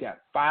 You got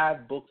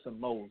 5 books of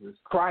Moses.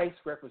 Christ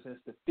represents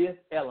the 5th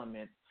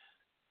element.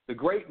 The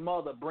Great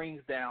Mother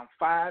brings down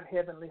 5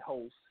 heavenly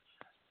hosts.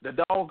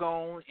 The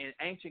doggone in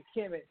ancient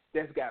Kemet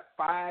that's got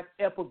 5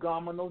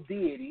 epigomenal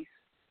deities.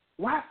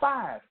 Why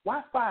 5?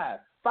 Why 5?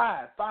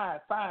 5, 5,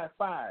 5,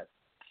 5.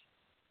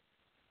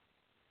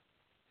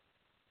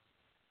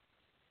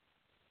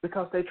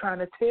 Because they're trying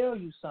to tell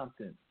you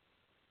something.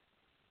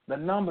 The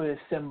number is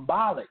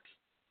symbolic.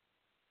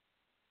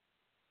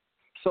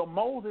 So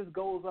Moses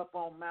goes up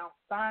on Mount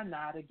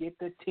Sinai to get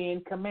the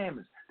 10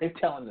 commandments. They're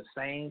telling the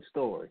same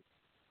story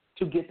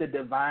to get the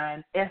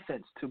divine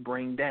essence to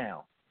bring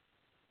down.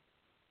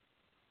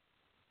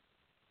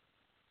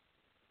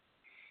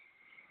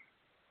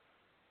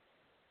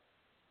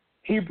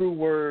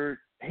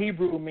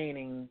 Hebrew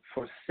meaning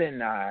for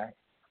Sinai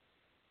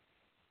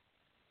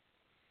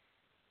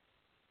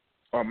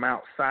or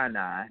Mount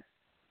Sinai,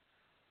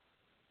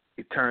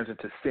 it turns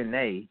into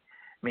Sinai,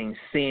 means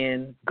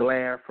sin,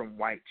 glare from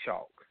white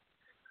chalk.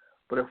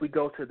 But if we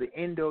go to the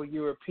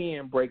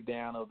Indo-European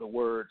breakdown of the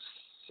word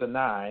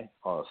Sinai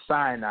or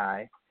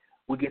Sinai,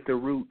 we get the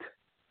root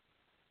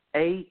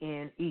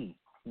A-N-E.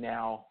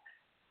 Now,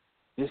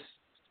 this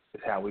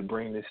is how we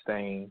bring this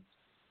thing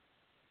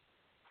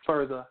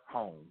further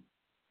home.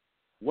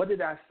 What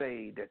did I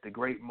say that the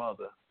Great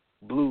Mother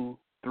blew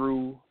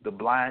through the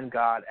blind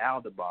god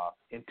Aldebaran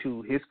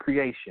into his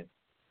creation?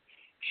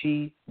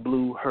 She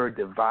blew her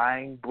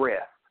divine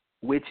breath,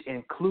 which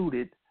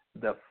included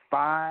the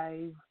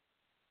 5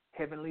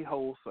 heavenly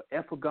hosts or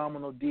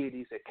epigomenal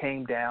deities that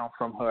came down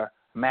from her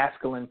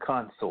masculine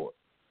consort.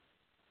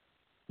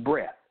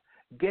 Breath.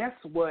 Guess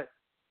what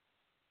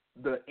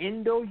the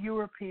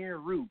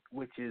Indo-European root,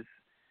 which is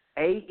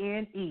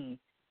A-N-E,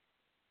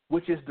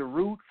 which is the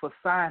root for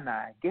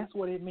Sinai. Guess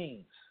what it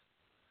means?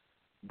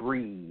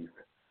 Breathe,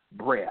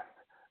 breath,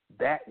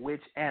 that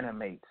which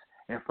animates.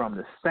 And from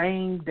the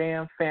same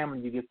damn family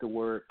you get the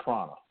word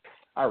prana.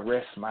 I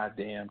rest my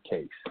damn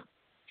case.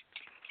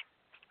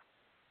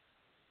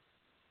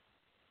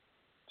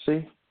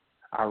 See?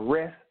 I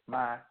rest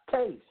my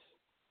case.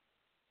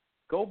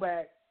 Go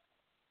back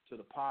to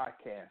the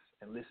podcast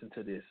and listen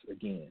to this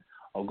again.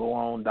 Or go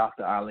on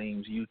Dr.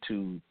 Alim's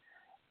YouTube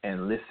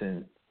and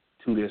listen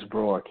to this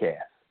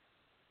broadcast.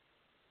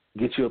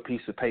 Get you a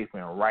piece of paper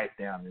and write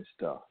down this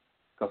stuff.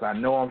 Because I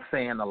know I'm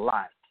saying a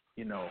lot,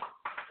 you know,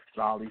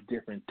 with all these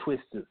different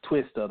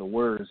twists of the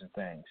words and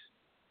things.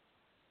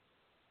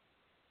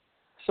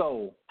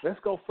 So let's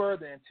go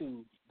further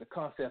into the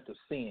concept of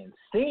sin.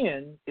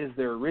 Sin is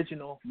the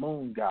original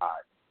moon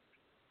god.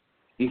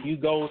 If you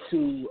go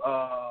to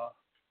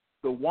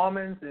the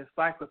Woman's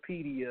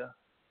Encyclopedia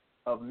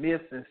of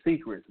Myths and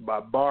Secrets by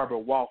Barbara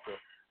Walker,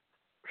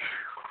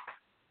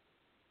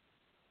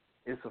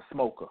 it's a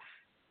smoker.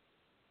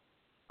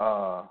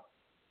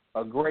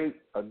 A great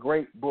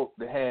book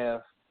to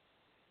have.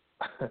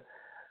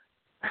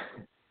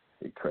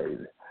 It's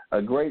crazy.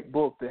 A great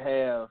book to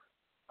have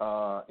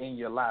in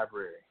your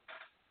library.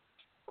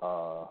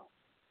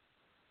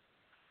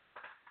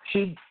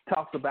 She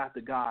talks about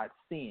the god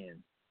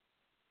Sin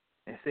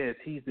and says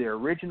he's the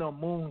original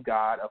moon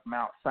god of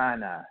Mount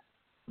Sinai,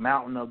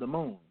 mountain of the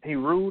moon. He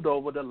ruled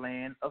over the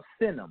land of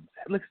Sinim.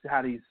 Look at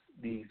how these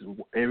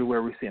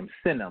everywhere we see him,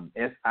 Sinim,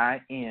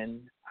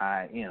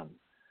 S-I-N-I-M.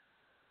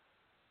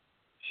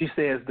 She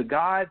says the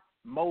God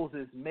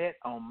Moses met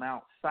on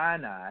Mount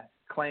Sinai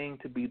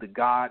claimed to be the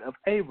God of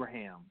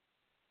Abraham,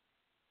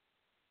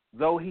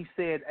 though he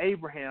said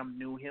Abraham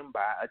knew him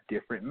by a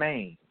different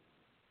name.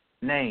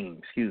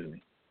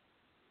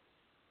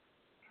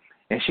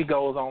 And she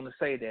goes on to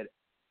say that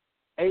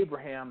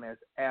Abraham as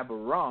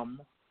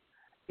Abiram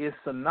is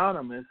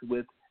synonymous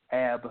with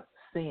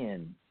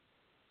Ab-Sin.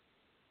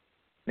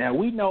 Now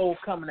we know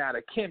coming out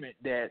of Kemet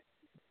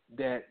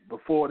that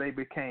before they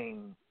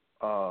became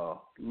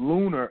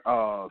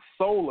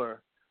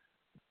solar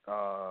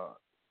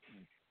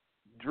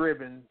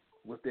driven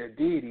with their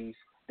deities,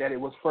 that it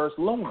was first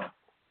lunar.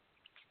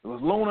 It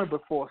was lunar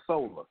before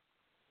solar.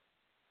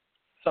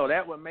 So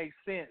that would make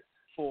sense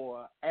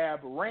for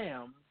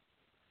Abraham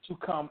to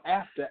come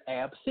after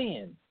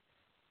Ab-Sin.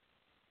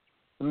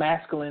 The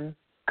masculine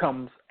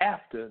comes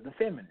after the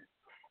feminine.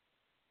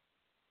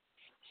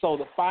 So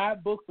the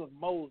 5 books of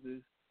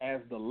Moses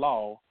as the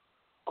law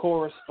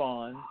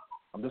correspond,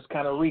 I'm just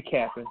kind of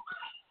recapping,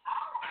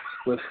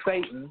 with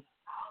Satan.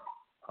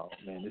 Oh,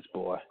 man, this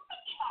boy.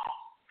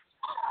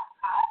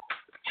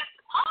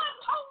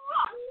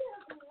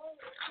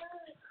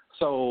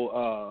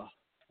 So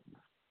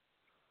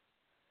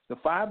the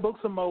 5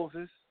 books of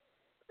Moses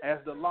as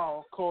the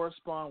law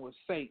correspond with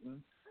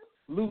Satan,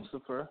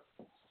 Lucifer,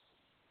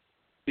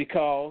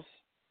 because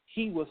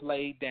he was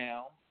laid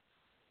down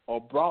or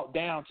brought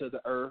down to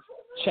the earth,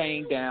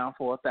 chained down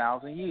for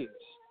 1,000 years.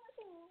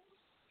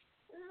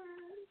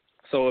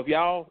 So if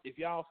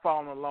y'all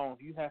following along,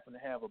 if you happen to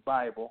have a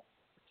Bible,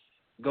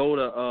 go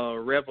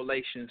to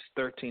Revelations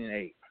 13 and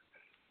 8.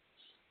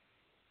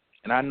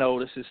 And I know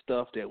this is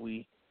stuff that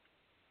we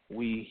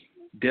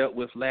dealt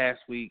with last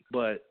week,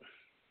 but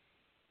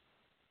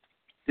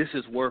this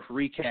is worth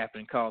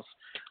recapping because,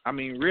 I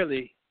mean,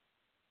 really,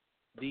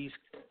 these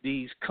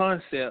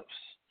concepts,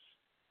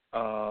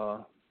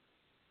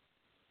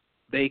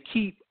 they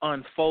keep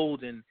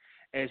unfolding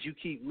as you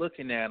keep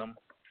looking at them.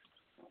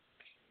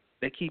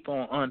 They keep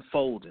on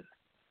unfolding.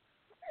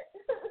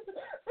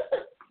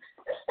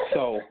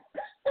 So,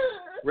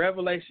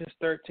 Revelations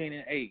 13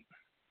 and 8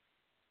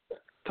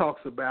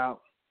 talks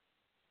about,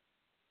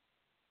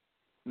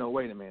 no,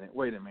 wait a minute.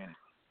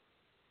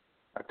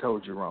 I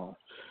told you wrong.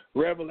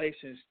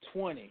 Revelations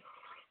 20,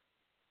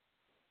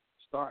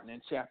 starting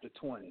in chapter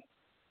 20.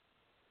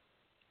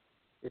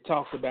 It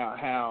talks about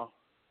how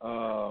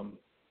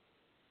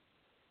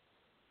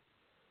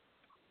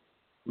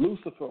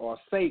Lucifer or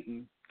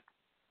Satan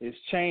is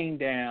chained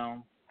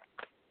down.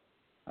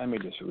 Let me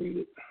just read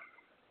it.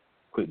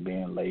 Quit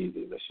being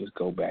lazy. Let's just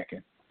go back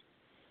and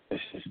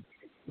let's just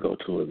go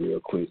to it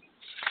real quick.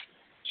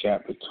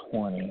 Chapter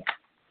 20,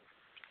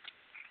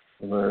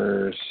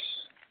 verse.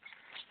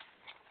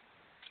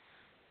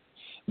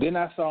 Then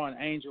I saw an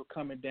angel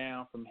coming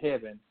down from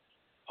heaven,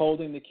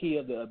 holding the key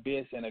of the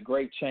abyss and a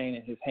great chain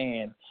in his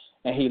hand,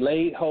 and he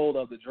laid hold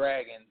of the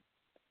dragon,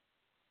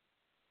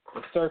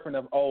 the serpent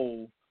of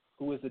old,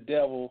 who is the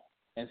devil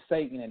and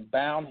Satan, and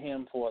bound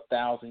him for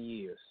 1,000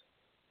 years.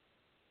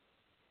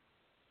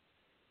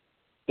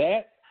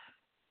 That,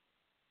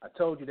 I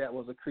told you that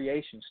was a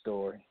creation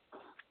story.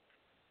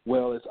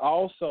 Well, it's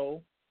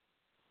also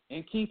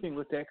in keeping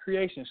with that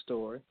creation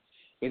story.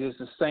 It is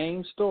the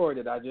same story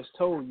that I just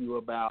told you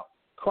about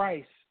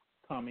Christ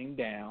coming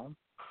down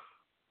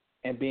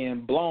and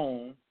being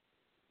blown,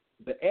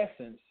 the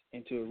essence,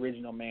 into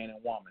original man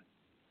and woman.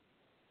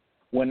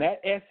 When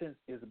that essence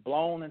is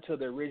blown into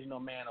the original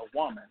man or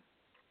woman,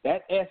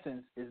 that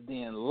essence is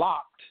then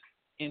locked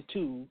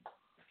into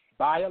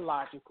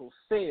biological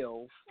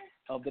cells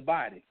of the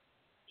body.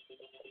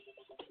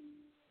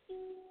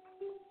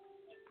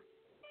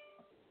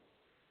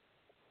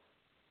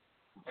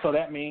 So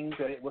that means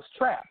that it was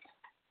trapped.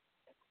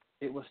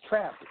 It was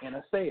trapped in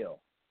a cell.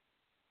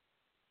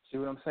 See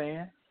what I'm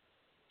saying?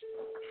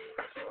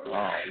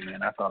 Oh,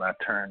 man, I thought I'd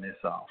turn this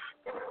off.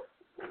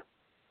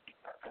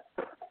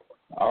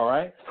 All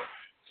right.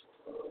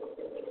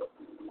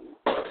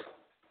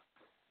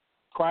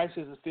 Christ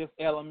is the fifth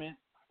element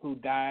who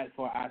died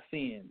for our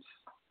sins.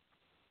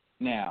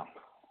 Now,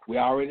 we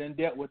already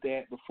dealt with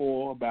that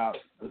before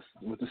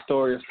with the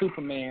story of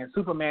Superman.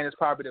 Superman is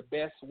probably the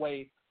best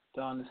way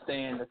to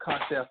understand the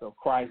concept of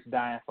Christ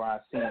dying for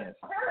our sins.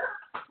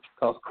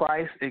 Because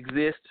Christ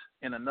exists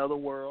in another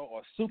world,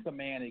 or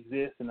Superman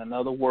exists in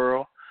another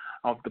world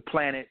of the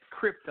planet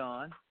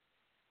Krypton.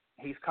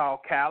 He's called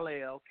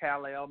Kal-El.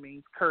 Kal-El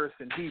means curse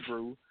in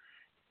Hebrew.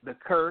 The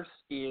curse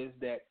is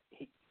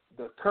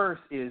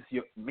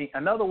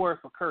another word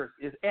for curse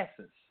is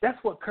essence.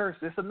 That's what curse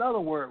is. It's another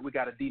word we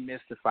got to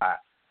demystify.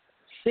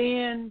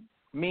 Sin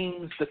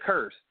means the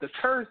curse. The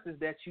curse is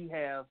that you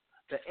have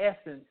the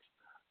essence,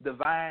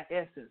 divine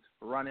essence,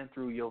 running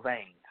through your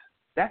veins.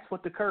 That's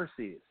what the curse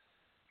is.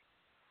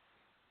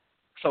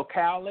 So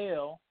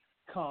Kal-El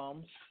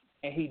comes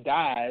and he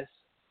dies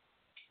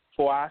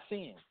for our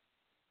sins.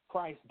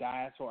 Christ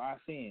dies for our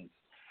sins.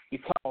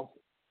 Because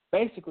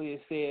basically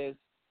it says,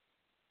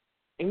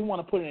 if we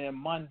want to put it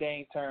in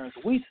mundane terms,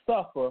 we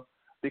suffer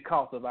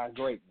because of our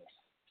greatness.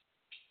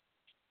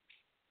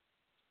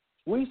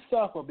 We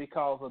suffer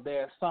because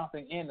there's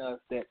something in us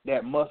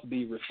that must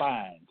be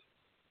refined.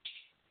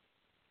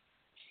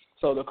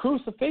 So the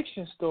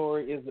crucifixion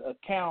story is the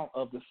account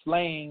of the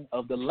slaying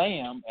of the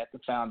Lamb at the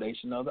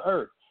foundation of the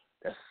earth.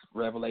 That's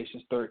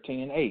Revelations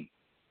 13 and 8.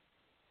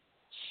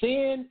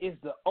 Sin is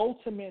the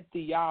ultimate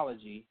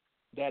theology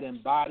that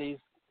embodies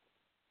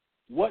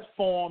what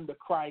form the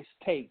Christ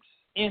takes,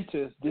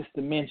 enters this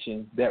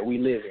dimension that we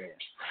live in.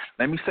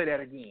 Let me say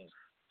that again.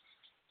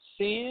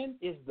 Sin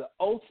is the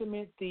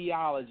ultimate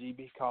theology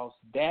because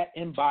that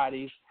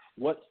embodies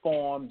what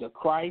form the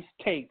Christ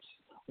takes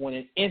when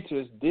it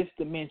enters this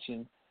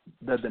dimension,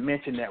 the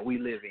dimension that we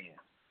live in.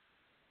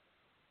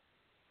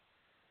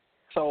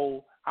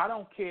 So I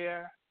don't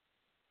care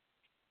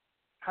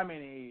how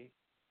many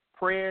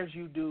prayers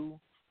you do.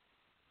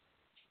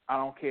 I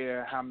don't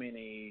care how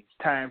many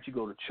times you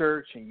go to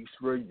church and you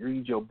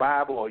read your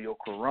Bible or your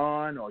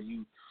Quran, or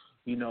you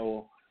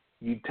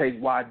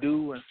take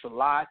Wudu and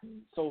Salat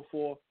and so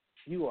forth.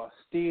 You are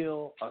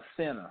still a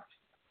sinner,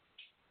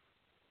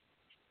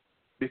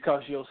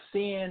 because your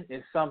sin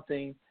is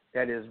something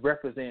that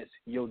represents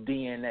your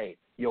DNA,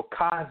 your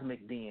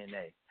cosmic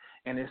DNA,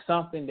 and it's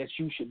something that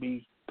you should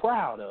be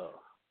proud of.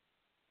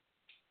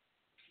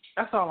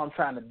 That's all I'm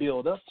trying to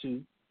build up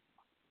to.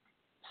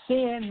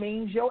 Sin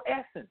means your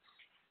essence.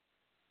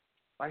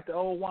 Like the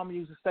old woman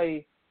used to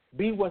say,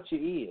 be what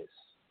you is.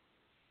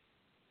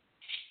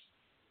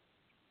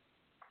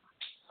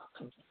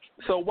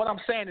 So what I'm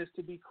saying is,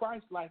 to be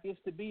Christ-like is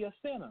to be a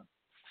sinner.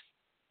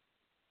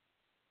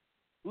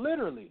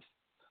 Literally.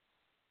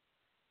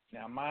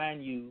 Now,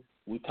 mind you,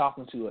 we're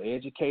talking to an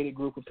educated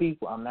group of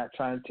people. I'm not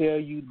trying to tell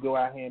you to go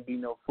out here and be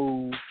no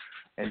fool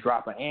and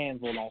drop an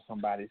anvil on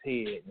somebody's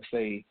head and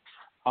say,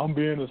 I'm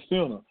being a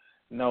sinner.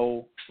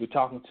 No, we're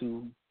talking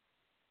to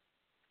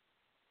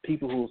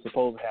people who are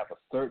supposed to have a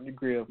certain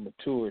degree of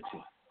maturity.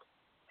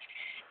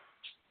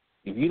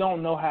 If you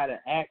don't know how to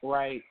act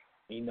right,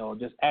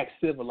 just act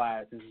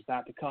civilized, this is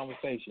not the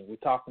conversation. We're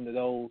talking to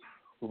those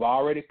who've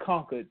already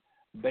conquered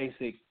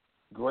basic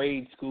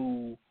grade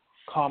school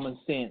common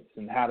sense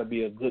and how to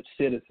be a good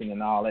citizen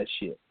and all that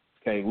shit.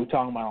 Okay, we're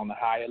talking about on the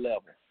higher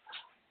level.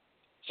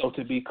 So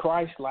to be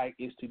Christ-like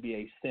is to be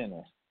a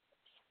sinner.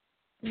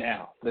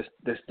 Now, let's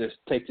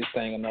take this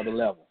thing another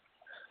level.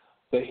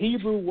 The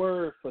Hebrew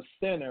word for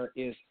sinner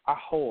is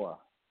ahor,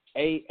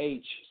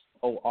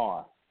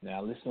 A-H-O-R.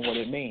 Now, listen what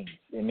it means.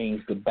 It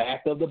means the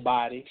back of the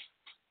body,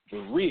 the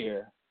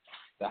rear,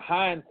 the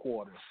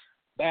hindquarters,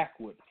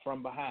 backward,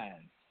 from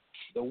behind,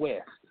 the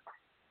west.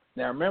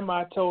 Now, remember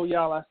I told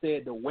y'all, I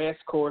said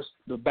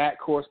the back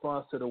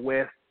corresponds to the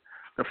west,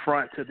 the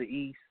front to the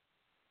east.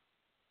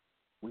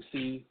 We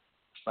see,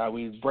 by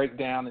we break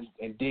down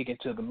and dig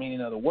into the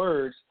meaning of the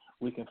words,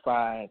 we can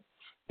find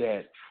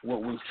that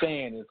what we're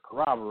saying is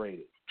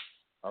corroborated.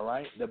 All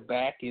right? The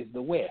back is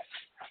the west.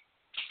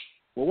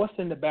 Well, what's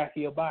in the back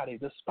of your body?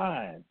 The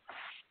spine.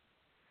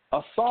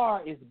 A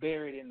sar is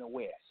buried in the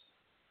west.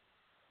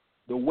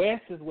 The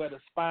west is where the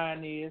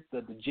spine is,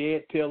 the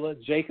Jed pillar,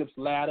 Jacob's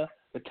ladder,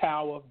 the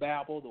Tower of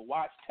Babel, the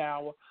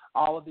watchtower,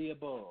 all of the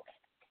above.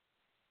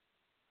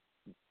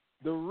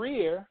 The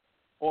rear,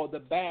 or the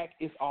back,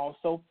 is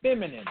also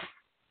feminine.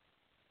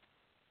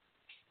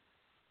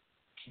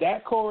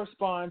 That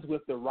corresponds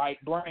with the right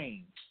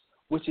brain,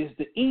 which is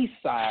the east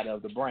side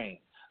of the brain.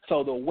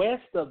 So the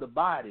west of the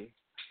body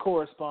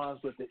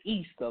corresponds with the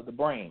east of the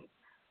brain,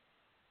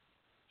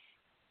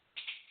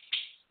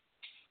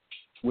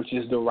 which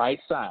is the right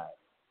side.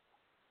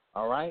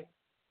 All right?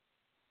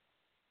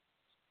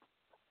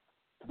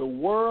 The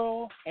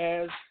world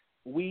as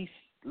we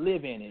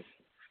live in it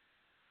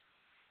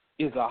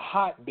is a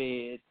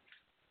hotbed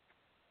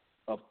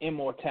of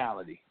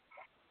immortality.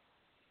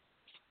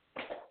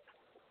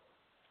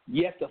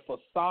 Yet the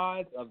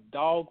facades of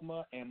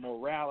dogma and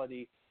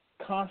morality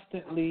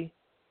constantly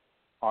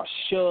are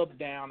shoved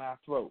down our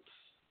throats.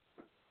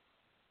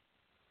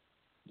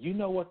 You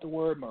know what the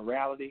word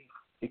morality?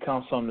 It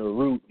comes from the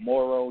root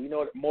moro. You know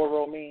what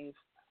moro means?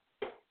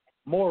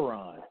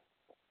 Moron,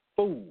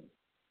 fool.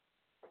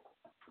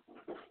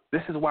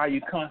 This is why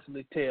you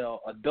constantly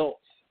tell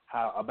adults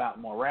about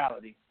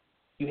morality.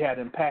 You have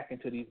them pack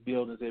into these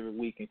buildings every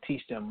week and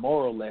teach them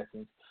moral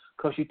lessons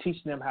because you're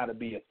teaching them how to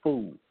be a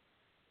fool.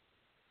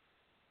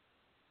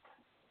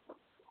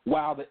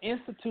 While the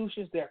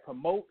institutions that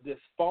promote this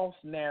false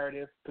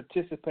narrative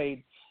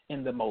participate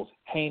in the most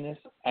heinous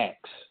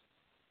acts.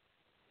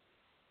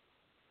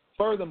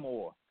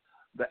 Furthermore,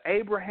 the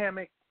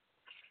Abrahamic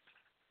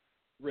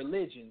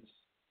religions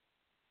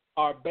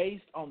are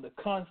based on the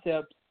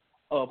concept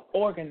of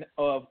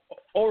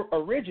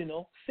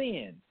original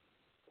sin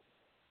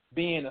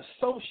being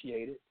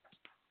associated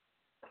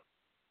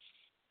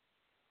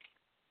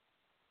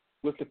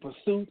with the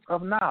pursuit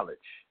of knowledge.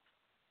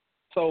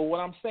 So what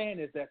I'm saying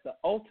is that the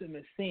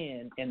ultimate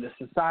sin in the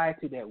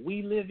society that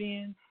we live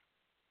in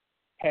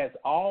has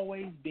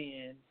always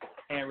been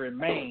and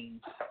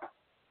remains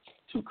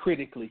to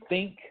critically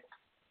think,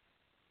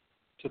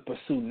 to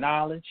pursue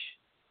knowledge,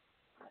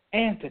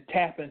 and to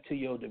tap into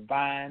your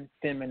divine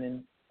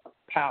feminine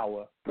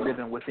power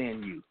living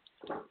within you.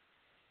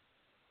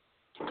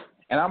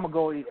 And I'm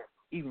going to go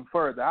even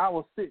further. I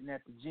was sitting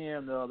at the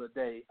gym the other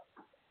day,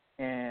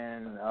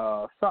 and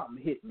something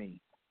hit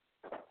me.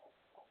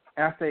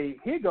 And I say,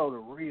 here go the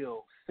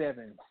real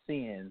 7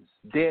 sins,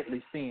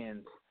 deadly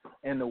sins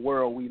in the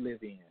world we live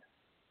in.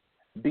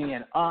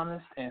 Being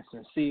honest and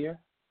sincere.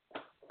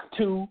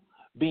 2,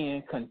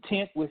 being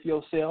content with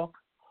yourself.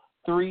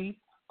 3,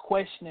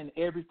 questioning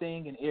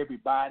everything and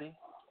everybody.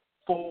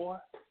 4,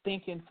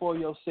 thinking for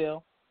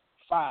yourself.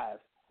 5,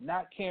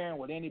 not caring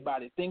what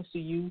anybody thinks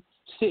of you.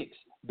 6,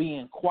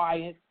 being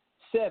quiet.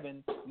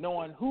 7,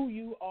 knowing who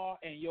you are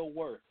and your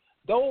worth.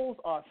 Those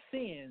are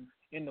sins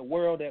in the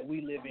world that we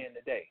live in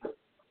today,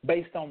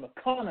 based on the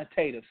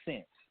connotative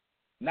sense,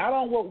 not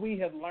on what we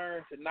have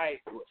learned tonight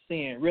what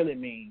sin really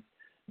means.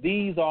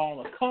 These are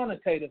on a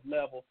connotative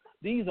level.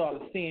 These are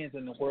the sins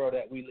in the world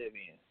that we live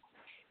in.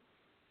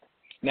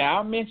 Now,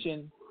 I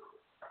mentioned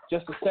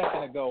just a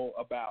second ago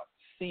about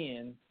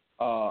sin,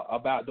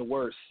 about the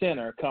word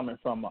sinner coming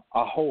from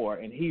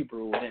ahor in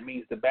Hebrew, and it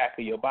means the back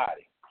of your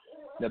body.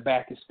 The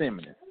back is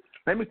feminine.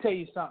 Let me tell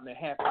you something that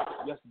happened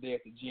yesterday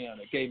at the gym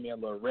that gave me a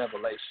little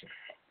revelation.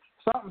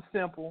 Something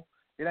simple.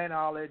 It ain't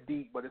all that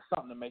deep, but it's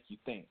something to make you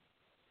think.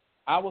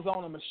 I was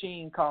on a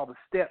machine called a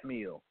step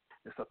mill.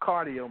 It's a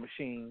cardio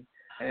machine,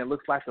 and it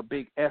looks like a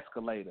big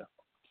escalator.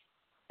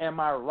 And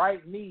my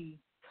right knee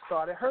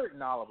started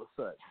hurting all of a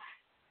sudden.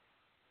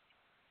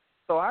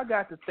 So I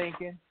got to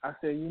thinking. I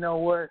said, you know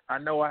what? I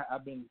know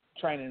I've been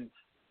training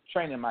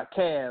my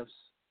calves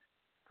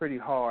pretty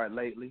hard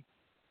lately.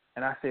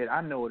 And I said,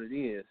 I know what it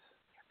is.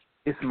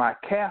 It's my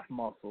calf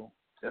muscle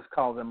that's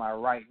causing my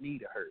right knee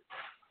to hurt.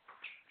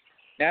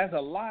 There's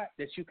a lot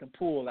that you can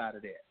pull out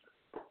of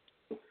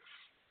that.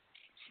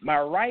 My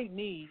right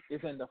knee is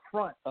in the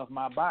front of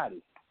my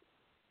body,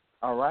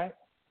 all right?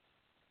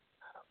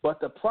 But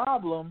the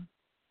problem,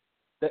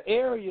 the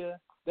area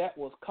that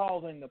was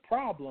causing the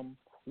problem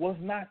was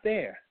not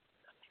there.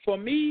 For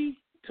me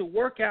to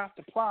work out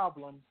the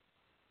problem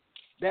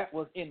that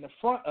was in the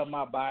front of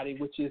my body,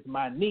 which is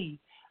my knee,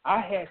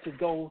 I had to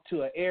go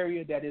to an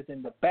area that is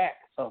in the back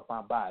of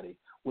my body,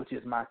 which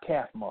is my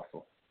calf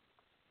muscle.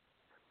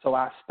 So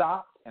I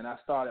stopped and I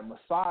started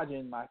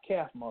massaging my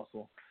calf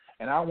muscle,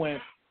 and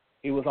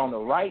it was on the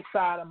right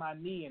side of my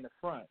knee in the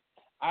front.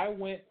 I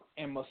went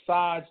and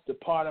massaged the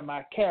part of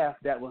my calf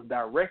that was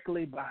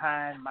directly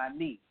behind my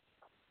knee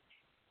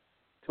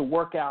to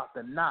work out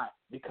the knot,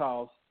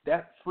 because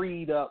that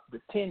freed up the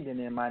tendon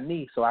in my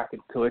knee so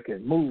it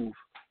could move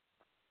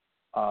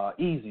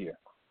easier.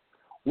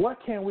 What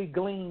can we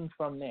glean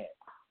from that?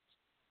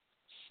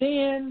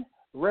 Sin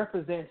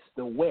represents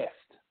the West.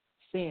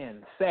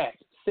 Sin, Satan,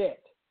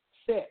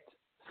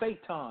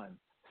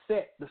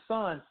 the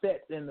sun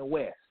sets in the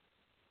West.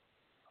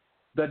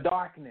 The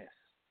darkness.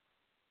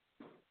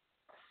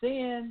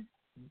 Sin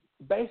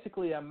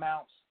basically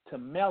amounts to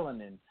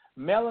melanin.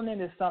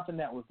 Melanin is something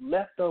that was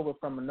left over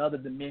from another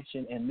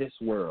dimension in this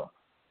world.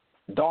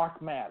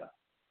 Dark matter.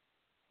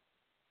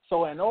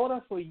 So in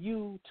order for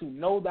you to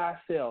know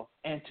thyself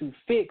and to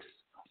fix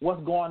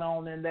what's going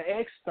on in the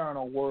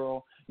external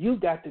world, you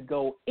got to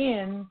go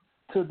into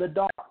the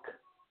dark.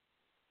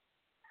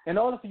 In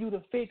order for you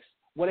to fix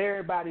what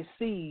everybody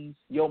sees,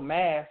 your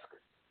mask,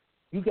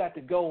 you got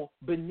to go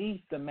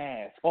beneath the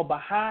mask or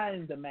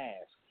behind the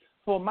mask.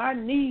 For my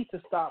knee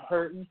to stop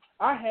hurting,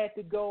 I had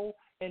to go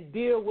and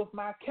deal with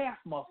my calf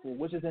muscle,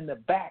 which is in the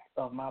back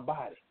of my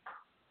body.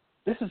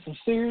 This is some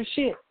serious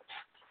shit.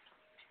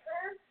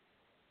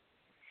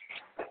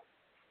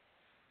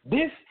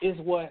 This is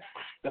what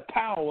the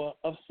power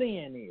of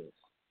sin is.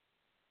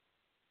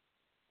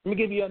 Let me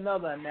give you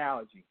another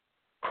analogy.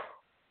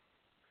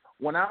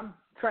 When I'm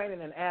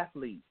training an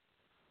athlete,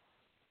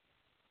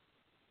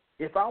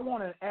 if I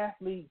want an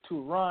athlete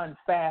to run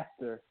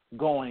faster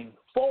going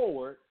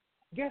forward,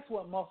 guess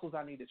what muscles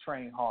I need to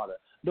train harder?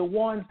 The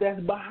ones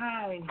that's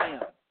behind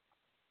him.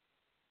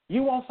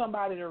 You want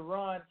somebody to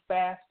run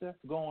faster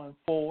going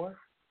forward,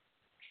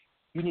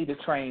 you need to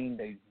train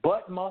their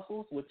butt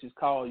muscles, which is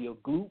called your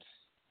glutes.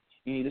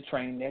 You need to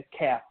train their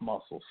calf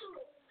muscles,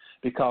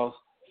 because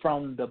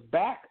from the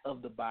back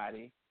of the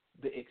body,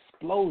 the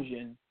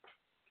explosion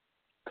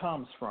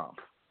comes from.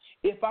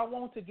 If I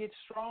want to get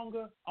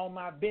stronger on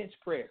my bench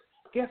press,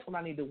 guess what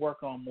I need to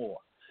work on more?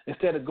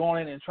 Instead of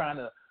going in and trying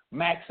to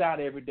max out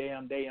every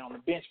damn day on the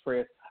bench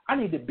press, I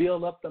need to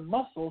build up the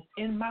muscles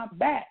in my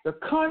back. The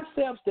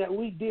concepts that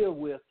we deal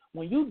with,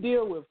 when you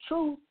deal with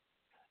truth,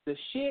 the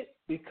shit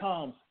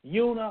becomes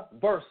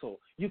universal.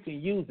 You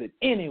can use it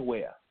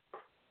anywhere.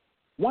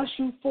 Once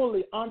you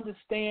fully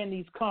understand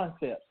these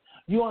concepts,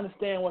 you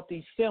understand what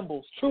these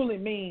symbols truly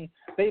mean,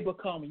 they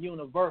become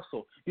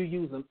universal. You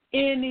use them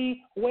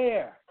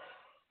anywhere.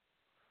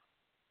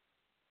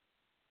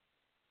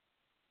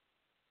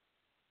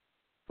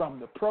 From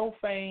the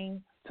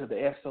profane to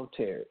the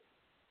esoteric.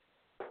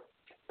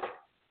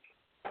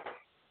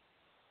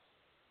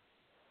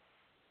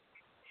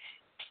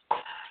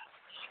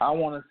 I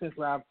want to,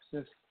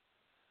 since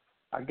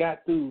I got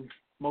through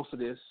most of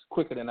this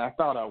quicker than I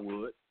thought I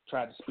would,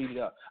 try to speed it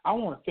up, I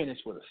want to finish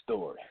with a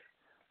story.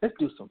 Let's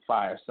do some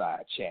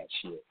fireside chat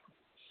shit.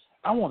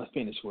 I want to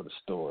finish with a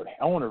story.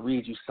 I want to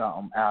read you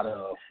something out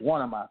of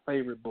one of my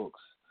favorite books,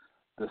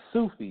 The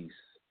Sufis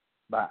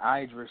by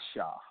Idris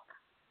Shah.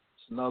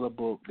 It's another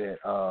book that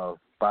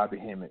Bobby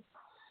Hemmett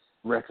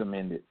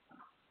recommended.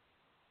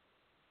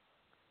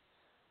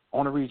 I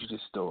want to read you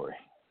this story.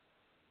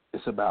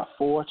 It's about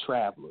 4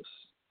 travelers.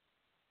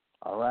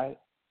 All right?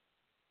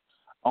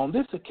 On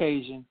this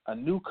occasion, a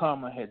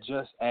newcomer had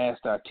just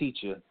asked our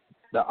teacher,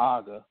 the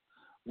Aga,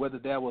 whether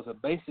there was a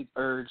basic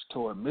urge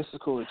toward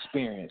mystical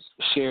experience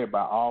shared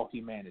by all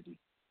humanity.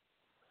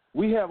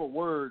 We have a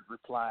word,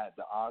 replied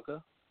the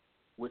Aga,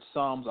 which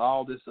sums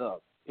all this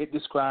up. It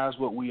describes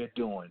what we are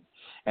doing,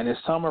 and it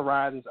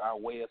summarizes our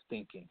way of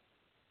thinking.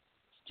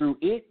 Through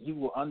it, you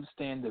will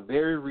understand the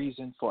very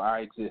reason for our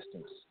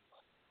existence,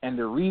 and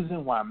the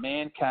reason why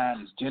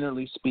mankind is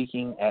generally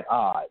speaking at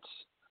odds.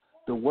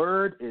 The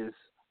word is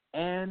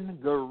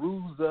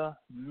Angaruza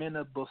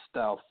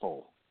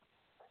Minabustafo.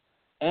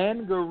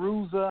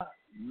 Angaruza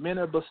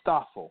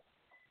Minabustafo.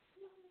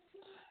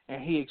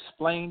 And he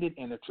explained it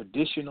in a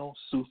traditional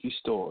Sufi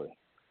story.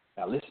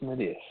 Now listen to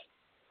this.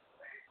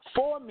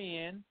 4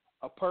 men,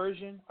 a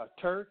Persian, a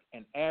Turk,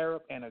 an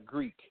Arab, and a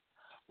Greek,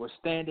 were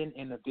standing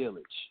in a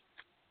village.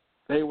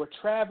 They were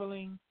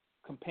traveling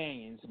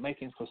companions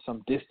making for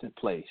some distant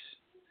place.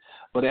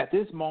 But at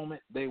this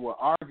moment, they were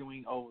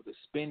arguing over the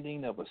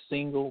spending of a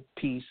single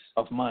piece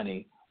of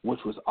money,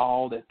 which was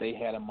all that they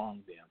had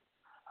among them.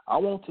 I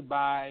want to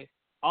buy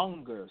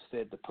Ungar,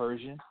 said the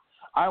Persian.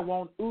 I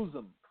want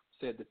Uzum,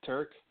 said the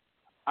Turk.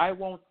 I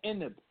want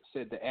Inab,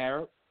 said the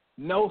Arab.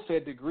 No,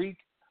 said the Greek.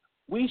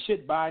 We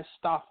should buy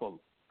Stoffel.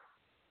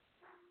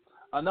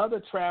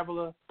 Another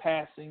traveler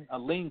passing, a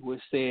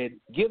linguist, said,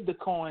 give the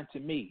coin to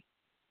me.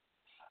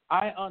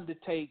 I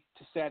undertake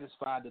to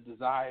satisfy the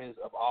desires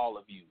of all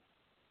of you.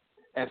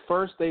 At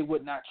first, they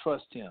would not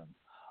trust him.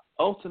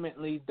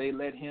 Ultimately, they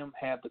let him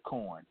have the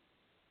coin.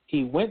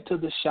 He went to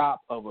the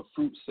shop of a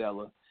fruit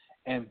seller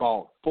and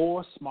bought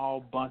 4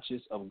 small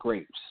bunches of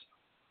grapes.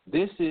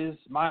 This is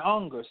my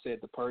Ungar, said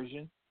the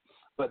Persian.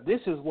 But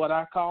this is what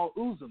I call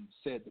Uzum,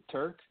 said the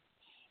Turk.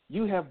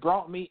 You have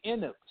brought me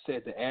Inab,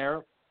 said the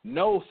Arab.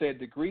 No, said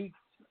the Greek.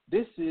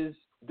 This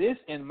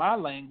in my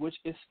language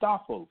is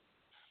Stoffel.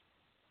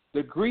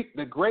 The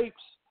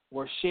grapes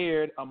were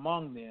shared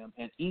among them,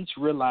 and each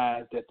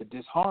realized that the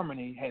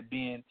disharmony had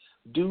been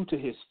due to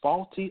his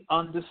faulty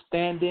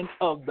understanding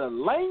of the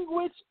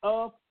language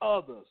of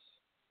others.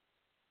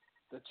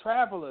 The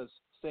travelers,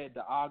 said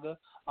the Aga,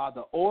 are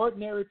the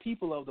ordinary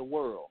people of the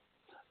world.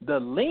 The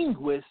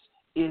linguist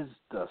is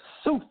the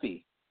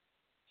Sufi.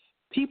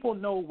 People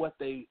know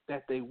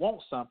that they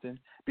want something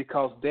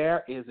because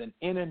there is an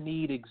inner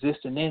need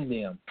existing in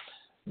them.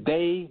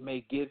 They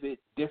may give it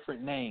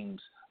different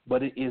names,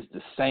 but it is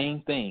the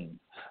same thing.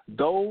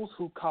 Those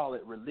who call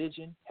it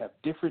religion have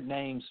different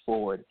names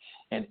for it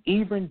and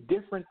even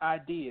different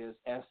ideas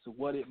as to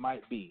what it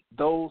might be.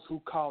 Those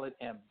who call it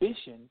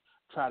ambition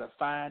try to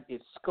find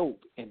its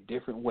scope in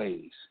different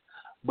ways.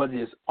 But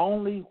it is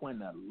only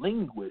when a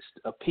linguist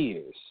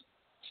appears,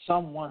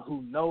 someone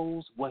who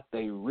knows what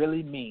they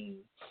really mean,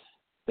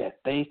 that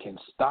they can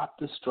stop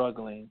the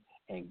struggling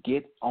and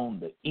get on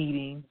the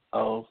eating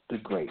of the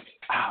grapes.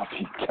 I'll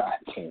be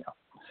goddamn.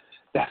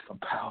 That's some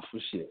powerful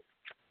shit.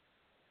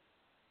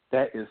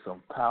 That is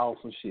some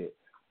powerful shit.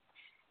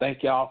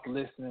 Thank y'all for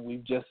listening.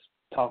 We've just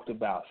talked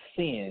about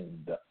sin,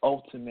 the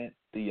ultimate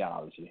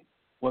theology.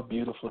 What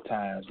beautiful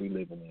times we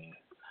living in.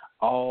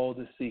 All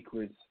the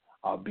secrets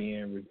are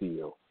being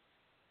revealed.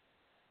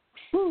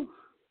 Whew.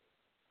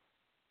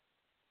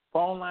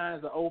 Phone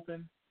lines are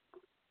open.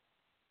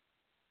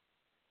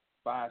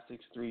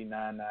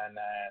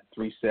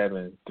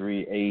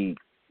 563-999-3738.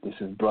 This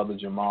is Brother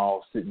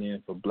Jamal sitting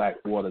in for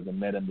Blackwater, the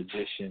Meta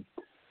Magician.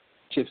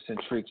 Tips and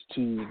Tricks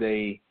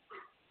Tuesday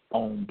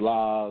on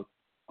blog,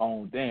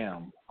 on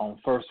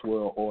First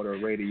World Order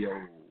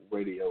Radio.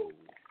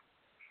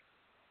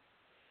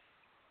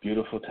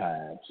 Beautiful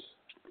times.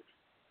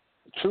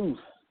 The truth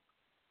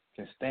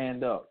can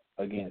stand up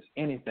against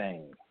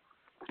anything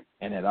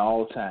and at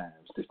all times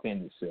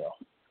defend itself.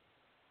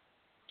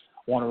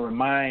 I want to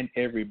remind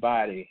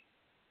everybody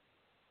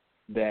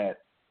that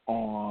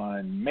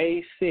on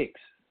May 6th,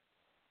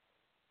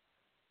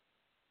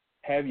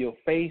 have your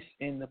face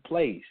in the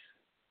place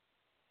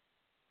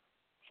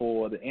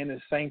for the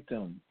Inner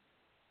Sanctum.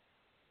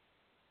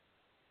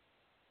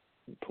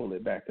 Pull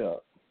it back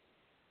up.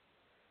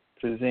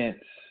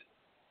 Presents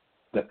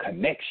The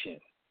Connection.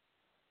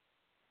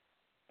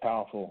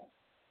 Powerful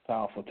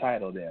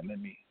title there.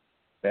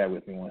 Bear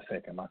with me 1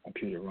 second. My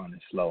computer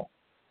running slow.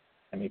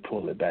 Let me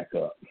pull it back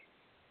up.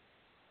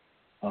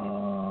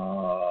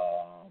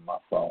 My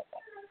fault.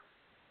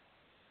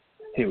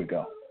 Here we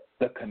go.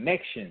 The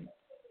Connection,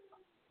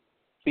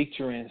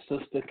 featuring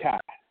Sister Kai.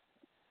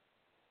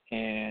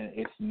 And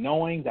it's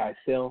Knowing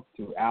Thyself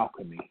Through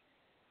Alchemy.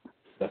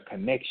 The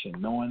Connection,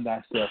 Knowing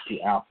Thyself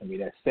Through Alchemy.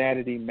 That's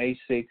Saturday, May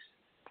 6th,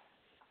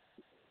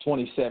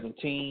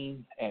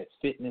 2017 at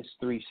Fitness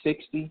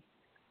 360.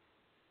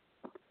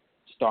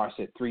 Starts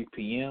at 3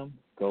 p.m.,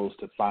 goes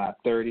to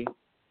 5:30.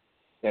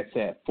 That's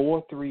at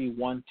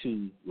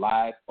 4312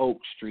 Live Oak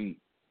Street,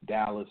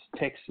 Dallas,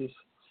 Texas,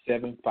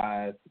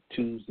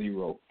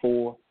 75204.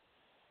 For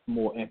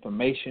more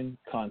information,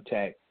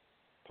 contact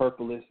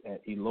Perpolis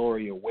at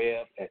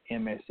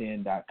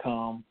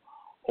eloriaweb@msn.com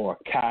or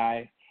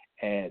Kai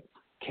at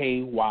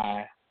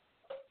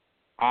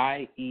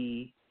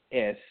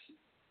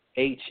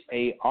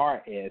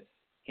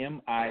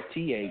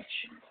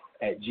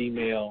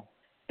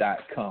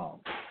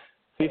KYIESHARSMITH@gmail.com.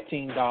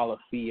 $15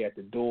 fee at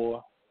the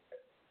door.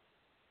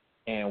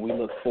 And we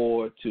look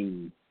forward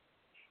to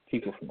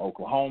people from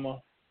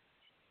Oklahoma,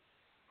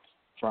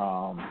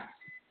 from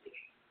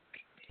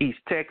East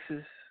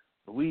Texas,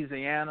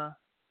 Louisiana,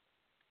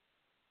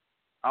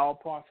 all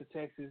parts of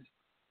Texas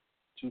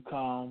to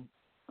come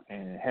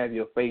and have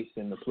your face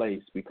in the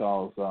place,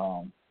 because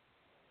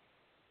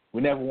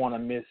we never want to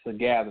miss a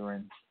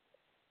gathering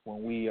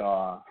when we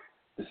are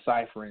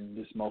deciphering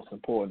this most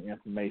important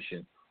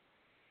information.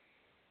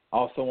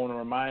 Also want to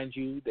remind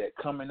you that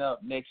coming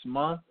up next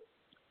month,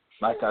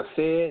 like I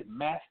said,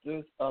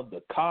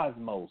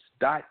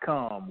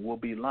 mastersofthecosmos.com will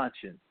be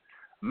launching.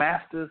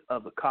 Masters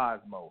of the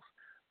Cosmos.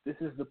 This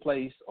is the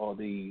place, or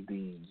the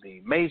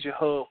major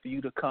hub for you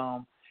to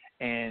come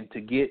and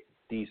to get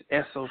these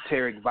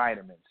esoteric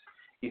vitamins.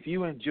 If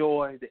you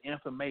enjoy the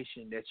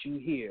information that you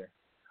hear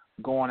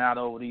going out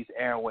over these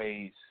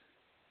airways,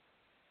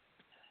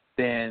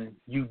 then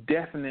you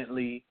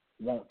definitely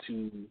want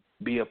to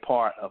be a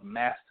part of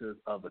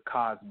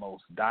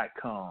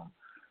mastersofthecosmos.com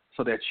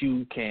so that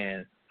you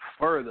can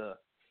further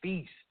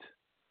feast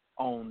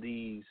on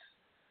these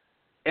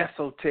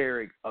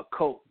esoteric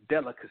occult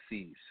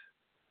delicacies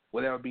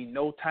where there will be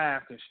no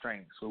time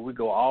constraints, where we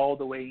go all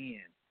the way in.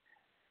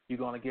 You're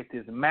going to get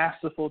this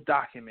masterful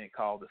document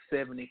called the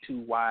 72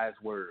 Wise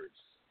Words,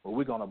 where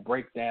we're going to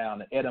break down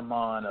the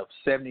etymon of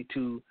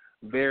 72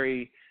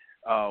 very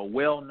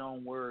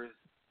well-known words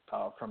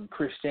from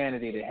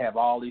Christianity that have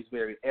all these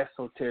very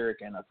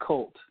esoteric and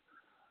occult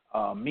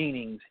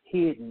meanings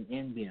hidden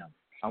in them.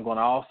 I'm going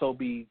to also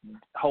be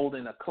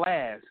holding a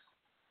class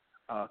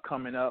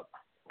coming up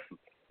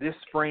this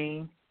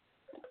spring,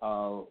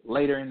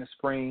 later in the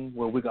spring,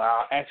 where we're going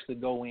to actually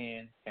go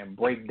in and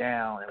break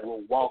down, and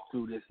we'll walk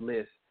through this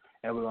list,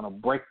 and we're going to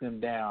break them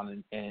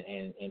down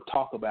and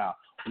talk about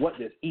what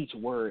does each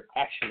word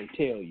actually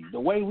tell you. The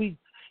way we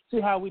see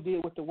how we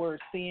did with the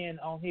word sin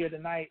on here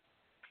tonight,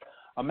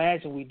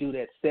 imagine we do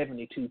that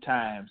 72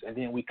 times, and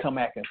then we come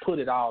back and put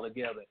it all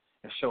together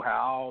and show how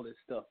all this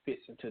stuff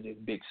fits into this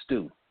big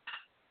stew.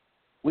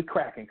 We're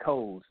cracking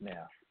codes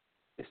now.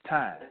 It's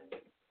time.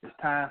 It's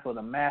time for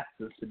the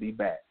masters to be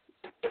back.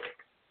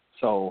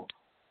 So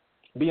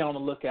be on the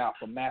lookout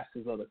for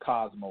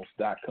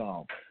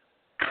mastersofthecosmos.com.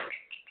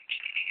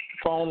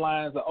 Phone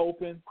lines are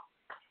open.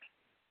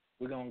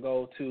 We're going to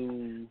go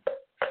to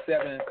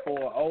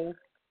 740.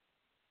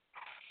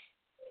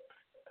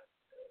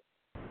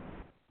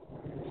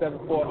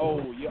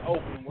 740, you're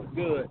open. What's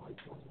good?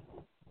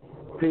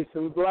 Peace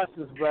and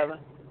blessings, brother.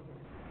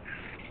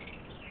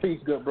 Peace,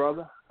 good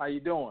brother. How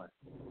you doing?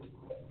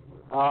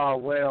 Oh,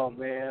 well,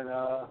 man.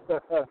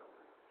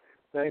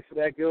 Thanks for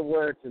that good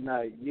word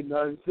tonight. You know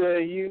what I'm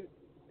saying?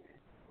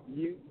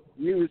 You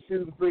were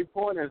shooting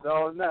 3-pointers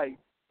all night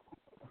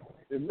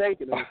and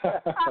making them.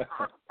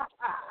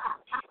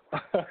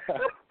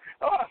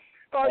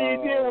 All you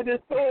did was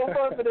just throw them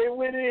up and they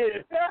went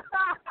in.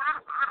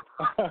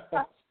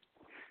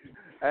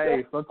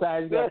 Hey,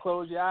 sometimes you got to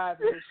close your eyes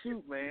and just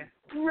shoot, man.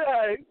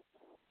 Right.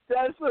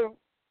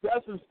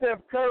 That's some Steph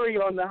Curry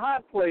on the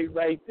hot plate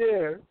right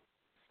there.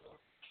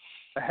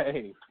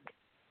 Hey,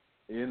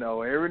 you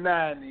know, every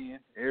now and then,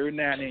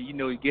 you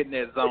know, you get in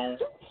that zone.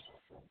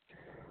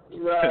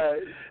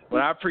 Right.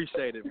 But I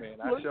appreciate it,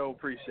 man. I sure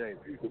appreciate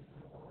it.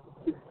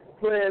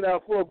 Playing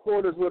 4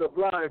 quarters with a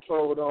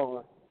blindfold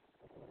on.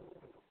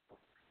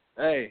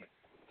 Hey,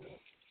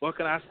 what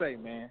can I say,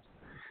 man?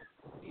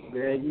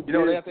 Man, you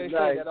know they have to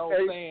say that old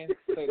saying,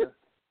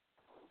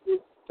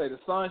 say the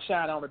sun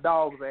shine on the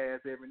dog's ass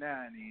every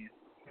now and then.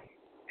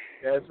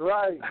 That's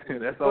right.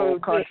 That's the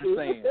old country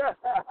saying.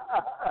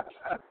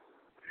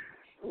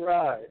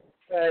 Right.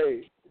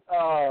 Hey,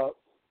 I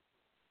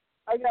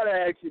gotta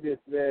ask you this,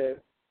 man.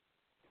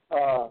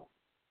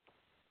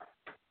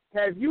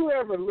 Have you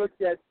ever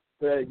looked at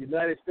the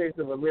United States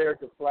of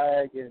America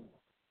flag and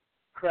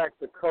cracked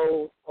the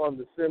code on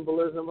the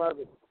symbolism of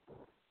it?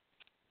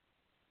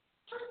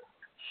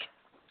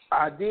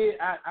 I did.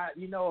 I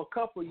you know, a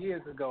couple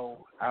years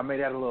ago, I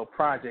made that a little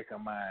project of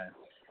mine.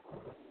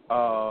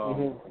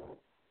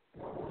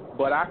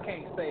 But I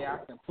can't say I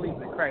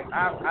completely cracked.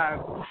 I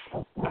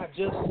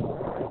just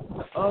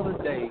the other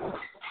day.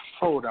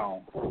 Hold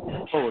on.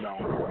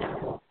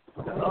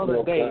 The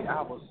other day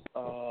I was.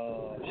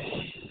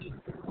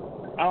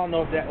 I don't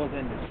know if that was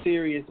in the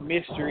Serious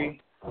Mystery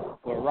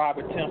where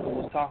Robert Temple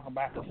was talking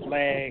about the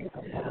flag,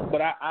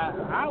 but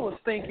I was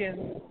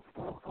thinking.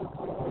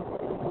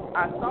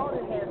 I thought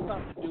it had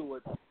something to do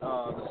with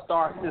the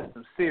star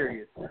system,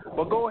 Sirius.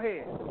 But go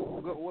ahead.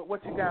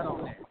 What you got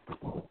on there?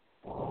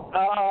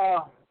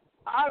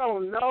 I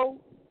don't know.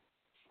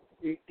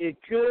 It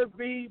could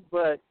be,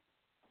 but,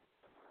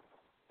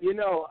 you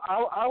know,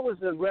 I was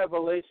in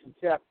Revelation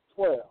chapter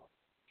 12.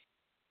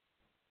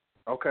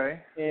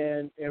 Okay.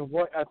 And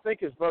what I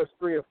think it's verse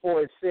 3 or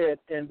 4, it said,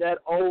 and that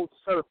old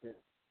serpent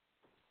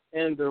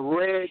and the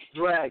red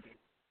dragon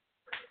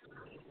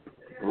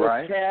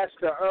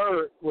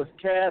was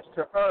cast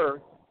to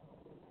earth,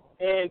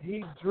 and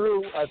he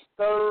drew a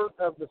third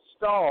of the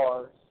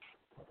stars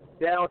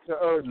down to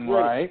earth.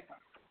 Right.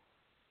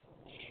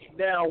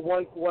 Now,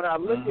 when I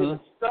look at the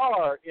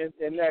star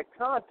in that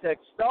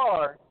context,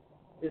 star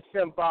is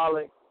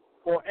symbolic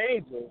for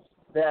angels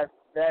that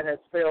has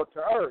fell to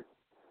earth,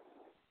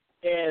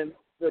 and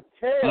the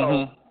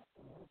tail,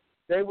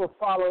 they were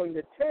following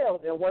the tail.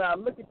 And when I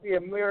look at the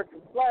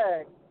American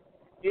flag,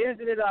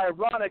 isn't it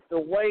ironic the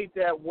way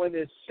that when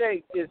it's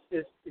shaped, it's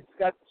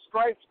got the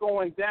stripes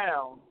going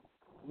down,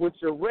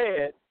 which are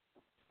red,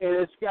 and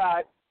it's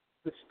got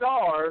the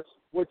stars,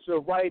 which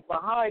are right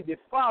behind it,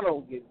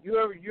 following it. You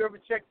ever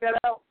check that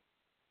out?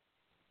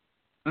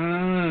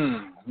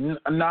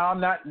 No,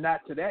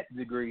 not to that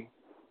degree.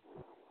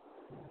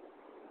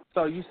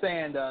 So you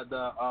saying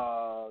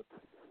the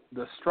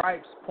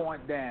stripes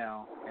point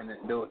down, and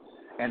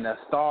the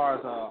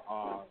stars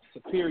are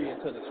superior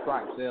to the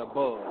stripes? They're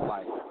above,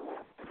 like.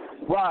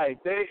 Right,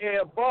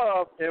 they're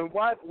above, and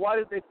why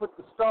did they put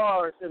the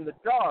stars in the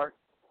dark,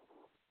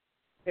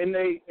 and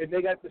they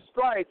got the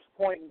stripes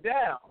pointing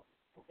down?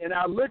 And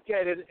I look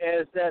at it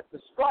as that the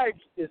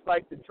stripes is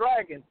like the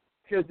dragon,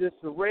 because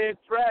it's a red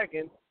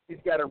dragon. He's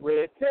got a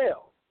red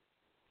tail,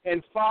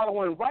 and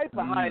following right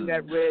behind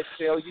that red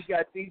tail, you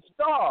got these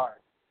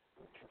stars.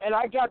 And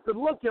I got to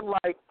looking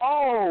like,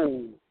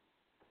 oh,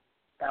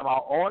 am I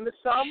on to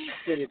something?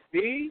 Could it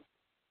be?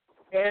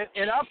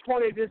 And I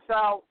pointed this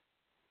out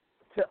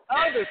to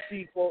other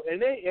people, and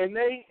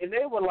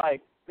they were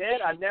like, man,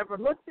 I never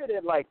looked at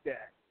it like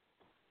that.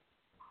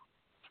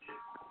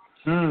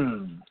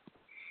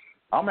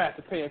 I'm going to have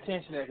to pay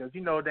attention to that, because,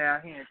 you know,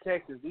 down here in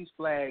Texas, these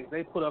flags,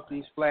 they put up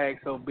these flags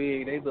so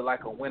big, they look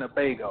like a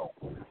Winnebago,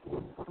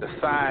 the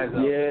size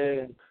of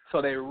it.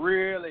 So they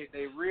really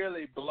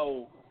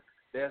blow.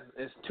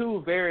 There's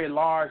 2 very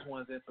large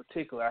ones in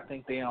particular. I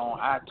think they're on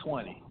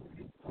I-20.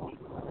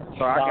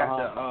 So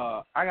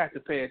I got to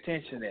pay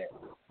attention to that.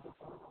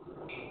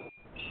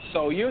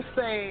 So you're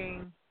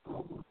saying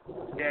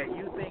that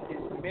you think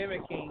it's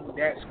mimicking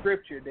that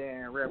scripture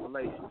there in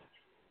Revelation?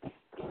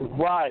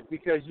 Right,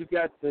 because you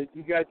got the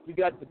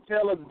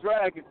tail of the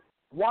dragon.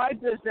 Why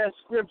does that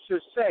scripture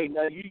say?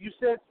 Now you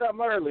said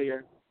something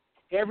earlier.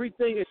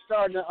 Everything is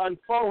starting to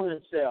unfold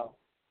itself.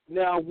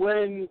 Now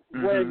when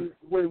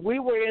we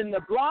were in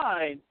the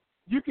blind,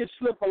 you can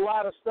slip a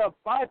lot of stuff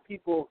by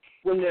people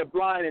when they're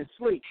blind and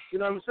sleep. You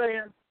know what I'm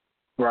saying?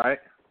 Right.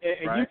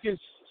 And you can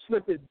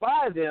slip it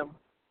by them,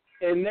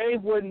 and they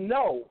wouldn't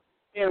know.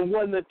 And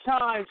when the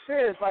time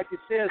says, like it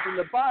says in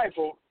the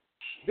Bible,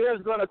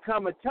 there's going to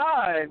come a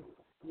time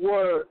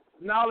where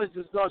knowledge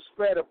is going to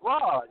spread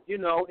abroad, you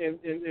know, and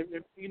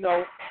you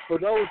know, for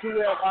those who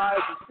have eyes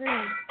to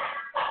see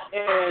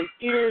and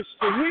ears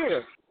to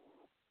hear.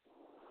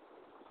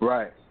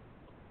 Right.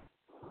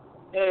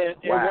 And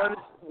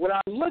when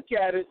I look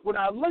at it,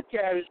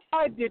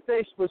 why did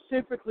they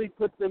specifically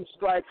put them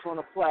stripes on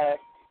a flag?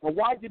 Well,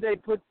 why did they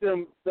put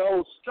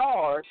those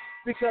stars?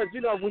 Because,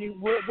 you know, when we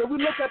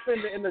look up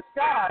in the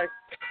sky,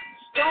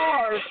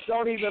 stars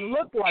don't even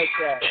look like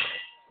that.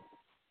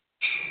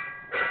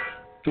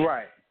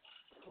 Right.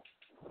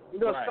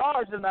 Right.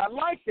 Stars are not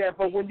like that.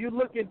 But when you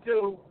look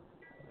into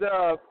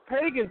the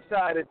pagan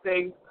side of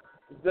things,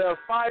 the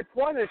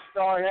 5-pointed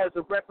star has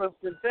a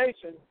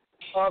representation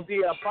of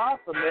the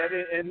Baphomet,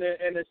 and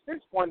the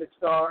 6-pointed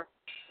star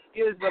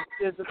is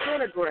a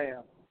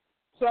pentagram.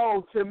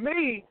 So to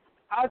me,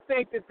 I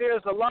think that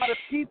there's a lot of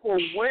people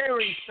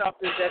wearing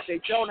something that they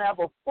don't have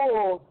a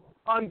full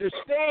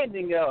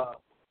understanding of.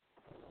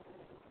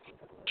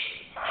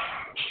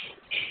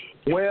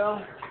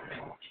 Well,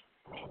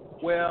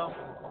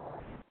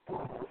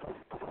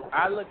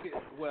 I look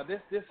at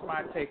this is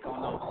my take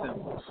on those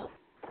symbols.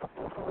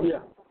 Yeah.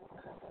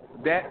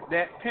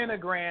 That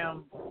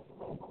pentagram,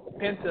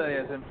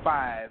 penta as in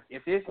 5,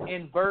 if it's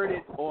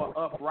inverted or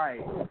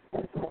upright,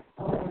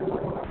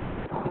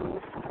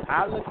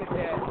 I look at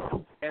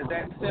that as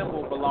that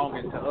symbol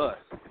belonging to us.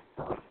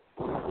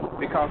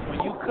 Because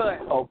when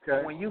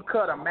you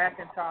cut a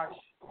Macintosh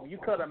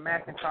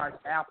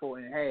apple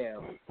in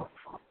half,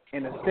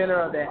 in the center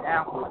of that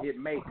apple, this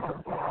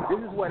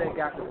is where they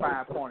got the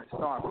 5-pointed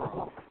star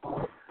from.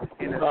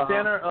 In the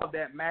center of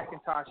that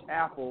Macintosh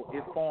apple,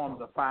 it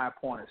forms a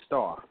 5-pointed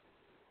star.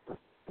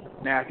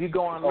 Now, if you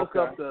go and look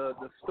up the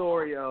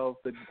story of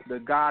the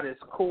goddess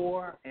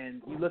Kor,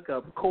 and you look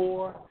up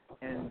Kor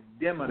and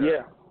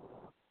Demeter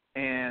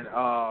and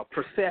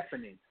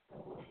Persephone,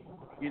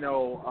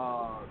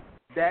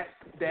 that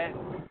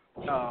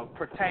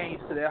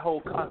pertains to that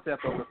whole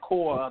concept of the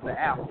core of the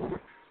apple.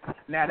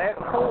 Now, that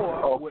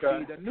core would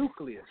be the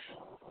nucleus,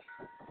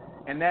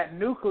 and that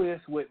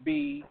nucleus would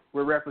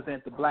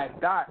represent the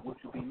black dot, which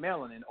would be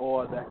melanin,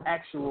 or the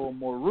actual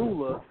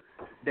morula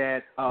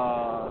that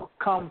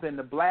comes in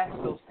the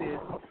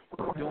blastocyst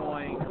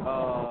during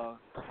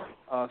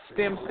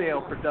stem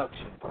cell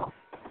production.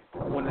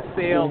 When the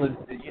cell is,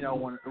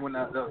 when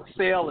the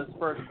cell is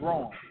first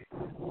growing.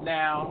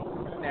 Now,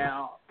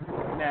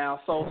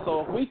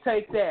 so if we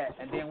take that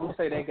and then we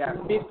say they got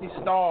 50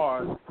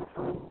 stars,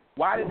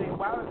 why was it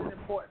important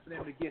for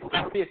them to get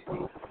to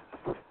 50?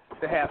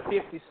 To have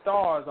 50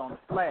 stars on the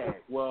flag?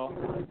 Well,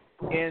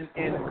 in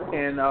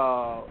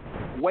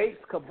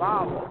Waite's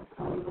Kabbalah,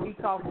 he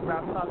talks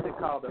about something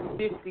called the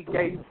 50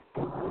 gates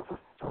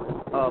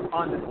of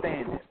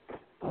understanding.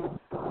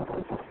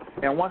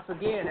 And once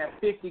again, that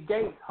 50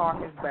 gates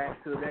harkens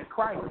back to that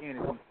Christ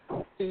energy.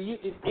 See,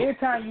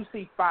 anytime you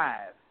see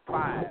 5,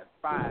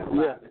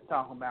 it's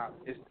talking about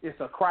it's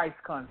a Christ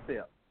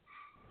concept.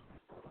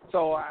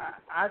 So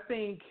I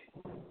think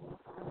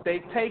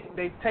they take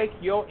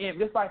your image,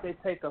 just like they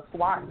take a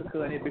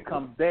swastika and it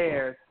becomes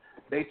theirs.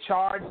 They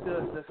charge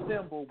the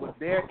symbol with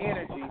their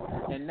energy,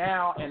 and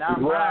now in our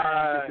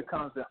minds it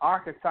becomes an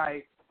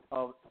archetype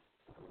of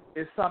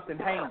it's something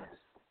heinous.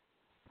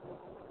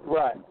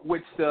 Right.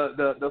 Which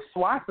the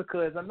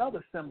swastika is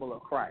another symbol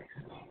of Christ.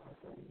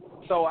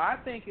 So I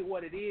think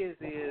what it is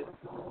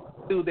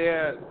through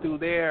their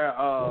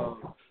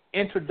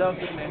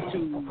introduction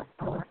into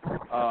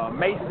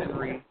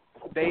Masonry,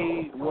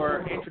 they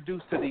were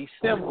introduced to these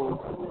symbols,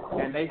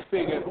 and they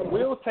figured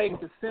we'll take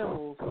the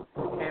symbols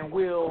and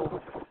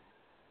we'll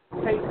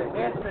take the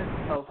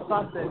essence of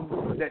something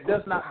that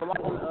does not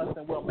belong to us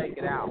and we'll make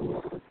it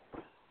ours.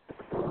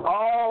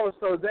 Oh,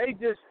 so they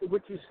just,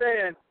 what you're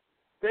saying,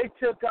 they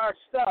took our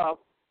stuff,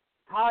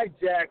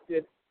 hijacked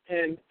it,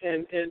 and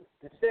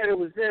said it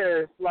was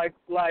theirs, like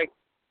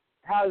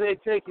how they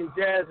taking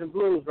jazz and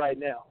blues right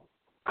now.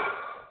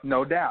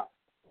 No doubt.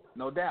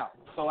 So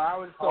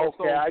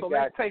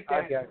let's take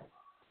that.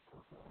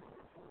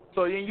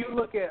 So then you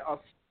look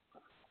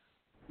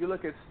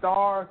at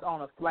stars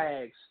on a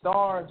flag.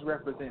 Stars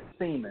represent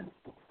semen,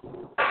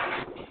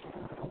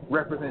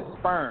 represent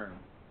sperm.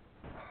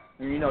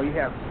 And you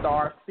have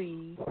star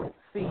seed,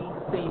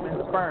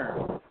 semen,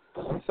 sperm.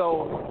 So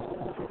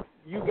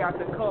you got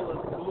the colors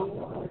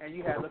blue and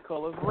you have the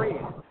colors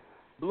red.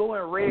 Blue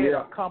and red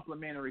are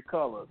complementary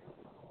colors.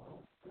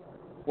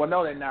 Well,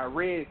 no, they're not.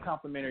 Red is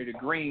complementary to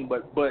green,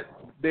 but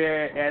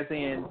they're, as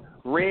in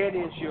red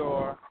is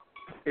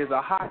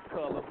a hot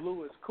color,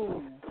 blue is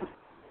cool.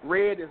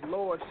 Red is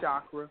lower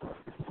chakra,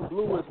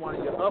 blue is one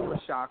of your upper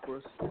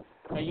chakras,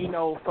 and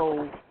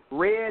so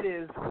red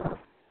is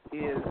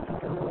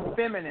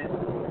feminine,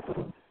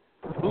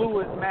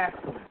 blue is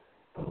masculine.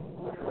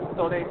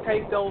 So they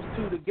take those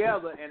two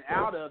together, and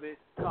out of it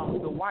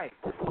comes the white.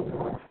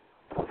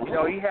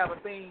 You have a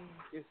thing,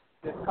 it's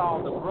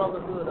called the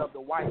Brotherhood of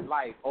the White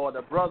Light, or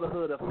the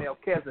Brotherhood of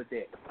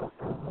Melchizedek.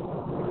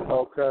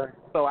 Okay.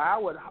 So I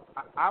would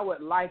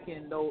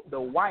liken the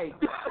white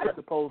is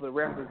supposed to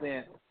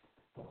represent,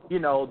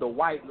 the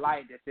white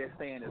light that they're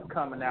saying is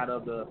coming out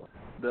of them.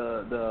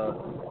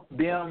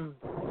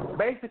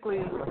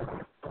 Basically,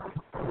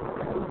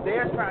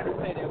 they're trying to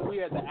say that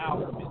we are the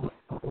alchemists.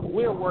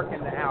 We're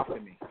working the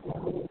alchemy.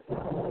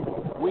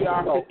 We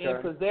are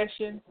in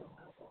possession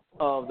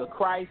of the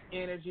Christ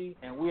energy,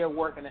 and we are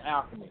working the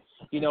alchemy.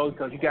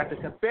 Because you got the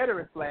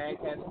Confederate flag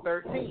has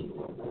 13.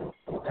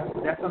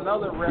 That's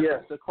another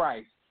reference to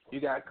Christ. You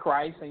got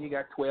Christ and you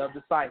got 12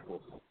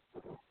 disciples.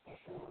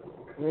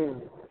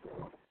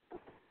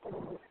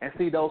 And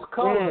see, those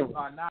colors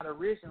are not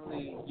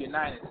originally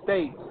United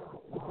States.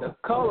 The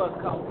color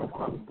comes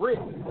from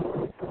Britain.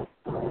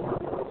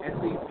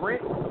 And see,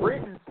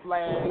 Britain's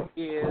flag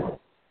is,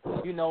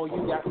 you know,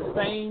 you got the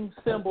same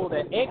symbol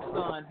that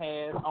Exxon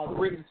has on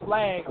Britain's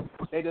flag.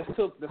 They just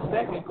took the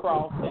second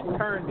cross and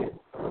turned it.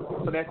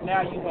 So that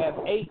now you have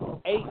eight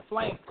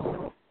flanks.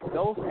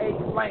 Those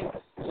 8 flanks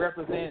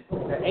represent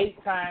the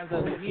 8 times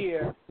of the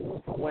year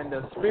when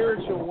the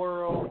spiritual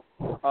world,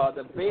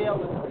 the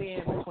veil is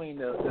thin between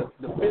the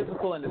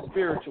physical and the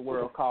spiritual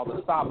world, called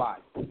the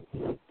Sabbath.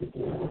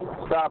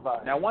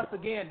 Sabbath. Now, once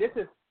again,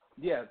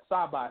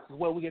 Sabbath is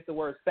where we get the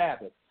word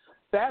Sabbath.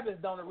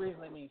 Sabbath don't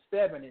originally mean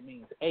 7, it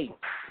means 8.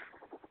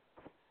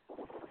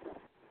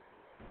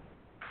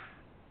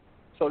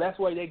 So that's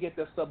where they get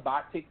the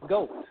Sabbatic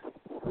goat.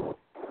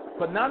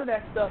 But none of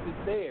that stuff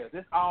is theirs.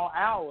 It's all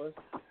ours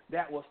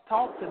that was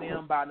taught to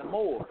them by the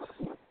Moors.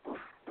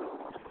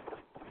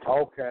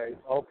 Okay.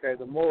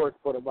 The Moors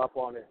put them up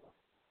on it.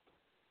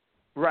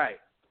 Right.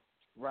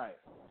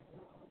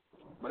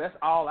 But that's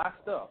all our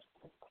stuff.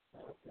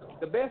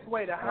 The best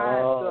way to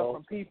hide stuff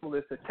from people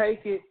is to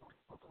take it,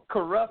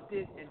 corrupt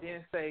it, and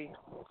then say,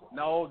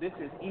 no, this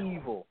is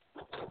evil.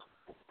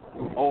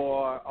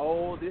 Or,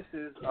 oh, this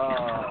is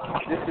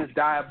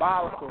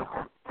diabolical.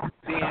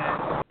 Then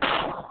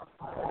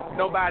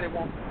nobody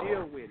wants to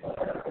deal with it.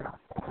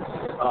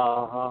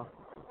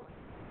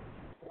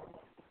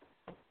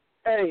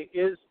 Hey,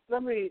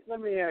 let me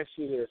ask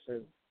you this: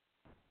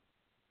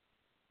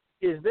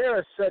 is there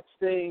a such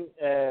thing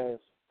as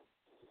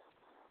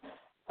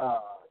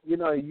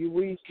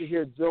we used to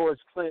hear George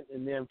Clinton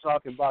and them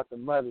talking about the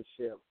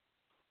mothership.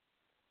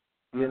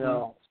 You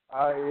know,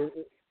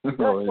 is that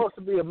supposed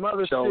to be a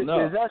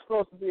mothership? Is that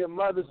supposed to be a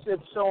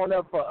mothership showing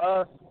up for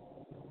us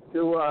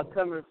to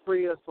come and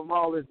free us from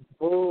all this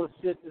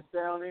bullshit that's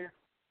down here?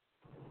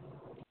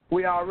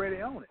 We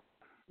already own it.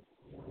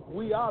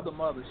 We are the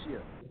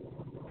mothership.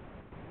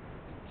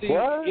 See,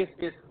 what?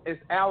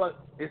 It's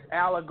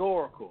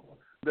allegorical.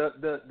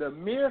 The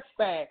mere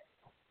fact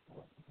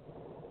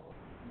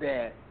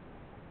that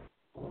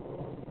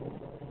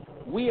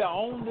we are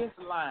on this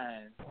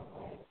line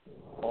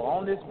or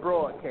on this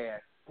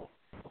broadcast.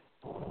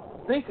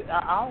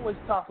 I always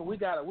talk. We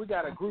got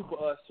a group of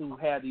us who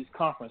have these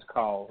conference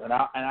calls, and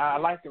I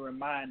like to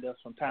remind us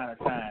from time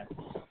to time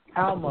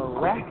how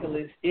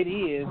miraculous it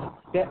is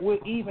that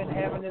we're even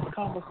having this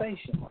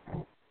conversation.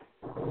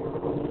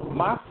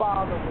 My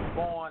father was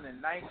born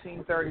in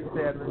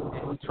 1937,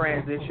 and he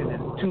transitioned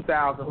in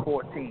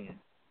 2014.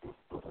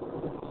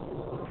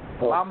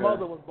 Okay. My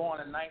mother was born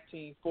in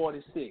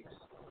 1946.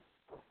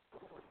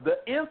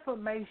 The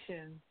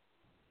information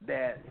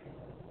that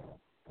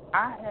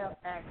I have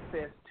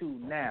access to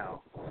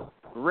now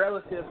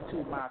relative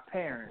to my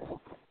parents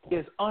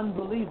is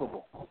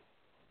unbelievable.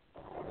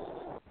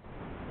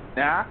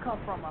 Now, I come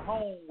from a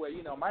home where,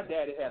 my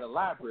daddy had a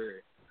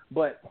library,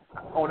 but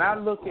when I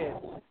look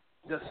at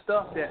the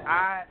stuff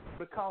that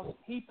because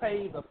he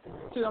paid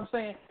see what I'm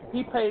saying?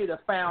 He paid a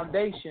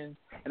foundation,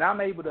 and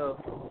I'm able to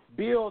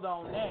build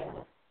on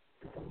that.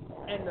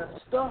 And the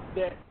stuff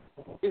that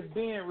is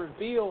being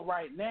revealed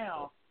right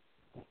now,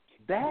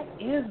 that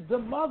is the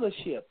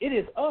mothership. It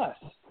is us.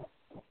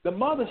 The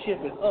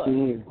mothership is us.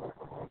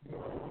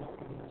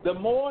 The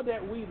more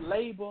that we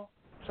labor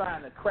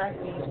trying to crack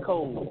these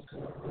codes,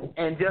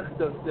 and just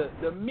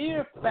the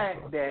mere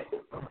fact that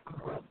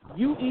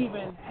you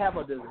even have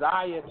a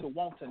desire to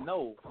want to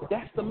know,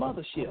 that's the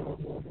mothership.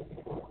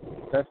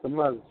 That's the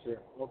mothership.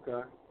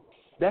 Okay.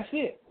 That's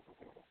it.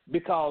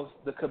 Because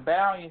the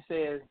Kabbalion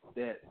says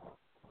that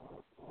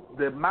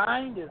the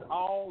mind is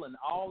all and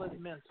all is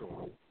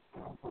mental.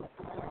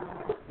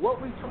 What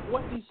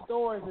these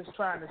stories is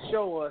trying to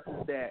show us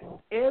is that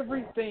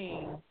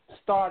everything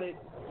started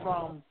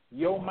from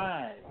your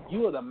mind.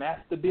 You are the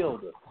master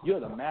builder. You're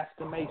the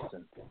master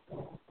mason.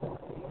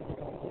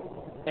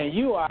 And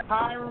you are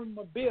Hiram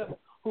Abiff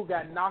who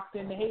got knocked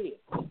in the head.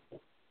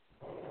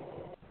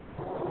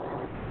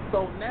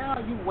 So now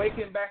you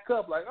waking back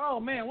up like, oh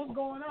man, what's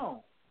going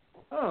on?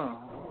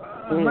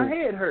 My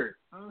head hurt.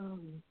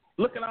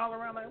 Looking all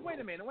around like, wait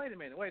a minute.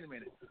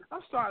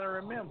 I'm starting to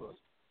remember.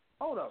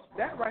 Hold up,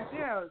 that right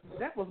there,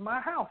 that was my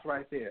house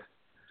right there.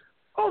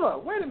 Hold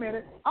up, wait a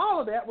minute. All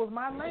of that was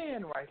my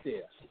land right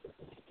there.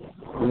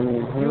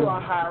 You are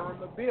Hiram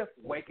Abiff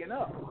waking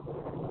up.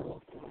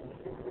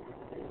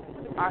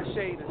 I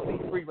shade the sea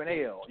frequent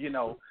L.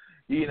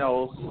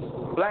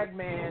 Black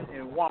man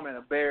and woman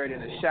are buried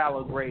in a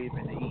shallow grave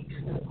in the east.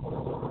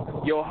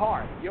 Your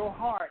heart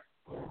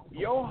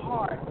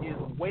is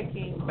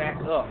waking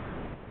back up.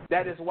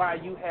 That is why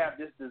you have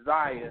this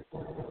desire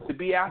to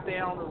be out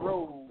there on the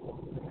road,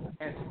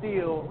 and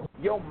still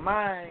your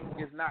mind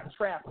is not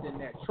trapped in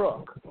that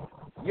truck.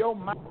 Your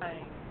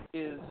mind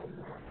is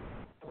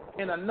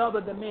in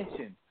another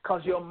dimension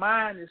because your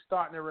mind is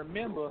starting to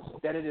remember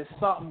that it is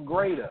something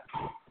greater.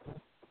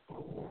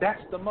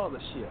 That's the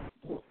mothership.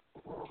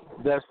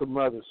 That's the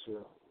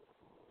mothership.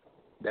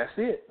 That's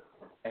it.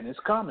 And it's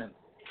coming.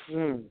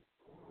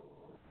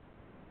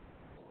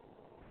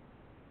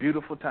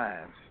 Beautiful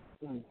times.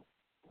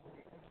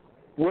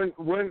 When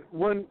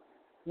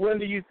when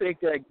do you think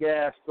that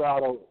gas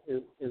throttle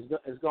is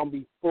going to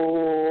be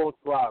full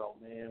throttle,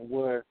 man?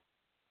 Where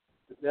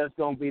there's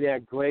going to be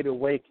that great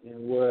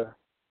awakening, where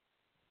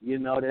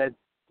that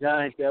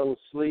giant that was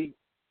asleep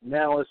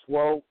now it's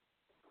woke,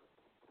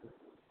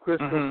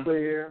 crystal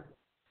clear,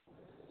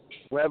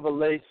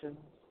 revelation,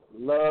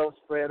 love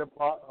spread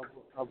apart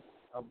of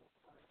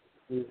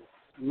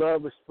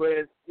love is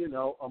spread,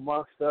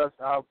 amongst us,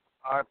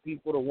 our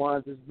people, the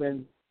ones that's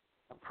been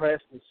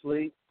oppressed and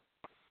asleep.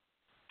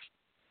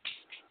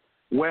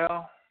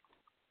 Well,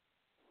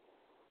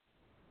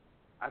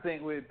 I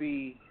think it would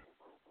be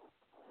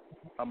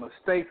a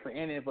mistake for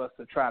any of us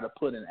to try to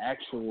put an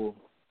actual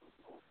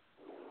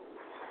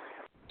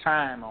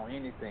time on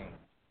anything.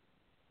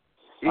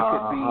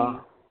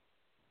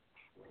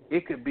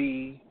 It could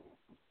be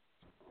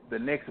the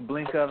next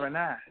blink of an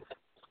eye.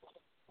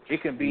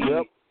 It could be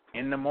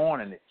in the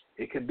morning.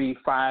 It could be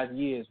 5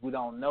 years. We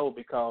don't know,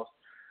 because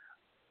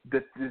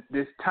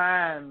this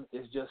time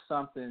is just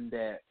something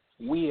that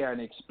we are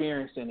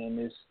experiencing in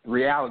this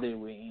reality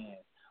we're in,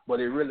 but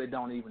it really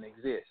don't even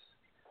exist.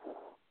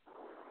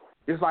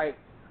 It's like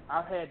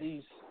I've had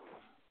these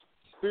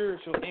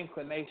spiritual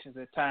inclinations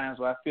at times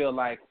where I feel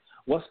like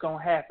what's going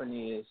to happen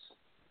is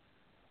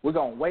we're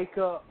going to wake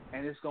up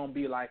and it's going to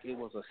be like it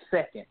was a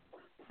second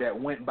that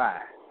went by.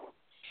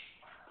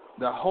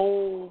 The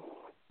whole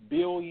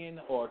billion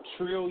or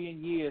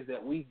trillion years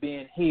that we've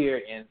been here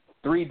in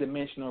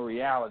three-dimensional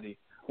reality,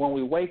 when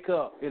we wake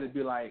up, it'll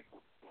be like,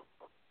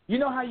 you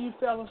know how you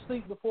fell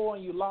asleep before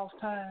and you lost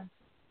time?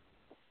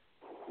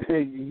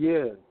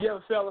 Yeah. You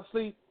ever fell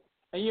asleep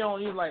and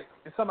you like,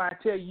 and somebody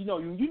tell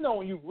you, you know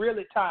when you're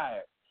really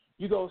tired,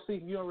 you go to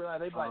sleep and you don't realize,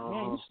 they be like,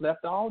 man, you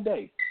slept all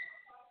day.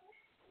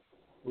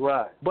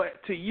 Right.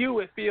 But to you,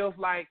 it feels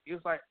like,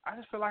 I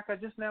just feel like I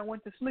just now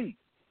went to sleep.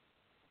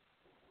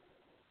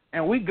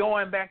 And we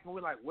going back and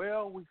we're like,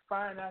 well, we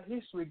find out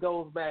history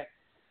goes back,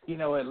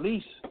 at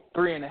least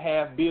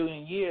 3.5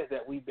 billion years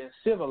that we've been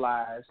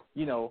civilized,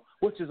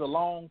 which is a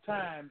long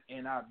time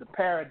in the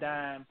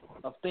paradigm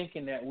of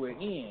thinking that we're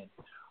in.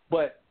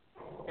 But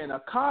in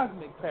a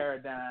cosmic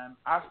paradigm,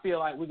 I feel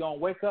like we're going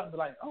to wake up and be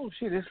like, oh,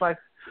 shit, it's like,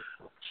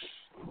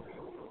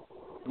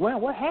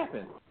 well, what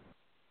happened?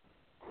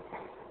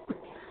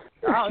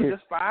 Oh, it was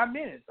just 5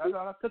 minutes. I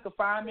thought I took a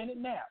 5-minute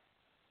nap.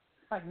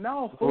 Like,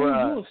 no, fool, you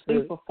were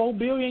asleep for 4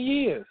 billion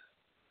years.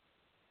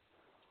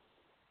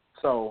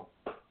 So,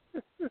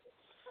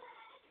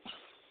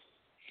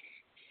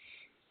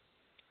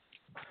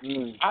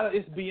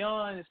 it's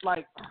beyond. It's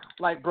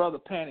like Brother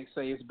Panic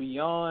say, it's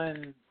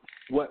beyond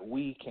what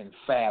we can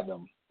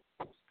fathom.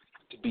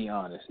 To be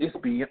honest, it's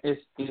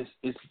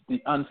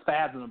the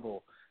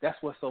unfathomable. That's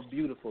what's so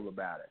beautiful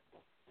about it.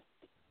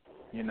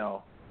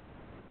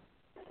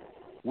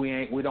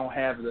 We don't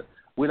have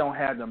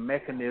the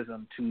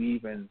mechanism to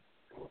even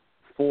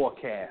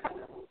forecast.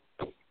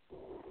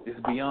 It's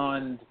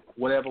beyond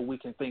whatever we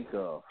can think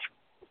of.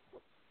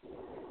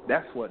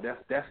 That's what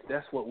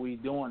we're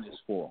doing this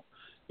for.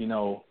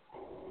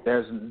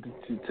 There's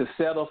to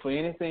settle for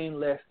anything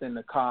less than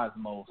the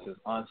cosmos is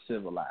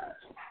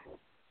uncivilized.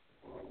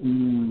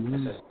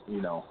 Mm-hmm.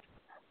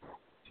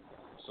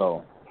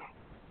 So.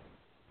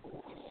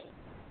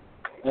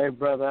 Hey,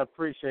 brother, I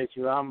appreciate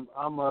you. I'm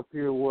up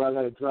here where I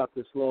got to drop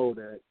this load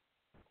at.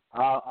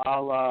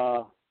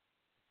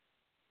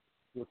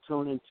 We'll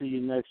tune into you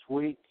next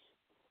week,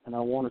 and I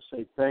want to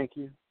say thank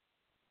you.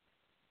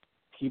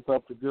 Keep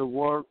up the good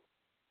work,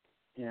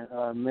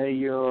 and may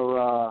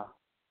your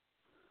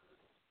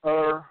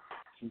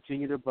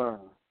continue to burn.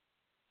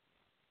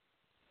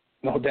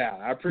 No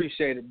doubt. I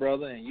appreciate it,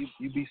 brother, and you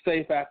be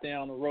safe out there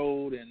on the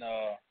road, and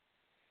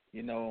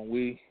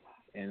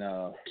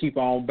keep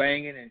on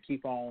banging and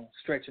keep on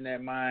stretching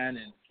that mind,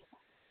 and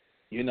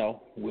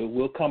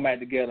we'll come back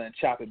together and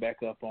chop it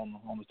back up on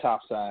the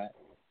top side.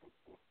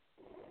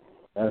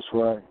 That's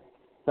right.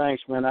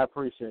 Thanks, man. I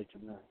appreciate you,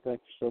 man. Thank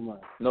you so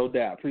much. No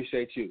doubt.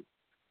 Appreciate you.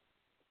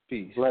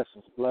 Peace.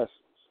 Blessings.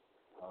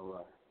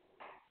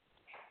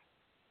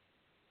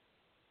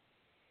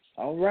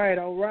 All right.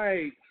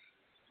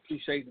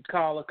 Appreciate the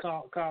caller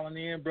calling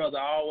in, brother.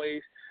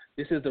 Always,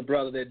 this is the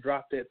brother that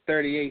dropped that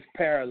 38th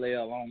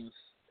parallel on us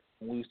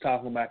when we was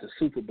talking about the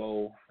Super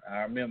Bowl. I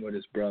remember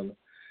this brother.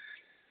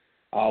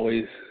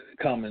 Always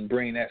come and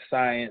bring that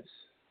science.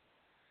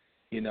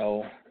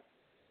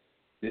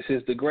 This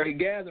is the great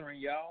gathering,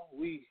 y'all.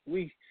 We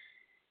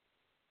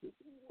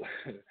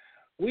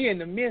in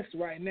the midst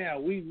right now.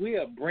 We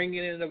are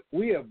bringing it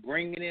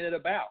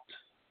about.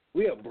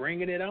 We are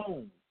bringing it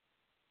on.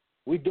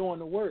 We're doing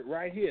the work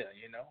right here.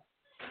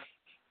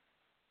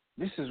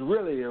 This is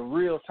really a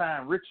real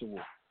time ritual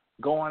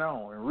going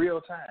on in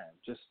real time.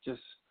 Just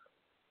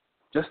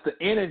the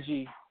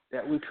energy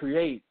that we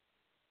create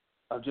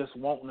of just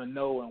wanting to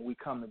know, and we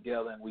come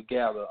together and we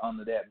gather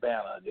under that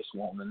banner, just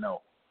wanting to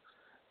know.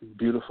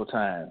 Beautiful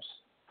times.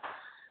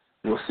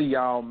 We'll see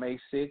y'all May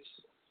 6th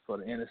for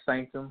the Inner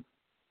Sanctum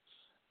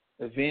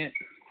event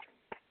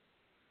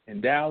in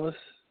Dallas.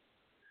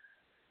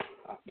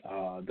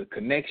 The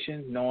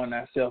connection, knowing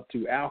ourselves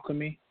through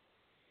alchemy.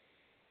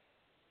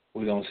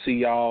 We're going to see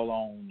y'all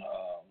on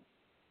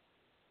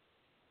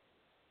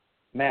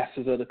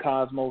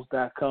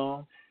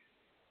mastersofthecosmos.com.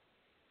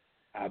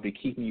 I'll be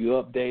keeping you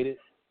updated.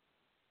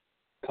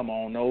 Come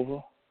on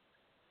over.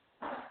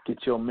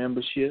 Get your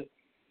membership.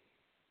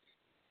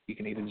 You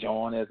can either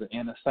join as an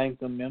Inner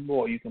Sanctum member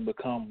or you can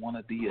become one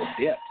of the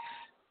adepts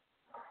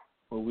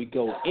where we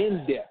go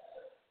in depth.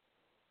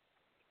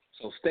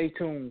 So stay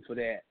tuned for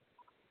that.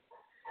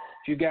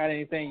 If you got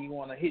anything you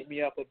want to hit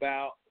me up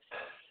about,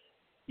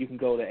 you can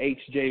go to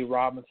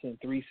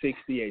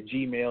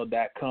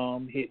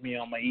hjrobinson360@gmail.com. Hit me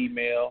on my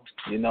email.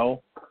 You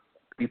know,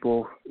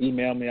 people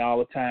email me all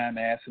the time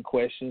asking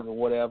questions or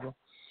whatever.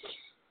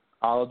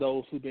 All of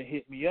those who've been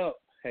hitting me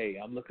up, hey,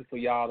 I'm looking for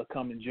y'all to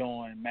come and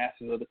join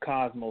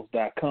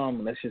mastersofthecosmos.com,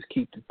 and let's just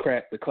keep the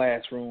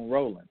classroom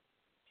rolling.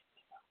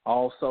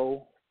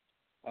 Also,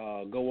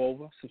 go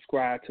over,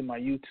 subscribe to my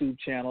YouTube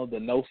channel, The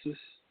Gnosis,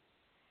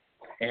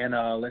 and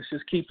let's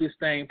just keep this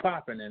thing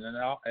popping. And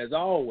as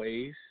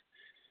always,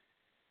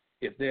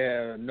 if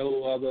there are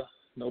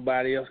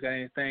nobody else got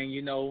anything,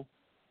 you know,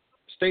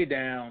 stay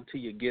down till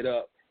you get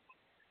up.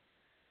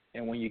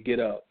 And when you get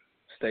up,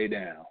 stay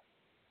down.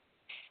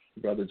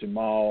 Brother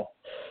Jamal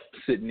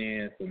sitting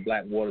in for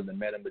Blackwater the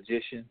Meta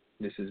Magician.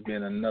 This has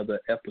been another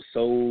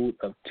episode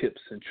of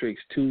Tips and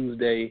Tricks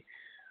Tuesday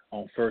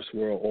on First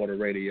World Order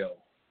Radio.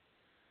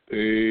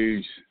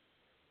 Peace.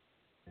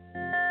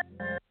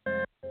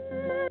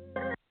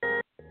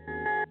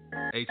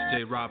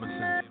 H.J.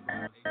 Robinson.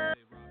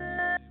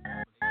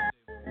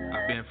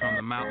 I've been from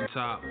the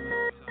mountaintop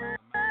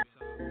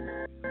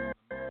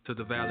to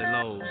the valley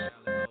lows,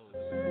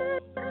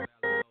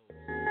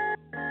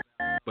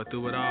 but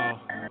through it all,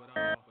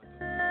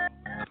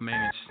 I've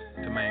managed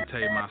to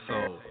maintain my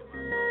soul.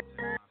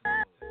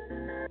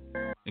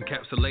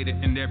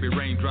 Encapsulated in every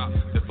raindrop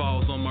that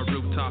falls on my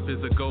rooftop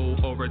is a goal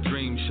or a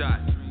dream shot.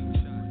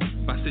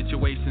 By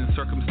situations,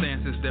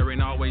 circumstances, there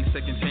ain't always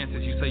second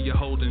chances. You say you're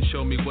holding,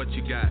 show me what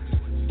you got.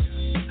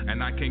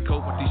 And I can't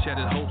cope with these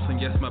shattered hopes,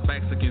 and yes, my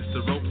back's against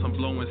the ropes. I'm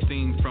blowing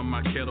steam from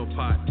my kettle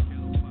pot.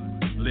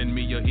 Lend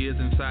me your ears,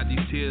 inside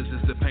these tears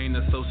is the pain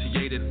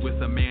associated with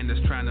a man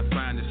that's trying to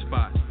find his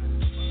spot.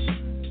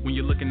 When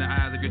you look in the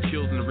eyes of your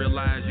children and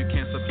realize you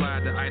can't supply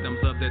the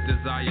items of their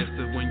desires,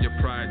 so when your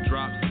pride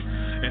drops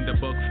and the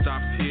buck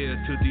stops here,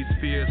 to these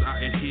fears I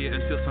adhere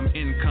until some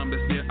income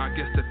is near. I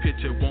guess the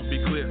picture won't be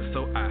clear,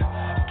 so I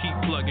keep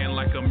plugging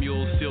like a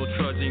mule still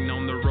trudging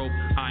on the rope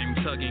I'm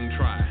tugging.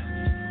 Try.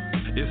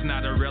 It's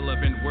not a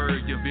relevant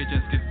word, your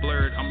visions get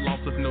blurred. I'm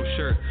lost with no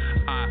shirt,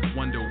 I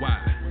wonder why.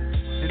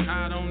 And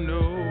I don't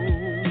know.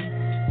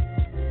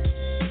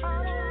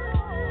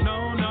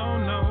 No,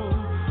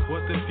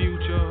 what the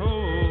future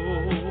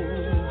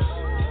holds.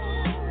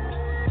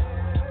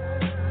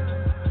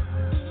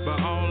 But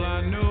all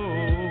I know,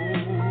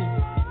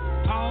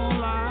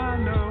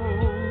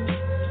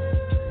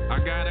 I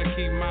gotta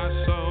keep my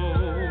soul.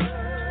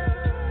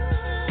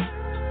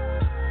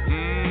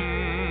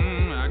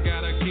 I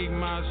gotta keep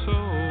my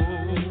soul.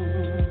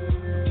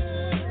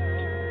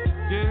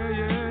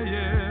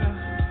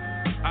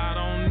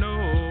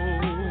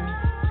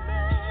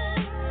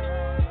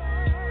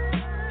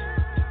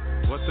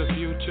 The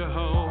future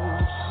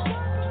holds.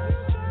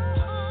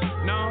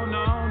 No,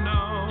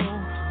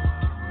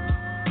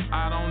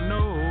 I don't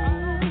know,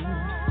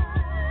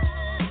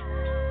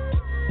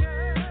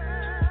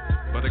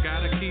 but I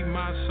gotta keep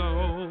my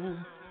soul.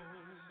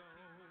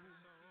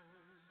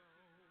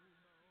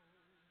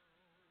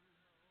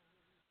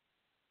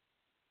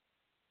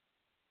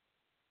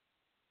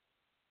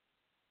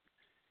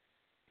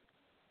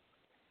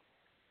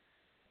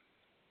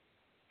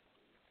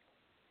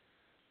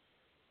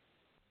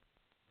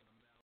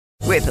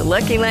 With the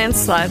Lucky Land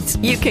Slots,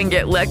 you can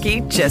get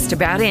lucky just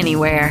about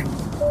anywhere.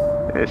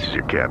 This is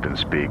your captain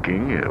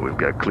speaking. We've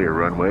got clear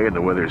runway and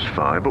the weather's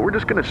fine, but we're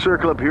just going to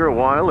circle up here a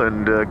while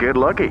and get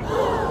lucky.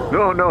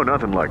 No,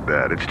 nothing like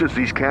that. It's just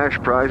these cash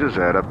prizes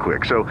add up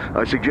quick. So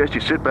I suggest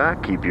you sit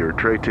back, keep your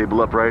tray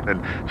table upright,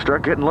 and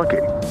start getting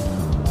lucky.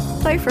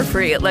 Play for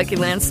free at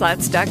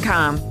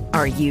LuckyLandSlots.com.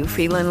 Are you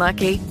feeling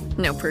lucky?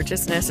 No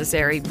purchase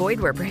necessary. Void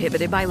where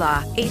prohibited by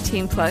law.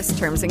 18+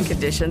 terms and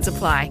conditions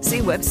apply. See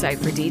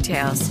website for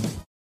details.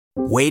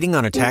 Waiting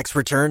on a tax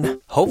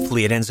return?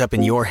 Hopefully it ends up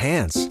in your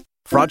hands.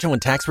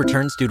 Fraudulent tax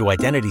returns due to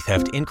identity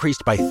theft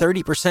increased by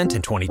 30%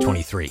 in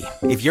 2023.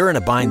 If you're in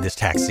a bind this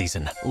tax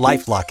season,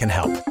 LifeLock can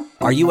help.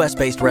 Our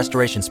U.S.-based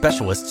restoration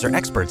specialists are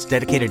experts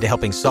dedicated to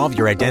helping solve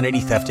your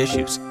identity theft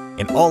issues.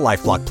 And all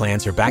LifeLock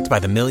plans are backed by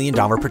the $1 Million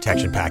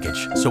Protection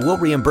Package. So we'll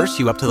reimburse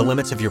you up to the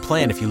limits of your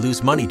plan if you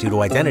lose money due to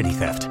identity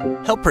theft.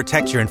 Help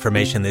protect your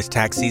information this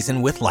tax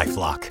season with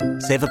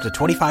LifeLock. Save up to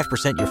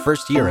 25% your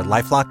first year at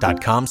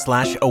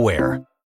LifeLock.com/aware.